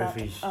drink. issue but,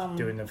 if he's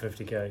doing the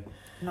 50k.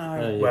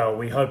 no, Yeah. Well,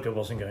 we hoped it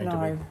wasn't going to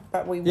no. be.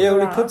 But we Yeah, were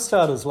well, he could asked.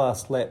 start his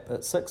last lap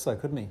at 6, though,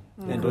 couldn't he?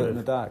 And do it in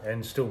the dark.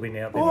 And still been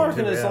out there Well, I for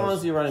reckon 2 as long hours.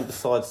 as you're running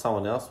beside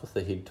someone else with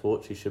the head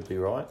torch, you should be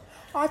right.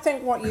 I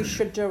think what you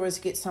should do is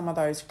get some of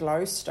those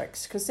glow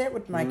sticks because that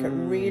would make it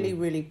really,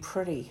 really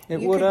pretty.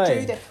 It you would, could eh?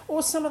 do that,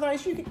 or some of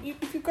those.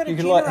 If you've got a You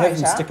could generator, like have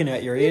them sticking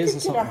out your ears you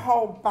or could get a something.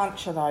 whole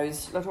bunch of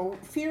those little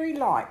fairy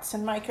lights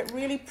and make it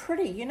really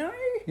pretty. You know?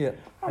 Yeah.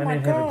 Oh And my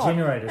then God! have a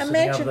generator sitting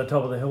up Imagine, at the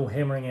top of the hill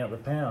hammering out the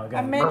power.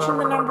 Going, imagine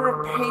the number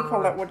of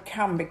people that would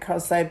come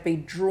because they'd be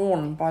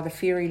drawn by the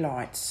fairy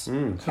lights.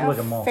 How like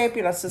a moth.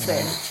 fabulous is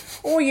that?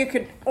 Or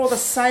the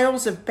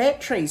sales of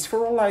batteries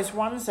for all those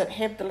ones that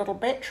have the little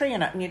battery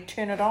in it, and you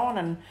turn it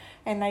on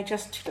and they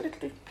just.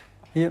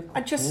 Yep.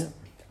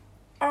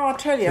 I'll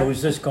tell you. There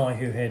was this guy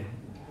who had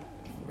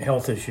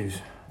health issues,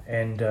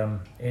 and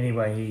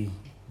anyway, he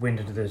went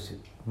into this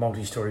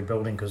multi-story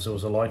building because there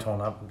was a light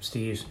on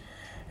upstairs,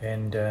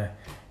 and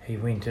he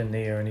went in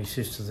there and he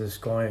says to this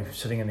guy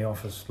sitting in the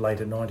office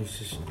late at night, he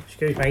says,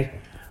 "Excuse me,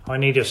 I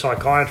need a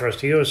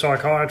psychiatrist. Are you a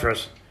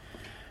psychiatrist?"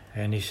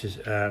 And he says,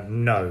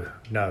 no,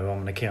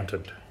 I'm an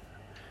accountant."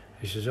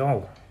 He says,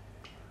 "Oh,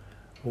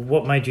 well,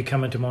 what made you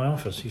come into my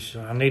office?" He says,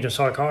 "I need a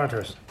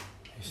psychiatrist."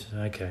 He says,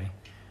 "Okay.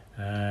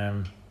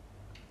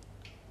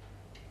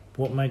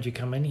 What made you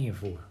come in here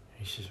for?"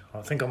 He says,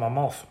 "I think I'm a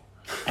moth."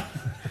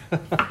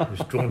 He was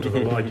drawn to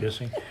the light, you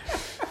see.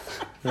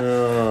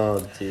 Oh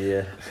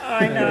dear.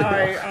 I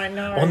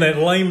know. On that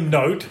lame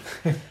note,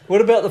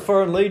 What about the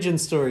Foreign Legion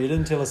story? You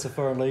didn't tell us the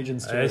Foreign Legion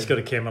story. it's got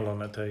a camel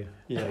on it too.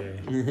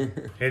 Yeah.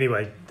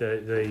 Anyway,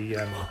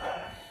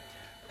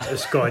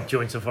 this guy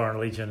joins the Foreign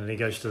Legion and he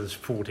goes to this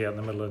fort out in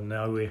the middle of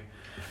nowhere.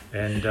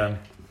 And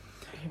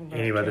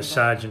anyway, the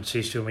sergeant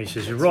says to him, he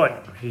says,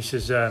 "Right," he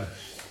says,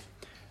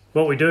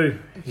 "what we do,"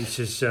 he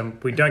says,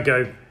 "we don't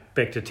go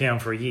back to town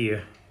for a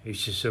year." He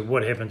says,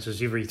 "What happens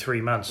is every 3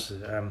 months,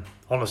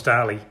 Honest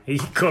Ali," he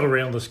got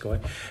around this guy,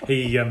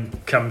 he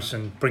comes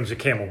and brings a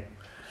camel.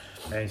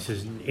 And he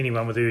says,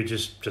 "Anyone with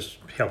urges just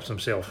helps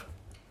himself."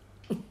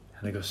 And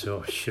they go,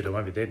 "Oh shit, I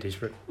won't be that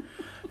desperate."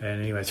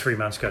 And anyway, 3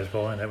 months goes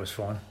by and that was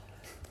fine.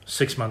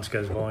 6 months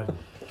goes by,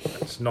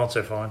 it's not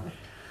so fine.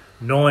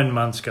 9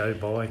 months go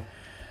by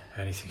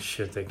and he thinks,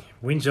 "Shit,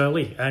 when's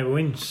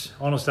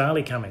Honest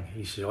Ali coming?"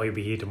 He says, "Oh, he'll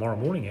be here tomorrow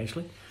morning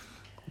actually."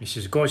 He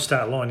says, "Guys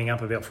start lining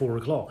up about 4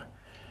 o'clock.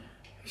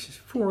 He says,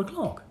 4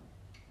 o'clock?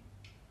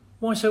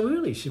 Why so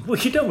early?" He says, "Well,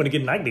 you don't want to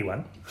get an ugly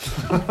one."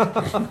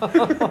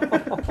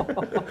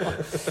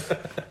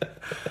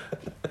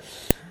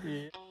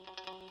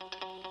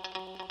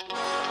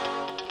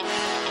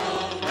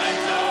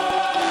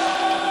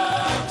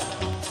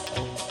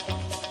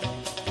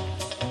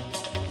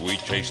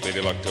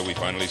 luck till we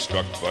finally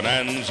struck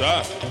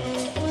Bonanza.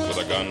 With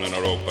a gun and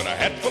a rope and a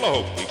hat full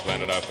of hope, we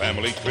planted our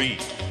family tree.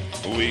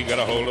 We got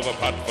a hold of a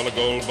pot full of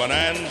gold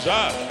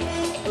Bonanza.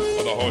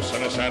 With a horse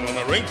and a saddle and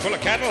a ring full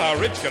of cattle, how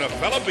rich can a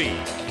fella be?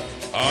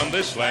 On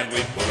this land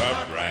we put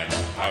our brand,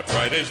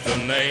 outright is the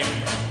name.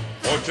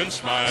 Fortune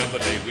smiled the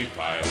day we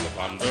filed the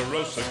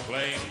Ponderosa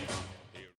claim.